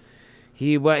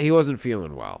 He wasn't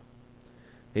feeling well.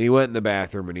 And he went in the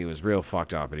bathroom and he was real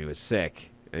fucked up and he was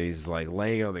sick. And he's like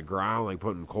laying on the ground, like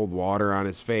putting cold water on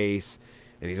his face,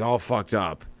 and he's all fucked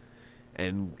up.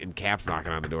 And Cap's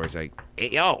knocking on the door. He's like,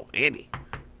 "Hey, yo, Andy,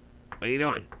 what are you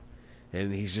doing?"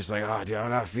 And he's just like, "Oh, dude, I'm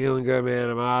not feeling good, man.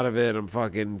 I'm out of it. I'm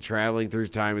fucking traveling through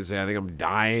time. And I think I'm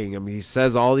dying." I mean, he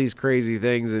says all these crazy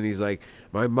things, and he's like,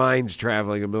 "My mind's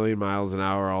traveling 1,000,000 miles an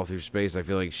hour all through space. I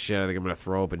feel like shit. I think I'm gonna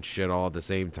throw up and shit all at the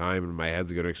same time, and my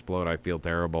head's gonna explode. I feel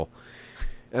terrible."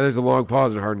 And there's a long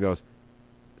pause, and Hardin goes,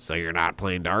 "So you're not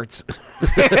playing darts?"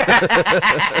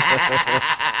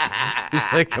 He's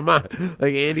like, "Come on."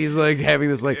 Like, Andy's like having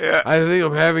this, like, Yeah. I think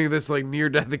I'm having this, like,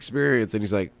 near-death experience. And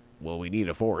he's like, "Well, we need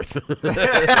a fourth."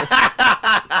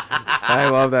 I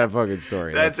love that fucking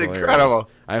story. That's hilarious. incredible.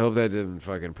 I hope that didn't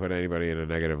fucking put anybody in a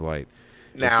negative light.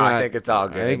 No, It's I not- think it's all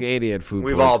good. I think Andy had food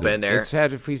We've poisoning. all been there.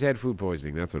 He's had food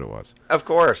poisoning. That's what it was. Of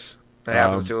course. It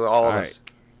happens to all of all us.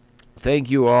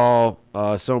 Thank you all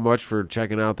so much for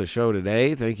checking out the show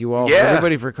today. Thank you all, Yeah.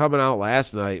 everybody, for coming out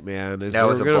last night, man. That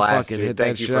was a gonna blast, fucking dude. hit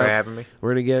Thank that you shit for up. having me.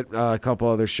 We're gonna get a couple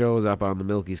other shows up on the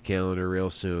Milky's calendar real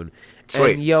soon.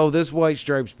 Sweet. And yo, this White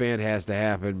Stripes band has to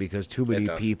happen because too many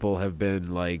does. people have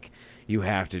been like, "You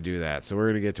have to do that." So we're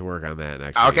gonna get to work on that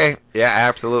next week. Okay. Yeah,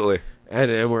 absolutely. And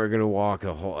then we're gonna walk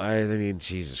the whole. I mean,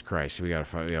 Jesus Christ, we gotta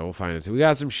find. Yeah, we'll find it. So we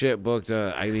got some shit booked.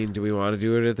 I mean, do we want to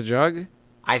do it at the Jug?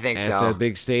 I think At so. the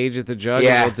big stage at the Jug?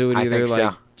 Yeah, And we'll do it I either think like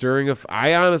so. during a.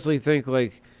 I honestly think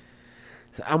like.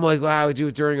 I'm like, wow, I would do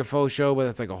it during a faux show, but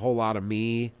that's like a whole lot of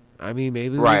me. I mean,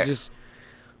 maybe we Right. just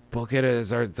book it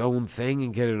as its own thing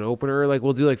and get an opener. Like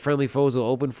we'll do like Friendly Foes will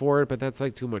open for it, but that's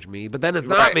like too much me. But then it's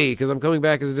not Right. me because I'm coming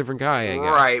back as a different guy. I guess.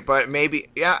 Right, but maybe,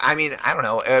 yeah, I mean, I don't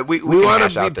know. We We can want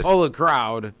hash to out the... pull a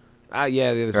crowd.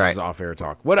 Yeah, this Right. is off-air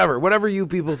talk. Whatever you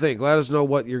people think, let us know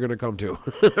what you're going to come to.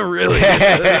 Really,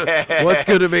 what's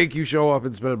going to make you show up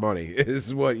and spend money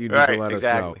is what you need to Right, let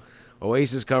exactly. us know.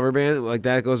 Oasis cover band, like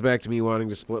that goes back to me wanting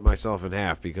to split myself in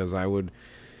half because I would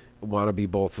want to be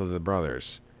both of the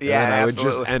brothers. And Yeah, then I would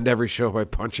absolutely. just end every show by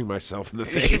punching myself in the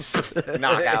face.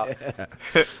 Knockout.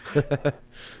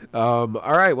 All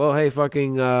right. Well, hey,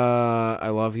 fucking, I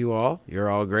love you all. You're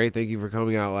all great. Thank you for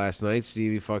coming out last night.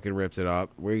 Stevie fucking ripped it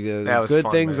up. We're That was good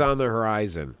fun, things man. on the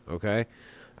horizon. Okay.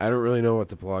 I don't really know what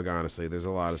to plug, honestly. There's a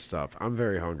lot of stuff. I'm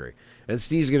very hungry. And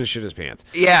Steve's going to shit his pants.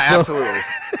 Yeah, So- absolutely.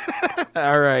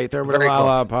 All right. Thermal Very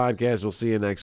Podcast. We'll see you next